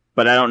grip,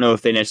 but I don't know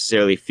if they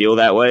necessarily feel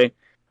that way.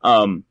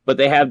 But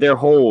they have their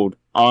hold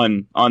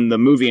on the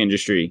movie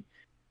industry.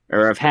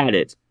 Or have had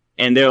it,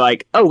 and they're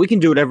like, "Oh, we can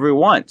do whatever we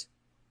want,"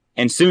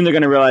 and soon they're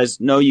going to realize,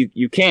 "No,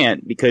 you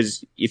can't,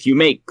 because if you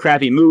make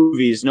crappy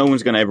movies, no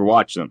one's going to ever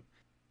watch them,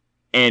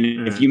 and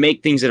if you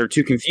make things that are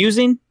too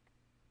confusing,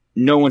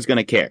 no one's going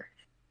to care."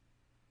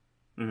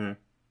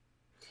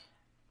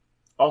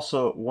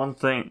 Also, one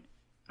thing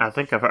I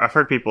think I've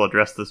heard people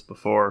address this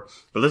before,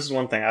 but this is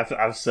one thing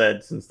I've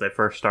said since they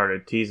first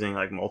started teasing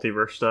like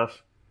multiverse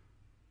stuff.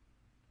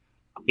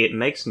 It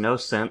makes no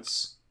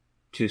sense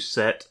to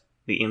set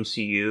the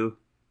MCU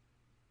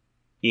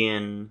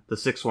in the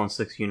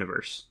 616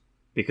 universe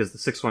because the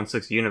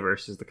 616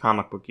 universe is the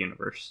comic book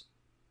universe.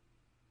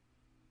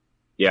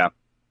 Yeah.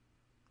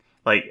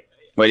 Like,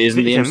 wait,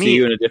 isn't the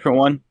MCU in a different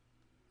one?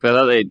 Because I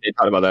thought they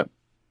talked about that.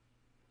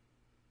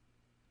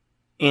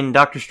 In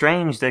Doctor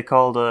Strange, they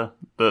called the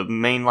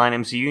mainline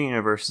MCU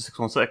universe the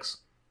 616.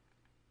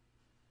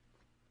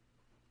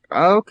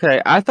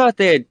 Okay, I thought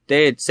they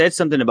had said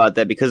something about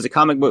that because the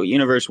comic book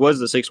universe was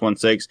the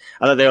 616.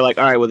 I thought they were like,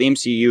 all right, well, the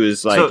MCU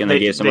is like, and they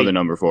gave some other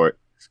number for it.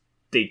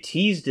 They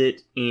teased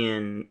it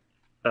in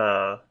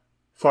Far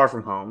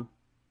From Home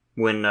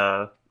when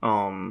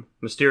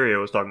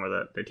Mysterio was talking about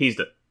that. They teased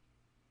it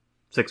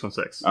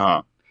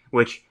 616,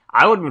 which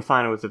I would have been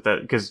fine with it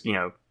that because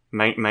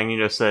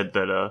Magneto said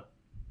that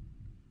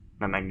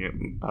not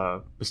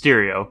Magneto,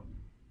 Mysterio.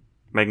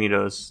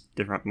 Magneto's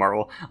different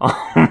Marvel.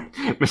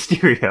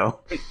 Mysterio.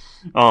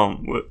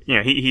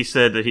 He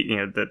said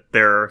that that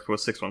their Earth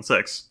was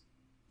 616,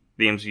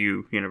 the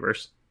MCU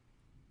universe,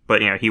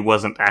 but he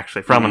wasn't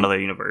actually from another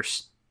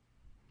universe,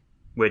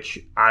 which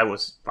I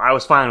was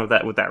fine with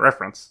that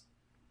reference.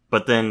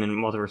 But then in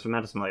Multiverse of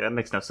Madness, I'm like, that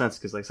makes no sense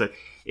because, like I said,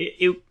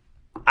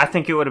 I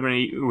think it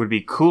would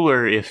be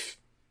cooler if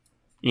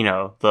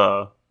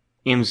the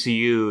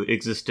MCU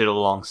existed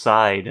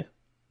alongside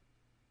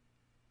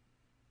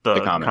the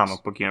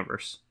comic book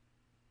universe.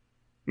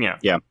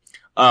 Yeah.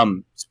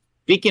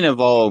 Speaking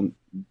of all,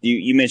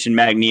 you mentioned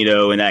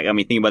Magneto, and that got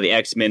me thinking about the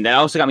X-Men. That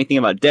also got me thinking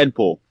about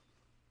Deadpool.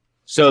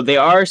 So they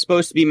are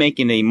supposed to be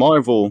making a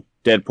Marvel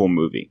Deadpool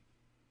movie.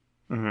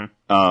 And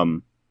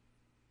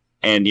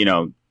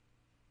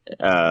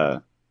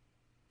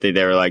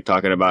they were like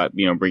talking about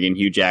bringing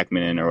Hugh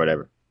Jackman in or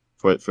whatever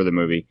for the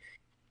movie,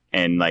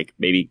 and like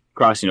maybe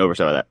crossing over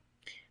some of that.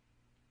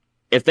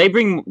 If they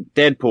bring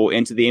Deadpool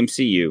into the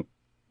MCU.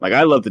 Like,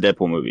 I love the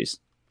Deadpool movies.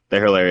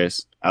 They're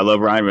hilarious. I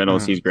love Ryan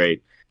Reynolds. He's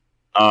great.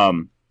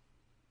 I'm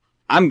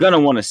going to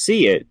want to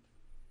see it.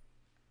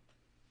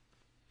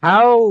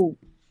 how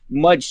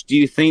much do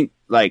you think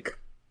like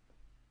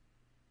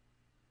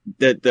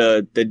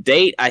the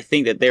date I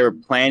think that they were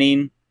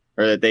planning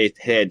or that they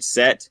had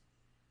set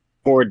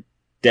for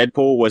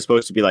Deadpool was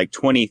supposed to be like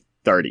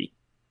 2030,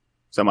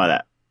 something like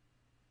that.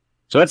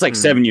 So that's like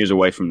 7 years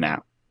away from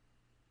now.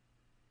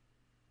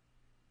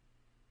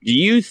 Do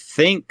you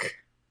think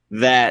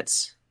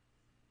that,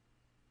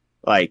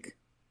 like,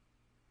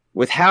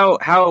 with how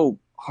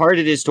hard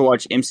it is to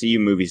watch MCU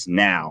movies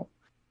now,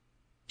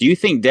 do you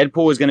think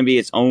Deadpool is going to be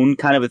its own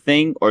kind of a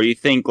thing? Or do you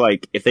think,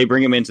 like, if they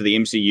bring him into the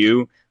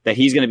MCU, that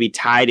he's going to be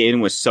tied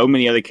in with so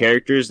many other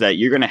characters that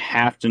you're going to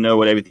have to know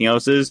what everything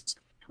else is?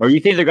 Or do you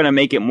think they're going to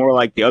make it more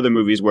like the other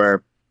movies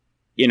where,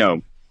 you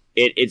know,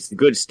 it's a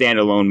good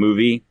standalone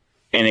movie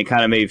and it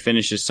kind of maybe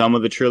finishes some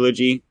of the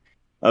trilogy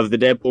of the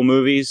Deadpool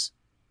movies,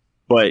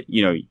 but,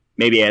 you know,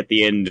 maybe at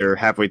the end or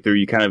halfway through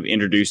you kind of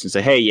introduce and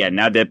say, hey, yeah,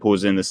 now Deadpool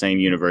is in the same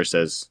universe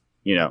as,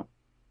 you know,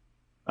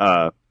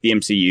 the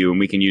MCU and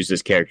we can use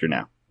this character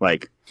now.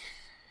 Like,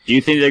 do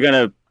you think they're going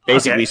to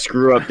basically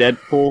screw up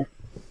Deadpool?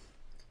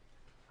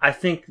 I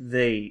think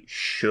they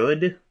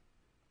should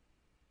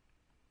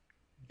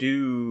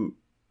do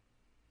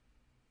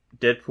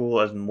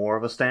Deadpool as more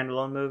of a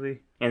standalone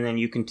movie, and then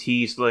you can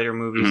tease later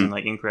movies and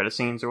like in credit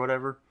scenes or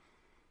whatever.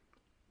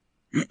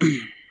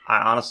 I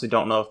honestly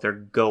don't know if they're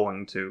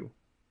going to.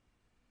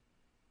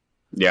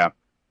 Yeah.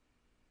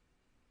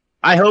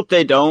 I hope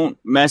they don't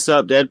mess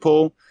up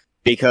Deadpool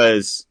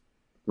because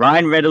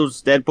Ryan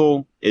Reynolds'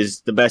 Deadpool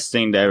is the best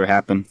thing to ever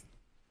happen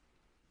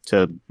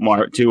to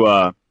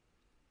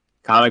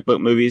comic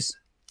book movies.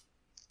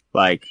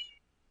 Like,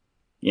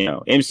 you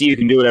know, MCU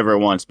can do whatever it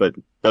wants, but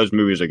those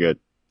movies are good.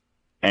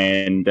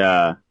 And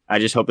I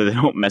just hope that they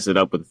don't mess it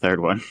up with the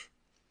third one.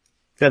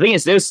 I think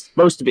it's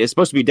supposed to be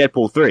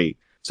Deadpool 3.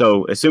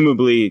 So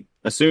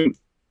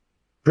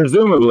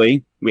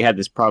presumably we had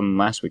this problem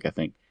last week, I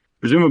think.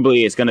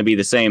 Presumably it's going to be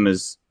the same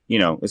as, you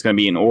know, it's going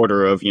to be in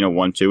order of, you know,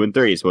 1, 2, and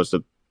 3. It's supposed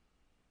to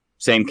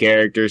same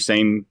character,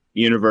 same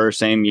universe,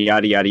 same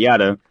yada yada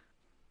yada.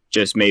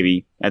 Just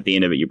maybe at the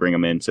end of it you bring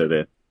them into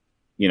the,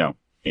 you know,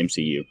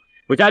 MCU.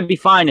 Which I'd be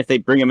fine if they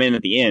bring them in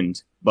at the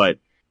end, but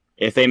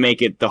if they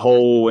make it the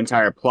whole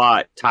entire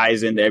plot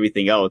ties into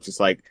everything else, it's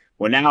like,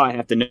 well, now I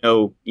have to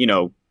know, you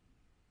know,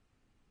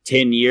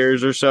 10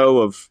 years or so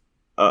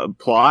of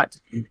plot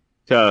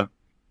to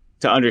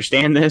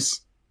understand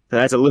this. So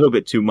that's a little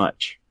bit too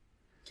much.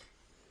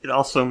 It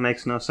also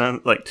makes no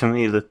sense, like, to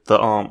me, that the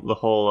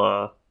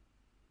whole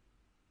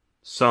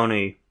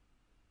Sony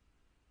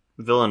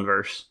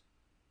villainverse,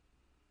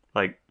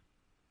 like,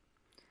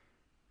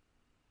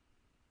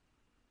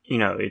 you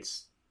know,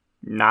 it's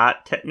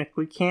not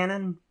technically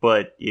canon,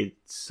 but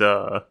it's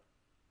or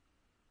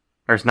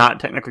it's not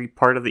technically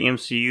part of the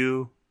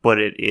MCU, but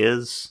it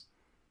is.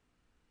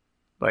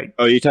 Like,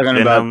 oh, you're talking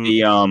Venom, about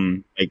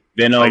the like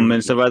Venom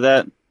and stuff like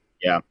that?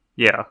 Yeah.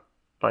 Yeah.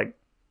 Like,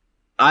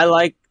 I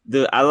like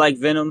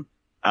Venom.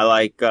 I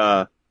like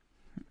Tom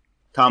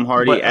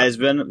Hardy as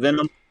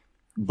Venom,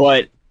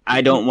 but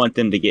I don't want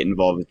them to get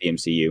involved with the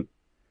MCU.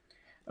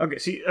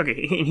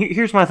 Okay,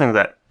 here's my thing with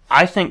that.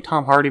 I think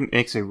Tom Hardy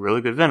makes a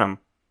really good Venom,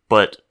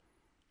 but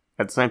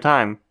at the same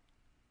time,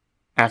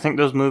 I think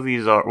those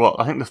movies are, well,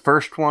 I think the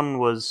first one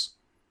was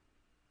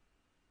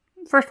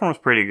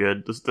pretty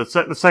good.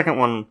 The second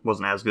one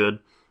wasn't as good,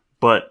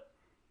 but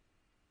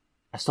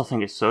I still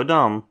think it's so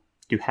dumb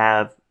to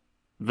have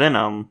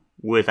Venom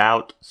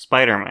without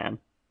Spider-Man.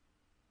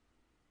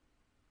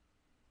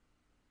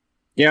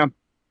 Yeah.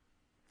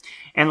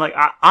 And, like,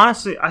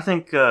 honestly, I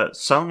think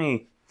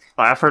Sony,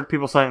 like, I've heard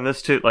people saying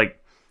this too, like,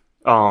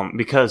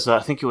 because I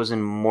think it was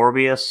in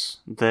Morbius,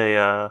 they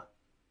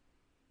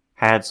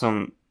had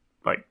some,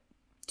 like,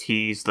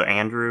 tease the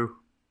Andrew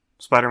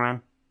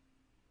Spider-Man.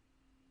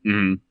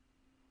 Mm-hmm.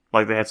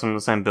 Like, they had some of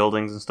the same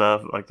buildings and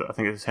stuff. Like, I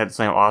think they had the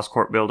same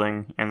Oscorp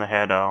building, and they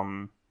had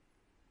some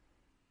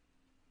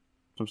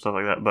stuff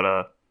like that.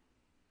 But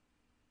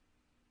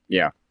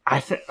yeah, I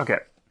think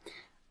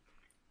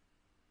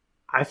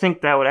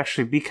that would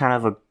actually be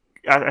kind of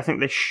I think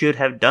they should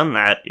have done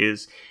that.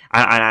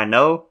 I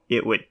know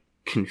it would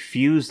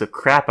confuse the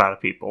crap out of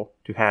people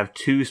to have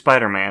two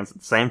Spider-Mans at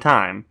the same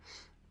time,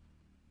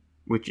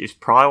 which is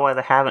probably why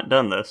they haven't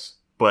done this.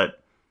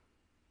 But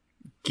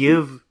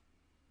give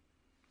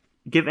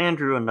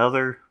Andrew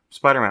another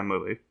Spider-Man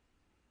movie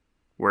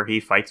where he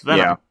fights Venom.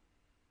 Yeah.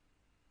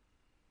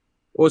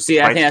 Well,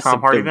 see, I think that's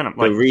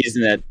the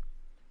reason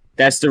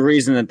that's the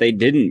reason that they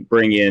didn't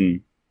bring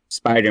in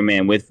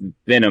Spider-Man with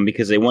Venom,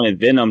 because they wanted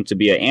Venom to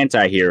be an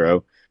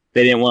anti-hero.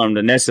 They didn't want him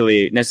to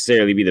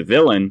necessarily be the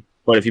villain.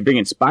 But if you bring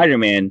in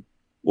Spider-Man,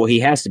 well,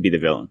 he has to be the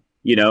villain,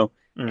 you know?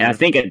 Mm-hmm. And I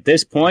think at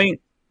this point,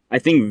 I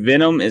think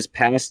Venom is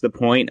past the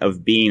point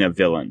of being a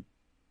villain.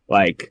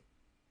 Like,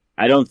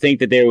 I don't think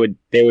that there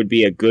would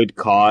be a good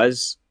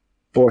cause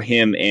for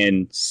him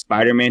and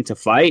Spider-Man to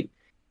fight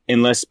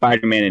unless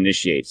Spider-Man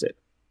initiates it.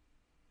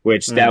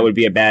 Which that would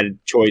be a bad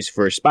choice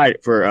for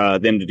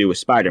them to do with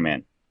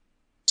Spider-Man.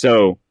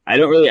 So I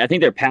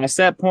think they're past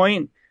that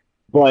point,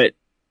 but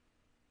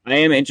I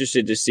am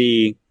interested to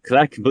see, because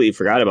I completely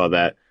forgot about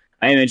that.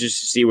 I am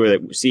interested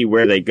to see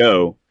where they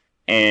go,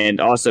 and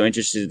also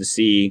interested to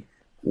see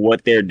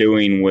what they're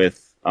doing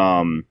with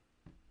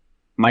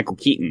Michael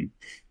Keaton,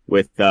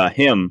 with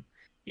him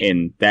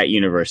in that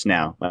universe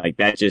now. Like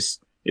that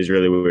just is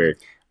really weird.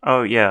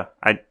 Oh yeah,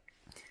 I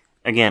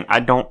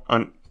don't.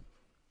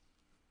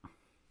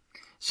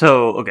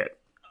 So okay,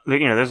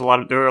 there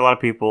are a lot of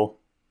people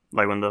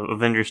like when the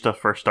Avengers stuff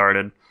first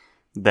started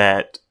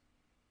that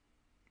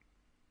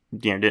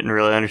didn't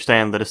really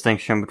understand the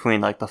distinction between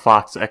like the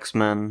Fox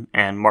X-Men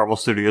and Marvel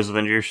Studios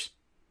Avengers.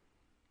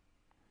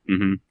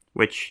 Mm-hmm.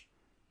 Which,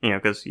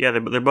 because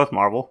they're both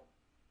Marvel.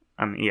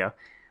 I mean, yeah,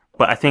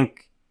 but I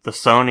think the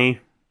Sony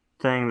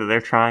thing that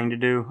they're trying to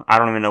do, I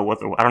don't even know what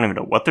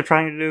they're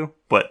trying to do,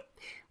 but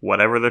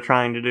whatever they're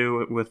trying to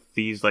do with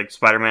these like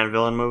Spider-Man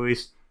villain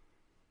movies,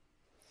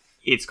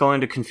 it's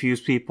going to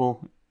confuse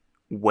people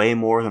way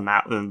more than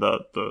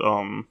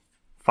the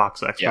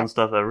Fox X-Men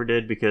stuff ever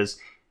did, because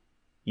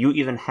you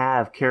even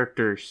have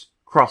characters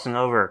crossing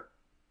over.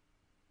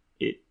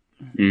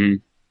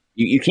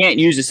 You can't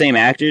use the same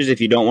actors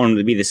if you don't want them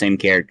to be the same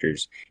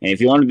characters. And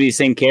if you want them to be the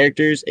same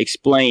characters,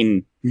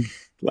 explain.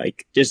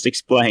 Just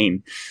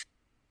explain.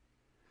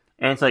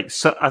 And it's like,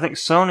 so I think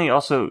Sony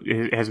also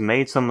has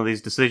made some of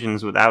these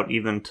decisions without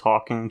even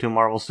talking to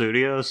Marvel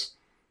Studios.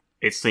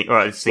 It seems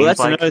that's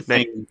like another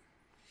thing.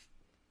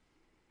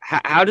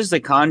 How does the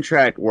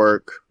contract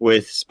work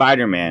with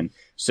Spider-Man?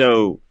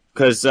 So,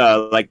 because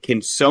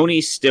can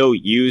Sony still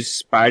use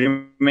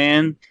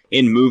Spider-Man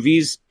in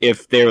movies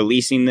if they're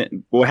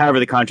releasing however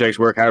the contracts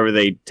work, however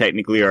they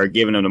technically are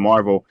giving them to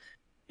Marvel?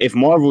 If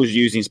Marvel's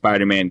using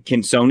Spider-Man,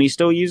 can Sony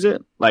still use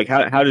it? Like,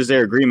 how does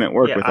their agreement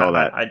work with all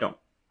that? I don't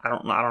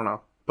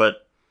know.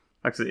 But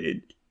like I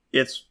said,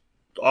 it's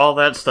all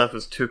that stuff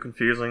is too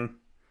confusing.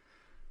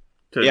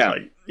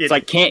 It's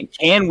like,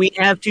 can we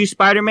have two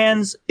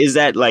Spider-Mans? Is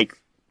that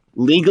like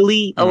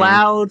legally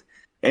allowed?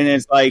 And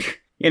it's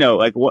like,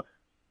 like what?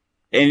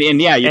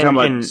 And yeah, you're talking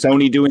about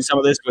Sony doing some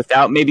of this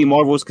without maybe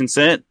Marvel's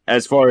consent,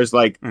 as far as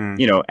like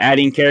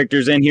adding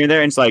characters in here and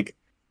there. And it's like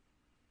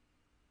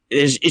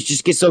it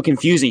just gets so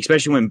confusing,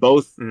 especially when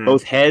both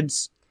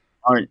heads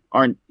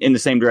aren't in the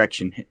same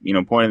direction,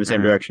 pointing in the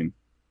same direction.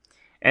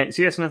 And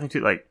see, that's another thing too.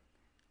 Like,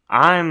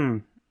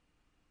 I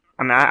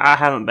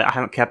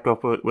haven't kept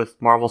up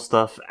with Marvel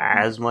stuff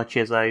as much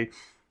as I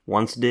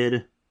once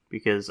did,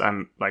 because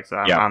I'm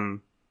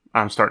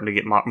starting to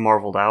get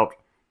marveled out.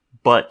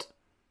 But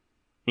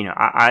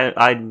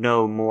I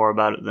know more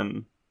about it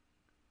than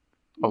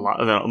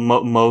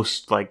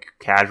most like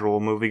casual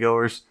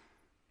moviegoers,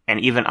 and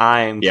even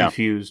I am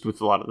confused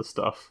with a lot of the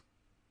stuff.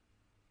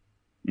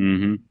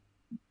 Mm-hmm.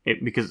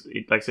 Because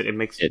like I said, it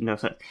makes no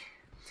sense.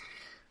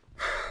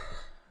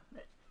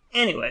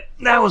 Anyway,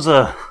 that was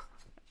a.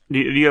 Do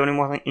you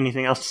have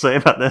anything else to say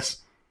about this?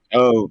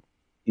 Oh,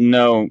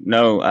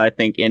 no. I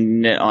think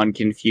ending it on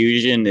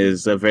confusion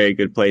is a very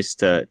good place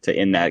to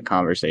end that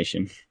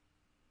conversation.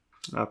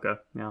 Okay,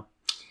 yeah.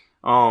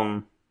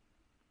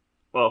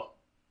 Well,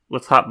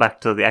 let's hop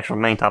back to the actual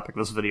main topic of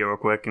this video real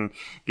quick and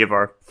give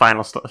our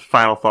final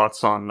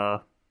thoughts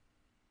on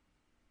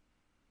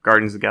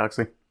Guardians of the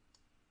Galaxy.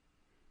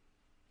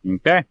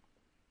 Okay.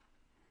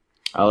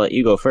 I'll let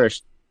you go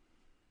first.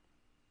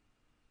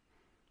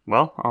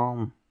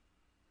 Well,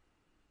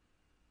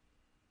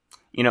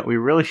 we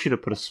really should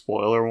have put a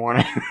spoiler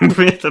warning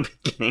at the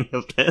beginning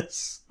of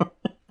this.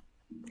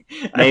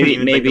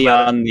 maybe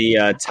on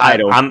the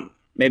title.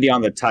 Maybe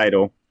on the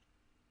title.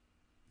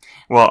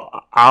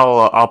 Well,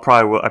 I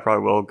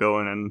probably will go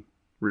in and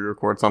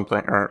re-record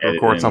something or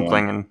record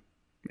something and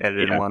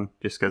edit in one,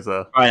 just because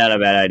probably not a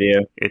bad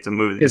idea. It's a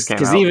movie that just came out.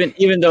 Because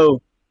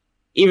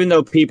even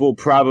though people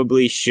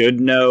probably should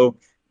know,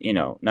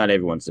 not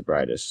everyone's the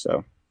brightest.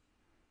 So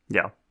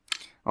yeah,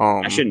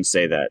 I shouldn't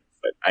say that,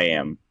 but I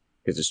am,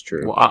 because it's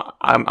true. Well,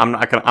 I'm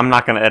not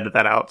gonna edit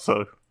that out.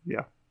 So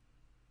yeah.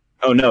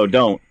 Oh no!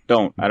 Don't!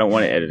 I don't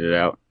want to edit it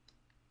out.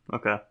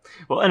 Okay.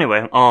 Well,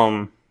 anyway,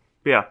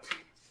 yeah.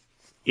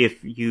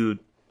 If you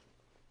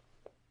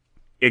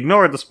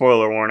ignored the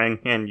spoiler warning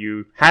and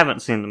you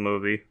haven't seen the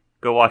movie,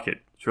 go watch it.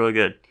 It's really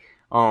good.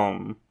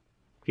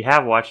 If you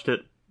have watched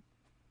it,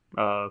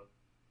 yeah,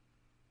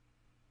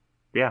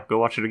 go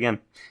watch it again.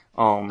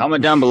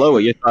 Comment down below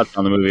what your thoughts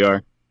on the movie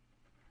are.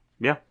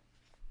 Yeah.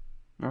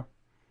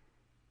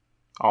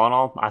 All in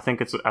all, I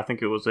think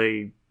it was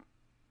a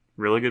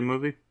really good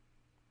movie,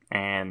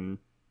 and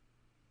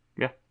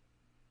yeah.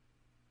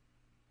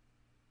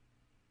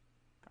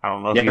 I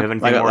don't know if you have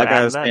anything more to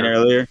add to that.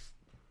 Earlier,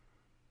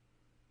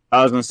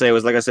 I was going to say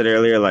was like I said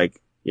earlier,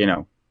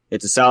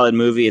 it's a solid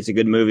movie. It's a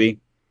good movie.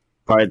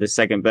 Probably the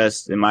second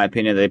best, in my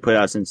opinion, that they put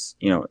out since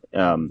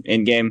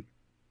Endgame.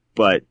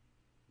 But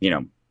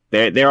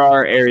there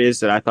are areas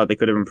that I thought they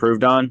could have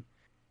improved on.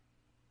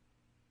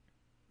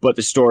 But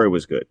the story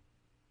was good.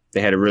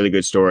 They had a really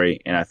good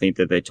story, and I think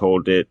that they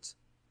told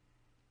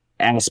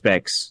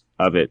aspects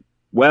of it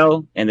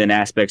well, and then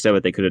aspects of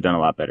it they could have done a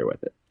lot better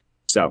with it.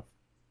 So,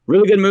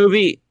 really good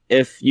movie.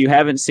 If you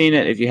haven't seen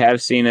it, if you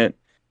have seen it,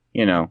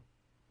 you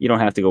don't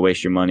have to go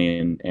waste your money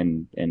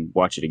and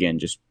watch it again.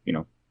 Just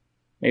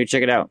Maybe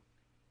check it out.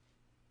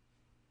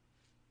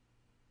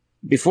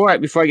 Before I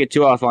get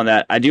too off on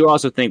that, I do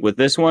also think with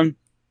this one,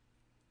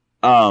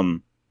 there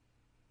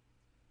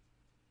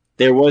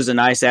was a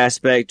nice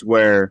aspect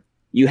where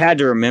you had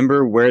to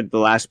remember where the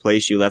last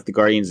place you left the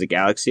Guardians of the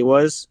Galaxy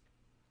was,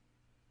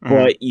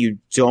 but you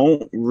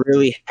don't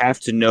really have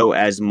to know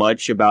as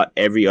much about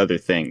every other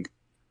thing.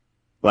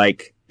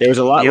 Like, there was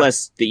a lot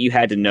less that you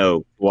had to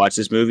know to watch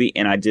this movie,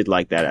 and I did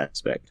like that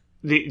aspect.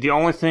 The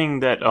only thing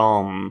that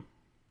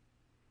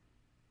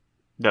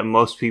that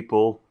most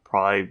people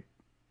probably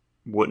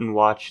wouldn't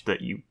watch that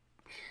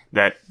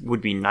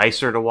would be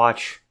nicer to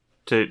watch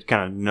to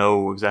kind of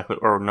know exactly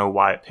or know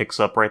why it picks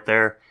up right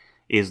there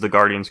is the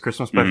Guardians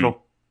Christmas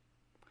special.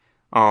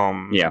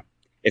 Yeah.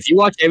 If you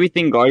watch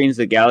everything Guardians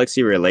of the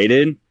Galaxy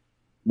related,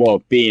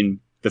 well, being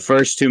the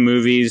first two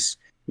movies,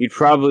 you'd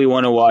probably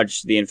want to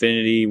watch the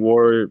Infinity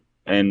War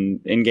and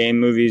Endgame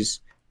movies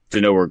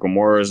to know where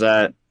Gamora's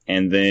at,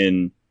 and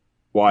then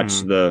watch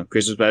the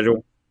Christmas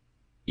special.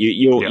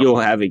 You'll know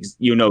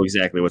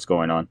exactly what's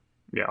going on.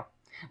 Yeah.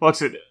 Well,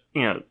 it's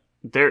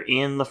they're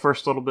in the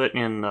first little bit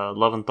in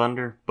Love and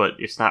Thunder, but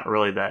it's not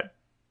really that.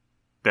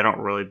 They don't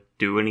really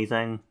do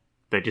anything.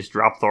 They just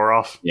drop Thor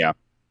off. Yeah.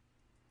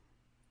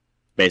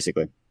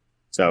 Basically.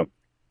 So,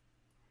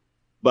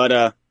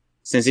 but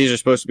since these are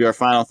supposed to be our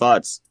final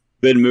thoughts,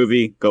 good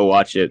movie, go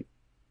watch it.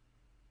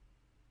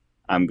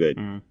 I'm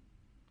good.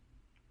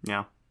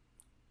 Yeah.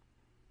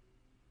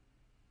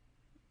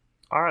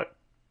 All right.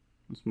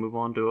 Let's move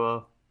on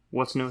to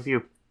what's new with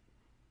you.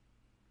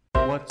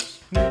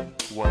 What's new?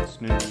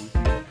 What's new with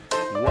you?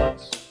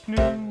 What's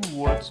new?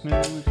 What's new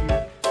with you?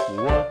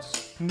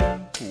 What's new?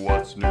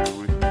 What's new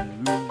with you?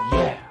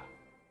 Yeah.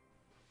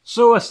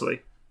 So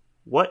Wesley,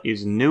 what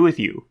is new with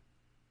you?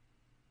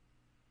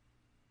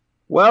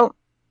 Well,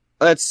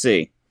 let's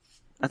see.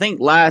 I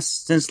think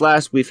since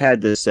last we've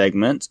had this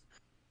segment,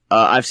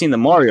 I've seen the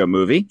Mario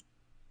movie,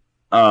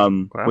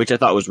 which I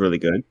thought was really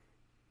good.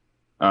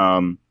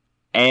 And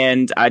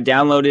I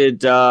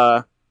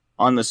downloaded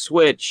on the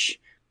Switch,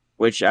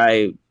 which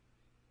I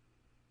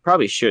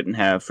probably shouldn't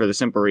have for the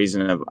simple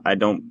reason of I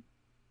don't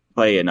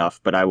play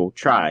enough, but I will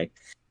try.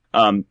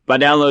 But I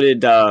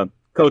downloaded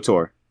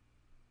KOTOR.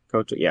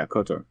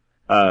 KOTOR.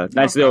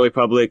 Knights of the Old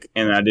Republic,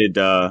 and I did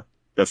both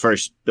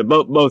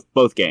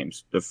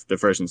games, the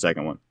first and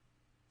second one.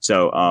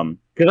 So,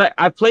 because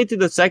I played through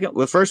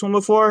the first one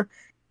before,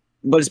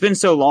 but it's been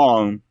so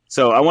long,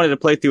 so I wanted to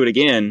play through it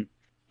again.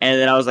 And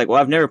then I was like,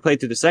 well, I've never played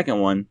through the second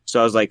one, so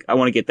I was like, I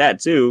want to get that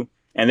too.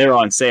 And they were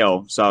on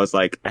sale, so I was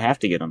like, I have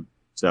to get them.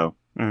 So,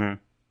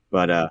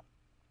 but I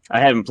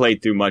haven't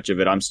played through much of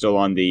it. I'm still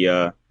on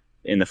the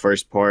in the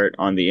first part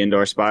on the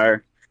Indoor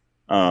Spire,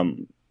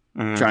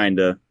 trying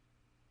to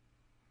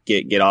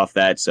get off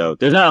that. So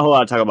there's not a whole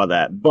lot to talk about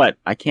that, but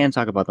I can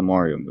talk about the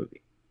Mario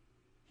movie.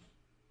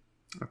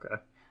 Okay,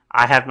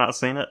 I have not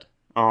seen it.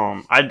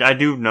 I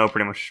do know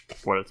pretty much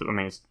what it's. I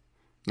mean, it's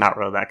not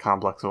really that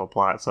complex of a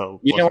plot. So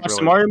you didn't watch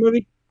the Mario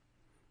movie?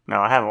 No,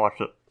 I haven't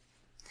watched it.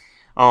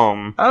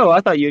 Oh, I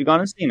thought you had gone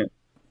and seen it.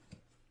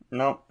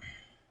 Nope.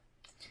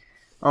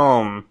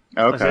 Okay.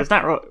 It's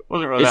not.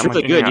 Wasn't really. It's that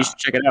really much, good. You should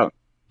check it out.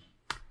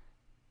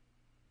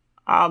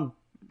 I'll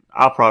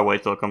probably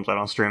wait till it comes out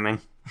on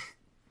streaming.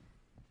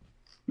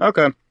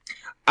 Okay.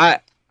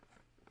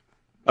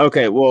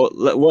 Okay. Well,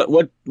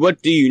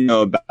 what do you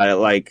know about it?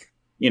 Like,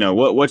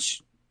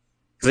 what's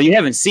because you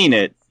haven't seen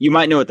it. You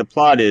might know what the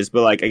plot is,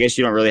 but like, I guess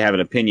you don't really have an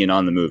opinion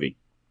on the movie.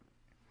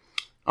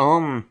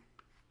 I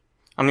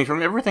mean,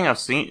 from everything I've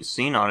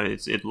seen on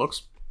it, it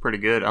looks pretty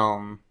good.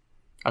 I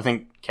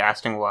think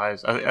casting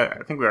wise,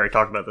 I think we already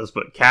talked about this,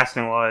 but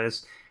casting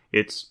wise,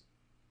 I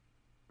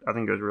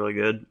think it was really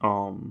good.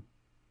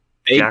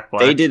 Jack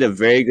Black. They did a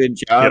very good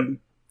job. Yep.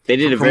 They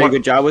did a very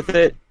good job with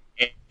it,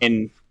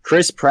 and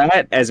Chris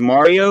Pratt as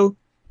Mario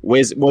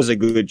was a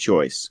good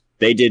choice.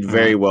 They did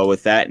very well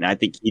with that, and I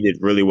think he did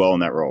really well in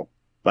that role.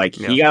 Like,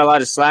 he got a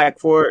lot of slack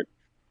for it,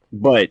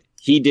 but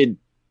he did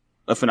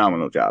a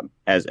phenomenal job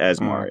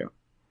as Mario.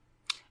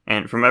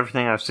 And from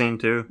everything I've seen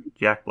too,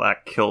 Jack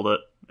Black killed it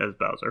as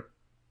Bowser.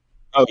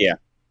 Oh yeah,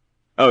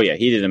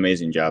 he did an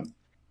amazing job.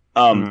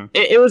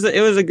 It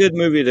was a good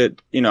movie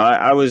that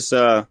I was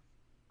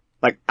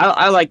like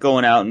I like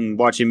going out and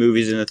watching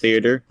movies in the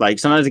theater. Like,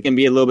 sometimes it can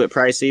be a little bit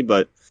pricey,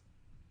 but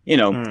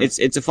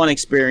it's a fun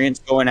experience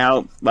going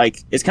out.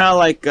 Like, it's kind of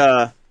like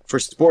for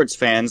sports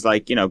fans,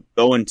 like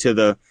going to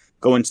the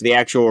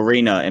actual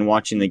arena and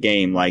watching the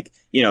game. Like,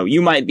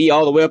 you might be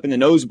all the way up in the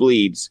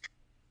nosebleeds,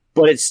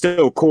 but it's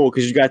still cool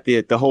because you got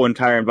the whole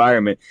entire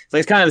environment. It's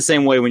like, it's kind of the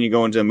same way when you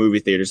go into a movie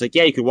theater. It's like,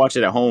 yeah, you could watch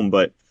it at home,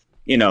 but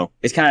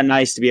it's kind of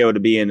nice to be able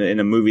to be in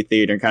a movie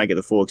theater and kind of get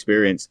the full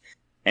experience.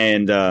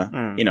 And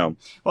well, and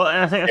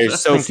I think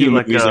there's so few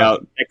movies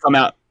out that come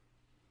out.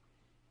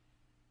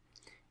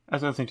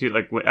 That's another thing too.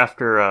 Like,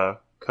 after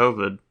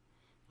COVID,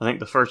 I think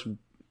the first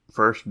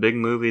big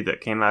movie that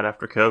came out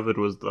after COVID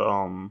was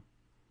the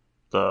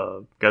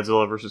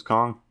Godzilla vs.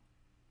 Kong.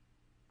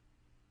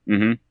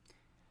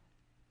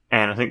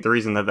 And I think the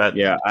reason that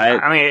Yeah,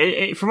 I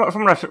mean, from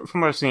what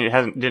I've seen,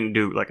 didn't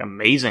do like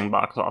amazing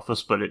box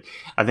office, but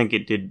I think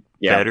it did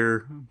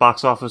better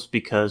box office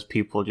because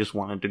people just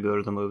wanted to go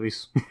to the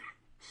movies.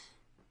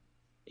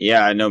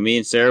 Yeah, I know. Me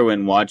and Sarah went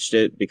and watched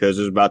it because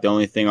it was about the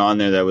only thing on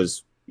there that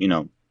was,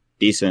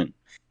 decent.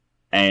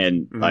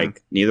 And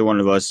like neither one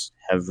of us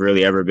have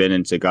really ever been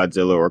into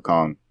Godzilla or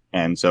Kong,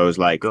 and so it was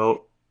like,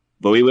 go.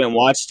 But we went and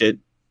watched it,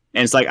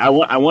 and it's like I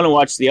want to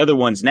watch the other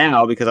ones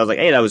now because I was like,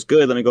 hey, that was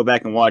good. Let me go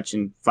back and watch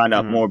and find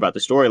out more about the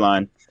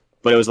storyline.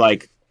 But it was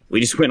like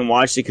we just went and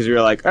watched it because we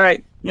were like, all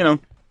right,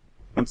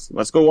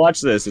 let's go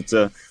watch this. It's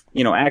a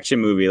action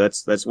movie.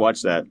 Let's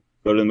watch that.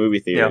 Go to the movie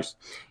theaters.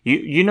 Yeah.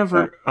 You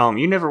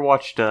never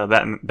watched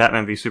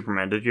Batman v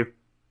Superman, did you?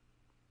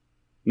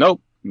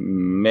 Nope.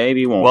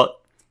 Maybe won't.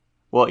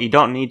 Well, you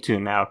don't need to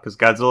now because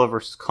Godzilla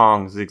vs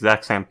Kong is the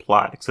exact same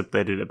plot, except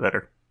they did it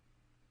better.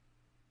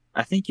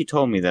 I think you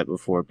told me that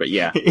before, but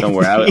yeah, don't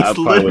worry. I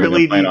probably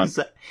wouldn't plan on.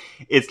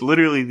 It's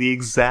literally the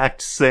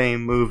exact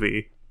same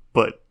movie,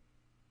 but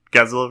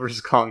Godzilla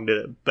vs Kong did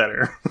it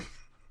better.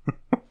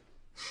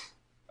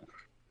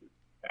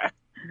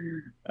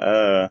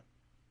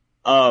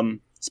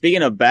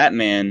 Speaking of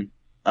Batman,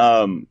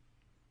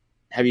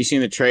 have you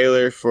seen the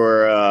trailer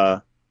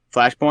for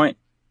Flashpoint?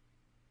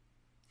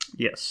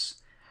 Yes.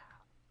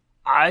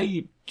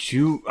 I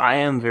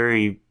am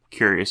very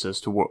curious as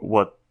to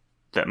what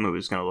that movie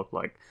is going to look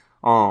like.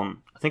 I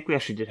think we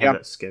actually did have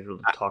that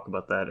scheduled to talk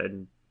about that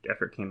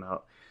after it came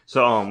out.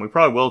 So we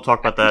probably will talk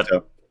about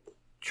that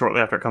shortly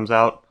after it comes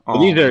out.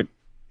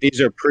 These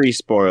are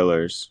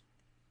pre-spoilers.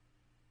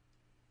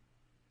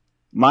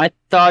 My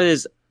thought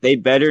is they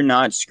better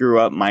not screw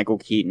up Michael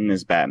Keaton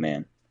as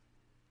Batman.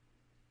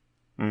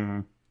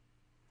 Mm-hmm.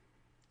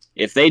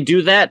 If they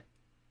do that,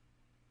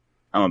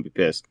 I'm gonna be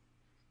pissed.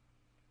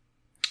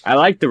 I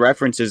like the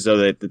references though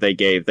that they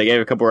gave. They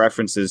gave a couple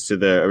references to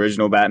the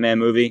original Batman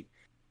movie,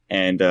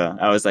 and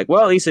I was like,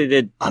 well, at least they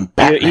did.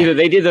 Either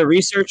they did the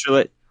research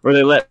or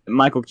they let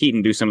Michael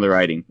Keaton do some of the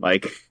writing.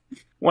 Like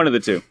one of the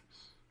two.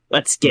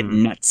 Let's get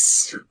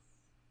nuts.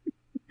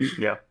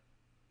 Yeah.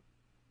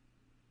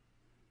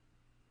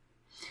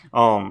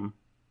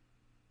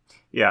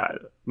 Yeah,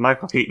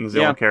 Michael Keaton's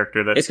the only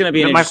character that it's going to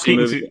be an interesting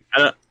movie.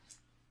 But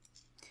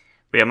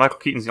yeah, Michael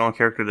Keaton's the only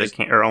character that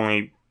can, or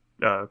only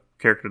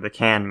character that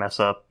can mess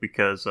up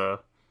because, Ezra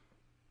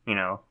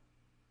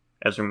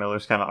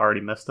Miller's kind of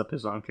already messed up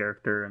his own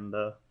character, and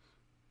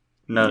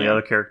none of the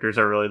other characters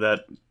are really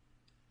that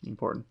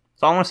important.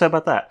 That's all I want to say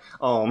about that.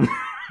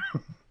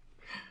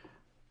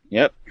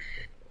 Yep.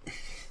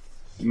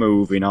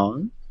 Moving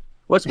on.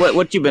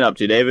 What you been up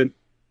to, David?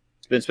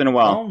 It's been a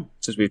while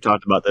since we've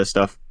talked about this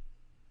stuff.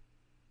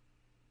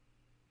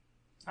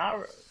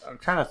 I'm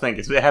trying to think.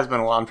 It has been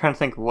a while. I'm trying to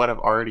think of what I've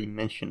already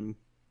mentioned.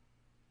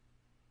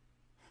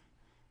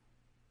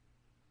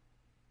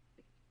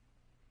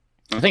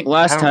 I think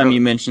last time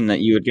you mentioned that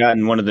you had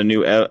gotten one of the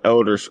new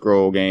Elder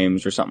Scroll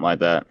games or something like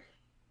that.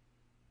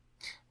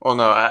 Well,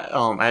 no,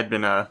 I had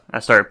been I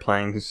started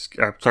replaying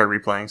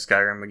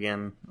Skyrim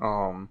again.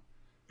 Replaying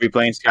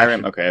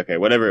Skyrim? Okay,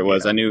 whatever it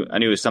was. I knew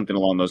it was something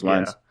along those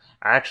lines.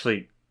 Yeah.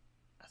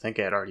 I think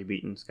I had already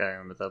beaten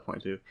Skyrim at that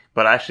point too.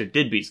 But I actually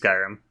did beat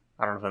Skyrim.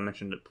 I don't know if I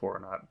mentioned it before or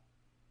not.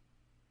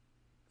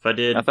 If I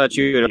did, I thought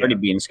you had already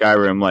beaten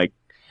Skyrim a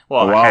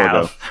while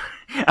ago.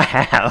 I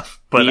have,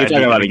 but you're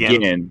talking about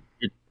again.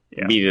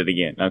 Yeah. Beat it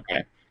again.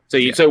 Okay. So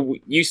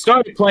you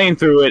started playing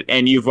through it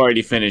and you've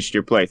already finished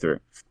your playthrough.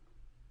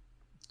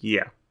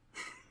 Yeah.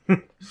 Okay.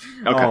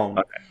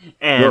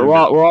 And we're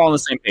all on the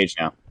same page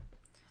now.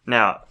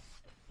 Now,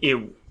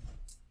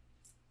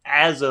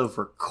 as of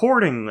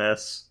recording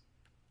this,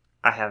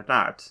 I have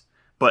not.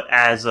 But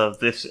as of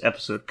this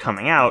episode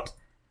coming out,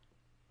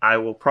 I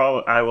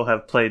will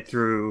have played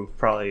through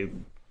probably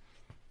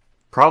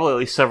at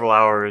least several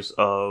hours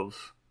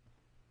of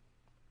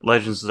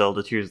Legends of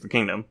Zelda: Tears of the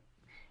Kingdom.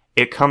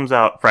 It comes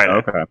out Friday.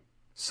 Okay.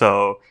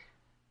 So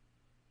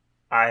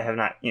I have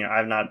not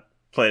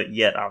played it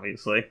yet,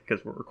 obviously,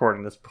 because we're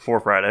recording this before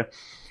Friday.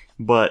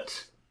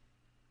 But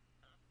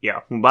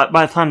yeah,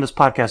 by the time this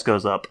podcast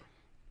goes up,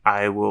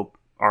 I will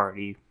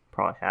already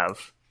probably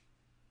have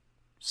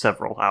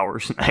several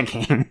hours in that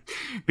game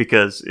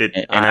because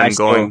I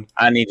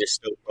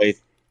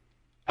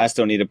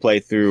still need to play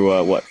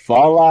through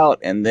Fallout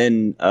and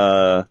then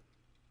Fallen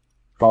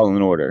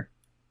Order.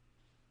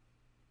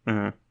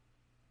 Mm-hmm.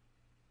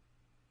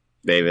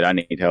 David, I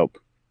need help.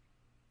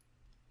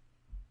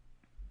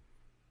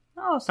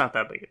 Oh, it's not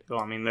that big a deal.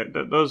 I mean,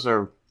 those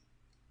are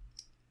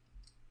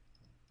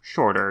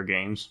shorter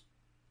games.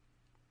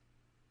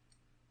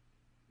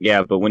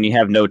 Yeah, but when you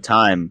have no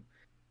time,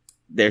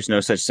 there's no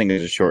such thing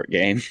as a short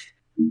game.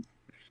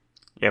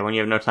 Yeah, when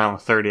you have no time, a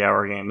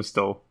 30-hour game is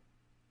still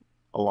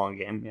a long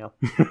game, yeah.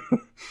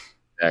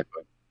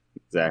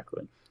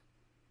 Exactly.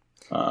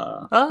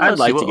 I'd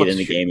like to get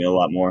into gaming a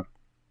lot more.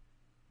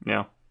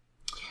 Yeah.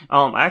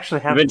 I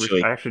actually have.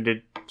 Eventually. I actually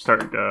did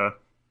start.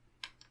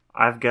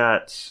 I've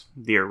got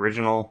the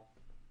original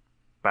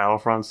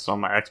Battlefronts on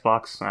my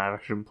Xbox, and I've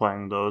actually been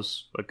playing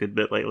those a good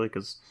bit lately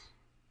because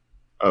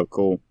Oh,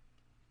 cool.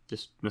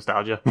 Just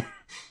nostalgia.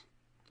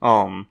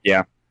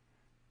 Yeah.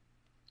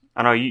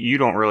 I know you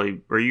don't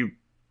really, or you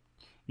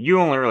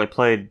only really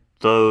played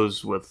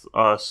those with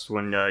us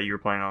when you were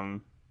playing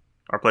on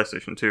our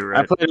PlayStation 2, I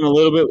right? played them a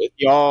little bit with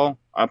y'all.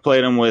 I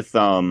played them with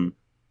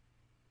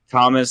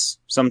Thomas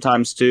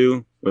sometimes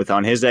too, with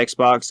on his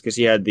Xbox because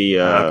he had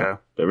Okay.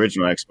 the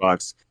original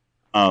Xbox.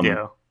 Um,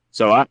 Yeah.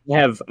 so I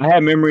have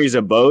memories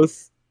of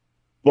both,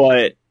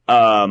 but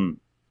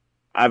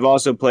I've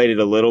also played it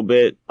a little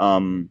bit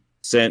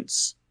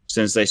since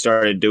they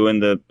started doing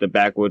the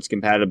backwards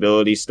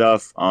compatibility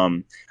stuff.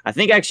 I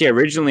think actually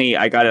originally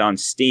I got it on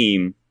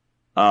Steam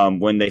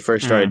when they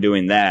first started Mm.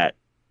 doing that.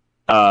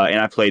 And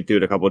I played through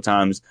it a couple of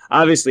times.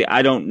 Obviously,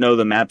 I don't know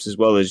the maps as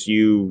well as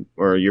you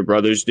or your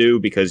brothers do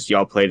because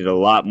y'all played it a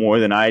lot more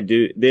than I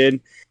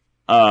did.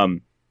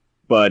 Um,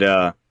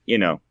 but you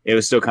know, it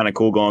was still kind of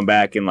cool going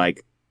back and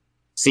like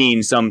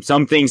seeing some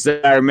things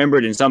that I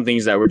remembered and some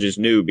things that were just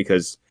new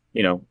because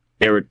you know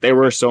there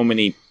were so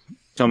many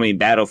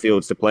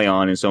battlefields to play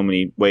on and so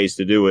many ways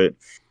to do it.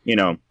 You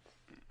know,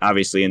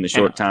 obviously in the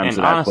short times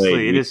And that I played,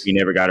 honestly, it is we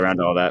never got around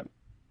to all that.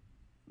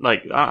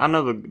 like I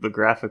know the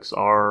graphics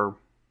are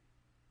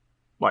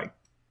like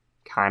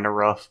kind of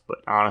rough, but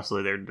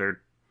honestly, they're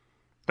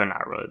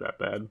not really that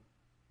bad.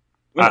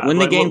 When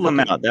the Like game come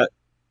looking, out, that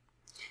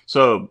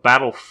so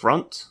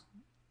Battlefront,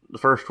 the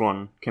first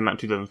one came out in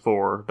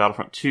 2004.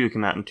 Battlefront 2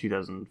 came out in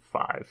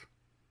 2005.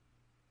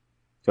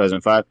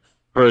 2005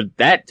 for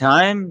that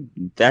time,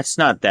 that's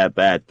not that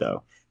bad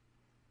though.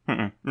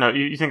 Mm-mm. No,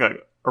 you think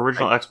like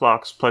original Like,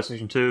 Xbox,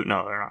 PlayStation 2?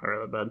 No, they're not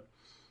really that bad.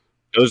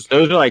 those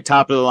are like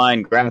top of the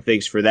line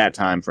graphics for that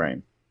time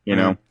frame. You Mm.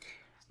 know,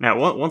 Now,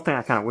 one thing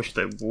I kind of wish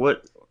they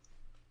would.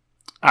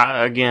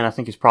 Again, I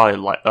think it's probably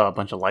a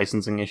bunch of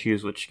licensing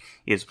issues, which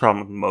is a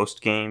problem with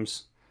most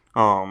games.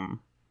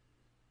 Um,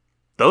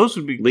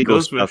 legal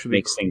those would stuff actually be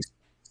makes things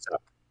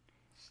suck.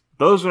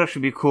 those would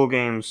actually be cool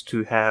games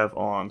to have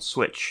on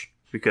Switch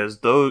because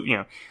those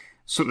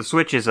so the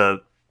Switch is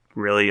a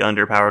really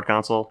underpowered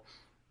console.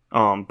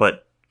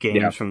 But Yeah.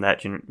 games from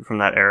from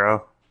that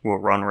era will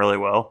run really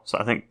well. So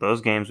I think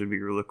those games would be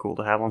really cool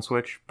to have on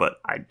Switch. But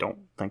I don't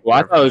think Well, we're I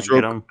ever thought it gonna was get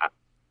real. them.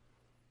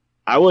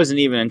 I wasn't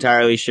even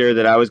entirely sure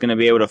that I was going to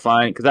be able to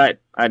find because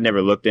I'd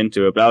never looked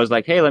into it, but I was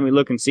like, hey, let me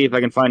look and see if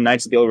I can find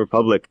Knights of the Old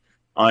Republic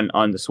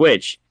on the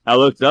Switch. I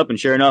looked it up, and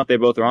sure enough, they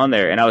both were on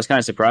there, and I was kind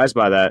of surprised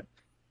by that.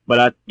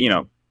 But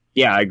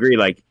yeah, I agree.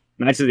 Like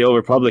Knights of the Old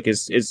Republic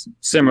is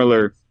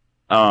similar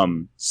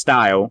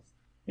style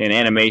and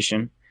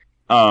animation,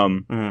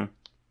 Mm-hmm. and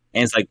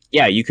it's like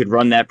yeah, you could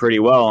run that pretty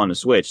well on the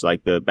Switch,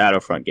 like the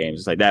Battlefront games.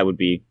 It's like that would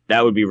be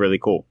really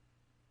cool.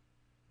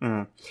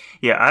 Mm-hmm.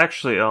 Yeah, I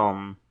actually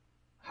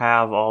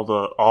have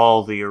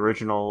all the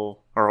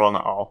original, or well,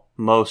 not all,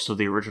 most of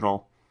the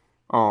original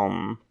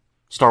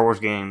Star Wars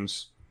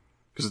games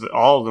because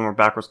all of them are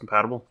backwards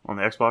compatible on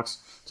the Xbox.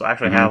 So I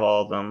actually Hmm. have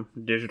all of them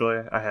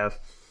digitally. I have,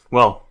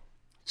 well,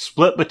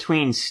 split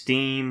between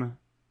Steam,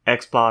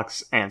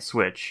 Xbox, and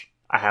Switch.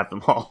 I have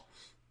them all.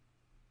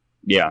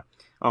 Yeah.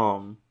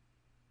 Um,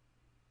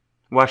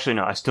 well, actually,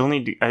 no. I still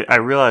need to. I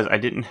realized I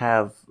didn't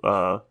have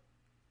the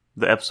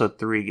Episode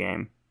 3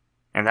 game,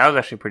 and that was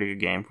actually a pretty good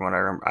game from what I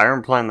remember. I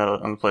remember playing that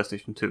on the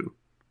PlayStation 2.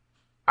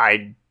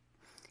 I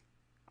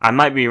I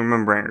might be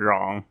remembering it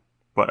wrong,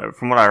 but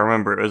from what I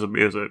remember, it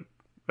was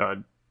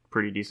a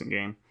pretty decent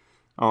game.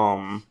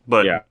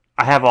 But Yeah.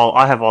 I have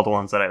all the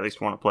ones that I at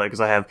least want to play because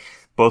I have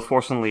both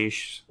Force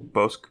Unleashed,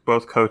 both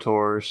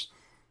KOTORs.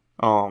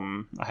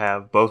 I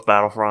have both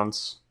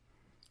Battlefronts.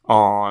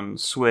 On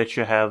Switch,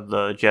 I have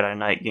the Jedi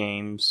Knight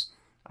games.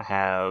 I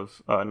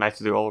have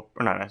Knights of the Old,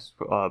 or not Knights,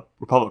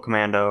 Republic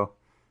Commando,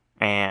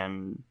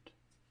 and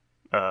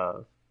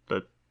the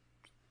the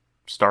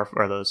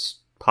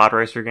Pod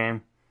Racer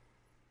game.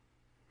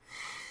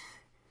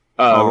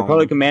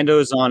 Republic Um, Commando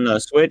is on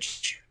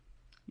Switch.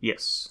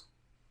 yes.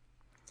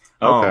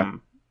 Okay.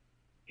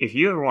 If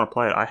you ever want to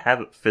play it, I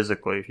have it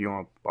physically. If you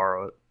want to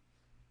borrow it.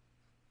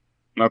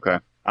 Okay.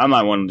 I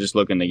might want to just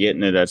look into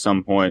getting it at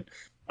some point.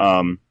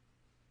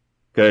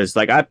 Because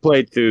like I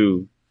played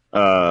through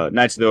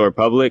Knights of the Old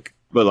Republic,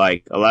 but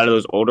like a lot of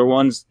those older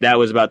ones, that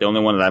was about the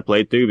only one that I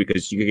played through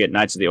because you could get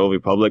Knights of the Old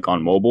Republic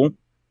on mobile,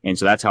 and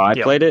so that's how I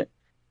Yep. played it.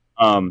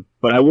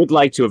 But I would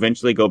like to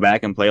eventually go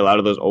back and play a lot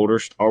of those older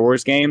Star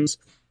Wars games.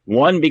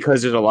 One,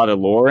 because there's a lot of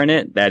lore in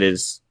it that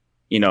is,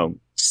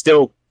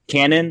 still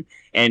canon,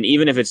 and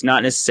even if it's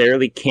not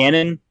necessarily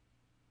canon,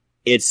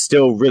 it's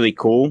still really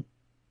cool.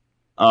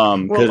 Well,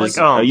 Because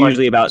it's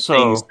usually about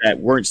things that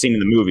weren't seen in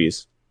the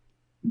movies.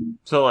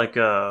 so like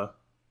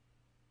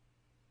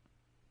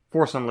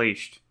Force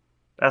Unleashed,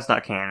 that's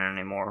not canon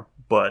anymore,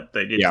 but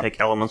they did Yeah. take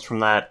elements from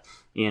that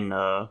in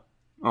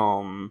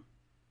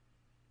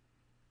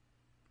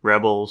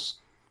Rebels.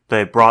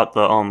 They brought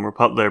the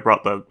they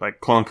brought the like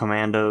clone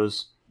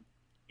commandos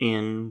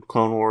in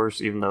Clone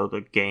Wars, even though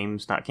the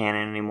game's not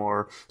canon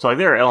anymore. So like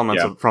there are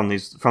elements Yeah. from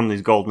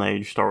these Golden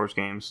Age Star Wars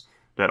games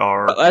that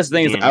are That's the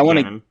thing is, in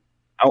canon.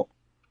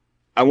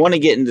 I want to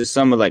get into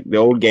some of like the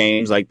old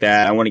games like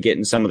that. I want to get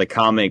into some of the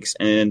comics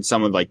and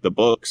some of like the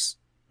books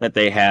that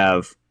they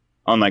have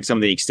on like some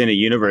of the extended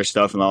universe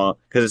stuff and all.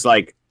 Because it's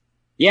like,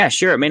 yeah,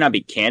 sure, it may not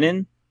be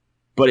canon,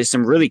 but it's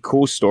some really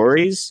cool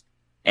stories.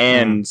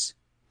 And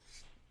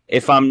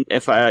if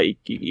I,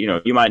 you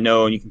know, you might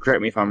know, and you can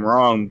correct me if I'm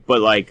wrong, but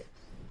like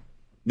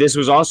this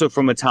was also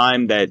from a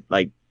time that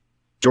like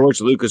George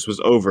Lucas was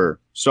over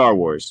Star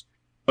Wars.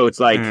 So it's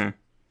like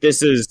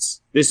this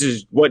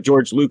is what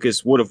George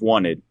Lucas would have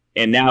wanted.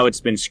 And now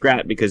it's been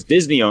scrapped because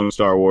Disney owns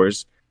Star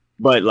Wars.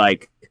 But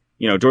like,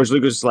 you know, George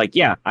Lucas is like,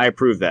 yeah, I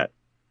approve that.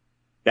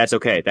 That's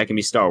okay. That can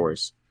be Star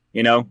Wars,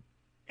 you know?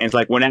 And it's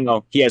like, well,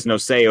 now he has no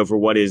say over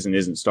what is and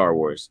isn't Star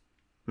Wars.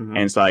 And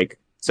it's like,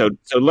 so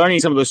learning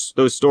some of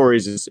those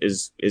stories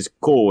is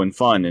cool and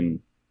fun and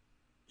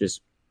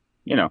just,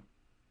 you know,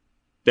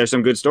 there's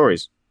some good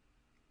stories.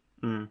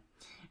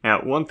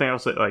 Now, one thing I'll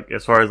say, like,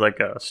 as far as like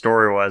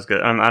story-wise,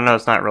 good. I know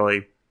it's not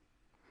really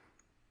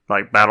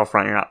like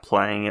Battlefront. You're not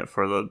playing it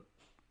for the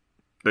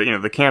you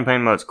know, the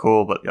campaign mode's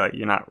cool, but like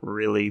you're not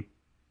really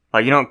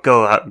like, you don't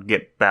go out and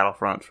get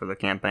Battlefront for the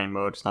campaign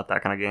mode. It's not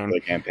that kind of game. The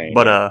campaign,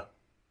 but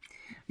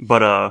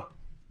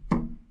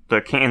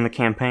in the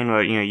campaign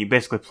mode, you know, you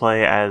basically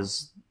play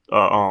as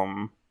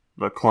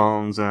the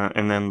clones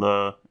and then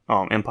the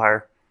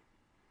Empire,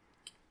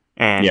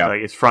 and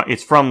like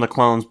it's from the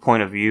clones'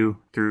 point of view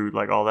through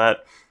like all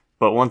that.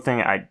 But one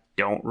thing I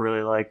don't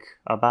really like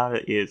about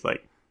it is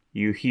like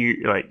you hear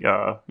like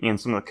in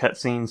some of the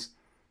cutscenes,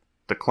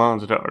 the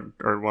clones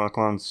or one of the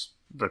clones,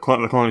 the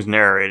clones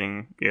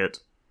narrating it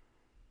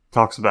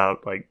talks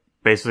about like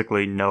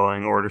basically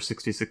knowing Order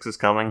 66 is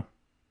coming.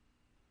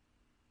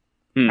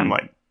 I'm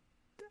like,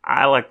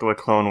 I like the way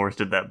Clone Wars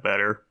did that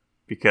better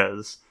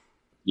because,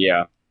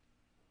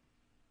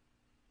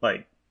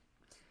 like,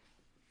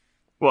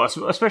 well,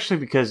 especially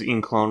because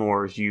in Clone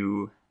Wars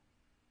you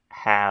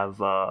have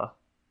like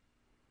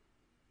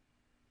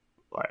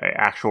an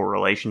actual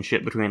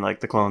relationship between like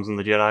the clones and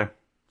the Jedi,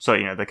 so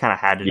you know they kind of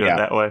had to do it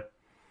that way.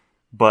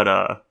 But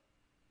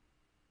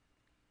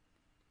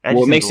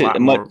well, it makes it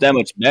that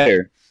much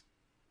better.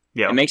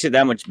 Yeah, it makes it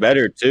that much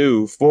better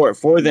too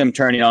for them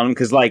turning on them,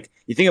 because like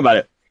you think about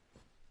it,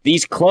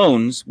 these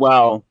clones,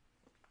 while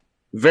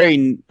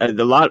very a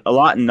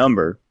lot in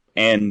number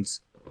and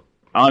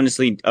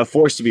honestly a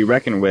force to be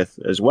reckoned with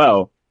as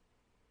well,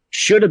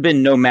 should have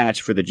been no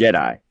match for the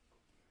Jedi.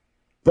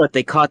 But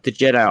they caught the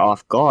Jedi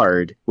off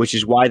guard, which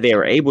is why they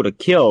were able to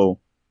kill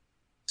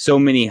so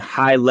many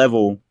high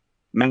level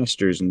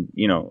masters and,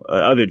 you know,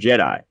 other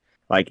Jedi.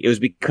 Like, it was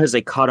because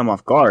they caught them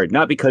off guard,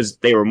 not because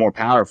they were more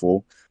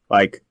powerful.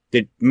 Like,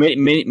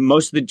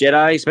 most of the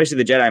Jedi, especially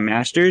the Jedi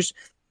Masters,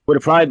 would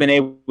have probably been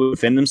able to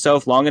defend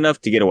themselves long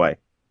enough to get away,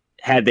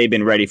 had they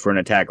been ready for an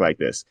attack like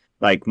this.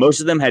 Like,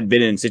 most of them had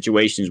been in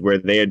situations where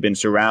they had been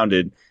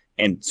surrounded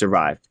and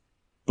survived.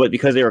 But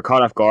because they were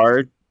caught off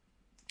guard,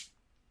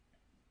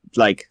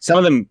 like, some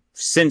of them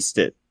sensed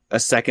it a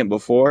second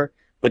before,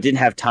 but didn't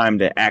have time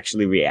to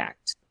actually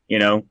react, you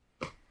know?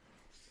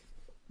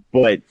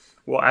 But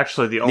well,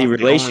 actually, the only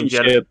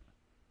Jedi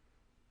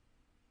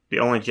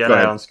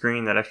on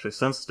screen that actually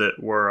sensed it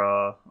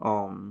were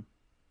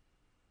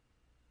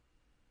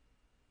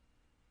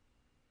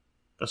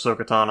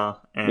Ahsoka Tano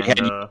and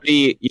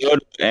Yoda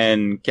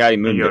and Cady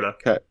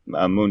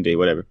Mundi,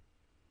 whatever.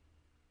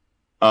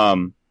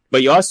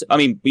 But you also, I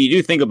mean, you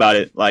do think about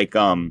it, like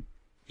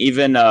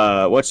even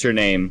what's her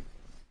name?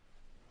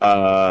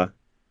 What's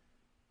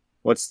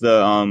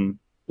the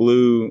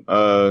blue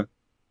Ayla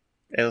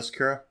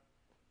Secura?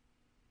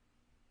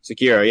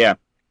 Secura, yeah.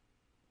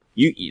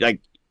 You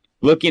like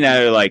looking at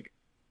her, like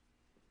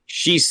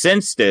she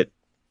sensed it,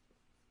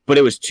 but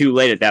it was too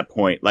late at that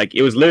point. Like,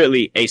 it was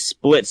literally a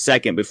split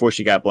second before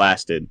she got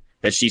blasted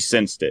that she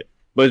sensed it.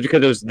 But it's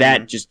because it was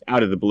that just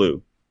out of the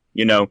blue,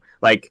 you know?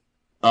 Like,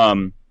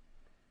 I'm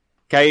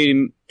not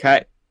going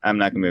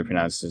to be able to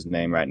pronounce his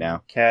name right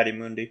now. Cady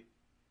Mundi.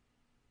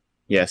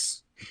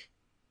 Yes.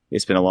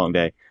 It's been a long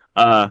day.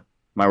 My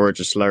words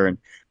are slurring.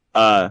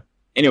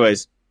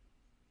 Anyways,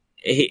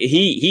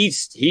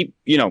 he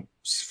you know,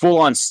 full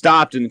on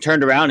stopped and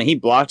turned around and he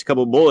blocked a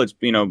couple of bullets,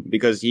 you know,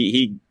 because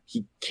he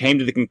came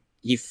to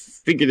he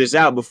figured this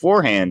out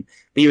beforehand,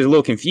 but he was a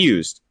little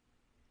confused.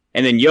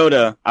 And then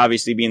Yoda,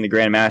 obviously being the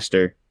Grand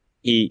Master,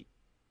 he,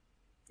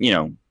 you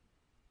know,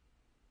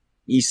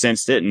 he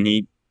sensed it and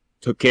he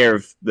took care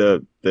of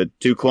the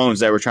two clones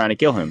that were trying to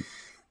kill him.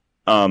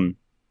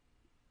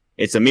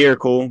 It's a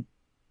miracle.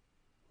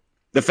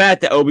 The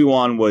fact that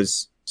Obi-Wan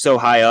was so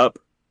high up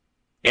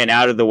and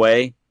out of the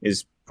way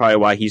is probably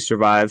why he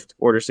survived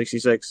Order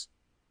 66.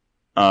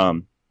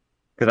 Because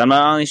I'm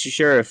not honestly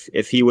sure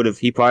if he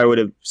probably would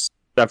have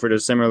suffered a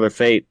similar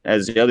fate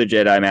as the other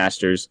Jedi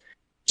Masters,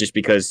 just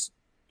because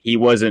he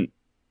wasn't,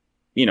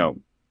 you know,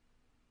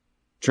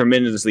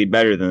 tremendously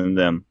better than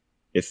them.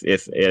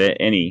 If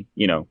any,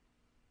 you know,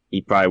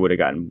 he probably would have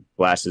gotten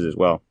blasted as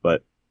well.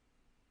 But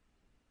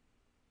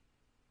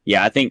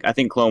yeah, I think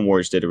Clone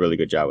Wars did a really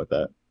good job with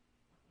that,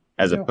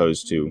 as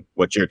opposed to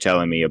what you're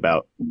telling me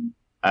about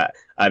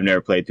I've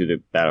never played through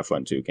the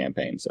Battlefront 2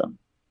 campaign, so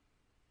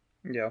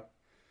Yeah,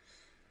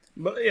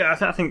 but yeah,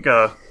 I think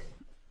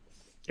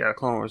yeah,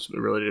 Clone Wars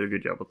really did a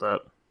good job with that.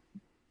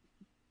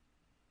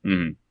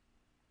 mhm.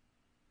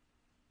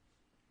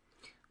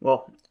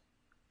 Well,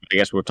 I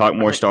guess we'll talk I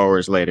more think Star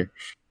Wars later.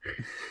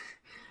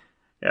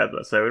 yeah, as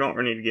I say, we don't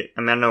really need to get.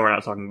 I mean, I know we're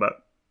not talking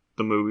about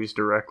the movies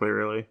directly,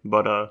 really,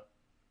 but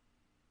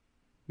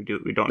we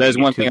don't need There's to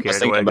get one too thing I was carried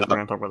thinking away because we're about.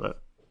 gonna talk about that.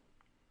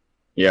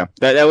 Yeah,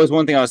 that was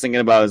one thing I was thinking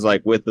about. Is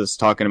like with us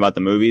talking about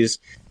the movies,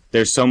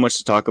 there's so much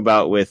to talk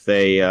about with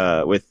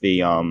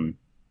the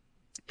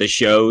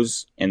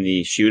shows and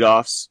the shoot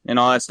offs and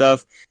all that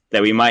stuff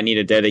that we might need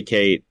to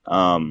dedicate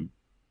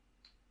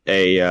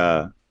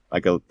a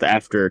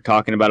after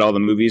talking about all the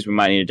movies, we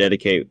might need to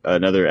dedicate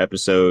another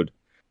episode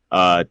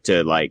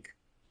to like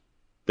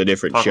the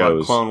different Talk about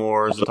shows. Clone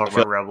Wars and I talk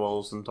feel about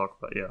Rebels and talk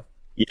about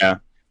yeah.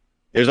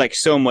 There's like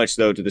so much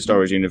though to the Star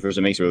Wars universe.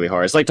 It makes it really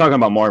hard. It's like talking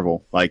about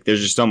Marvel. Like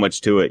there's just so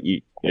much to it.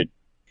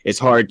 It's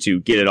hard to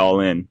get it all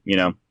in. You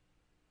know.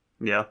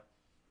 yeah.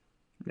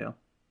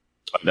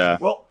 But,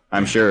 Well,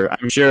 I'm sure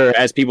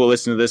as people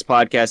listen to this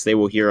podcast, they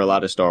will hear a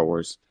lot of Star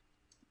Wars.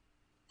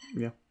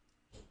 yeah.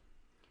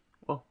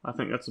 Well, I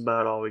think that's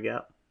about all we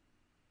got.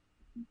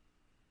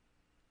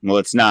 Well,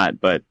 it's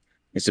not, but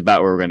it's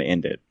about where we're going to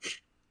end it.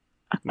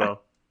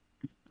 Well,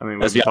 I mean,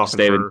 Let's we've be been honest,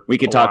 talking David. for We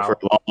could a talk while.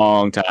 for a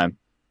long time.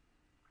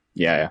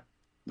 Yeah.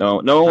 No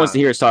one wants to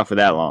hear us talk for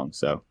that long.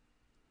 So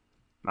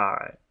All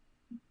right.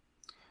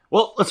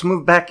 Well, let's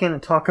move back in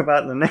and talk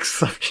about the next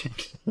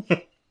subject.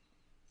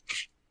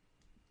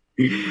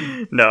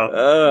 No.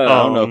 I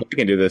don't know if we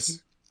can do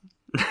this.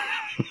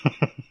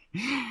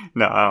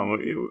 No.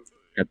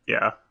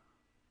 Yeah.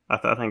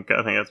 I think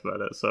that's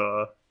about it.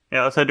 So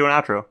yeah, let's head to an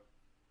outro.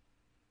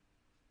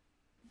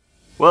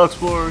 Well,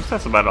 explorers,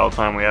 that's about all the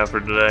time we have for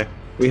today.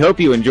 We hope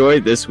you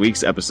enjoyed this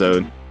week's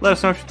episode. Let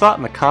us know what you thought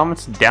in the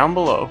comments down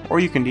below, or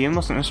you can DM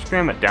us on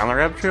Instagram at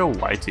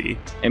DownTheRabbitTrailYT.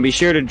 And be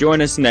sure to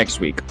join us next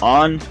week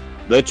on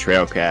the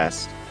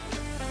Trailcast.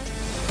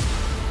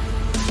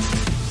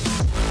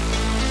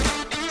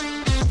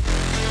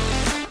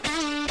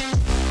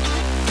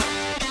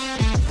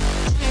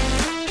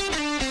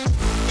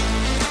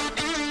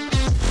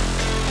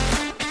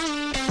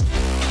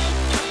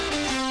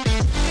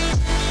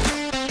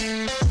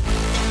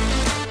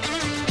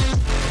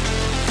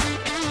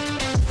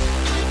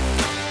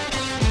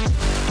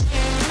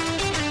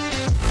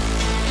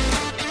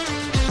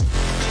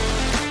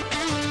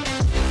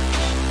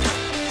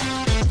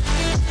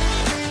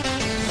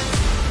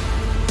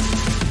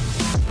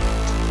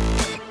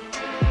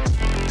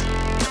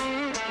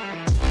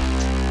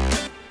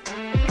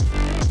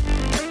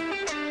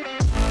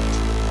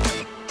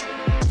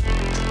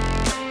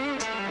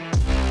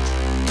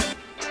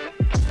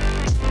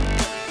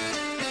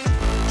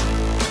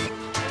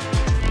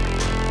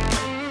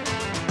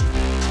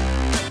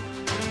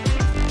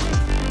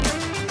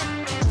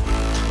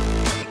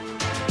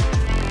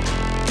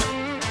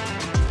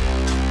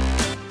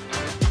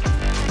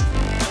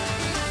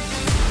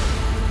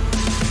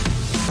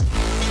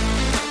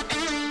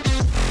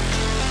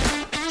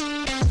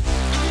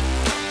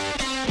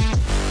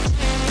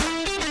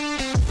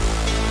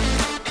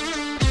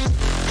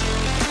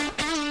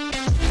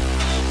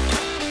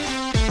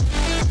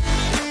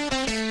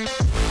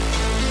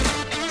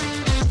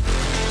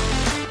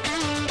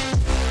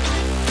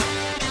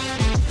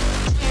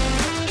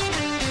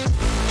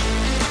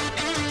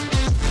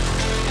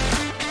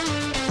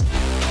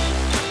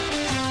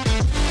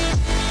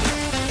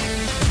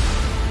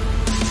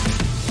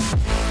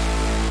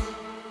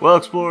 Well,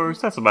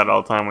 explorers, that's about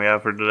all the time we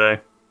have for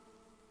today.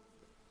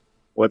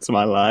 What's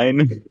my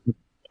line?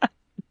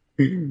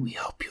 We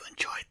hope you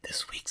enjoyed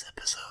this week's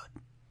episode.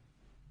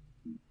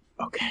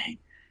 Okay.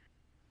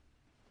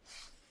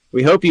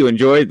 We hope you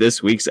enjoyed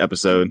this week's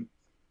episode.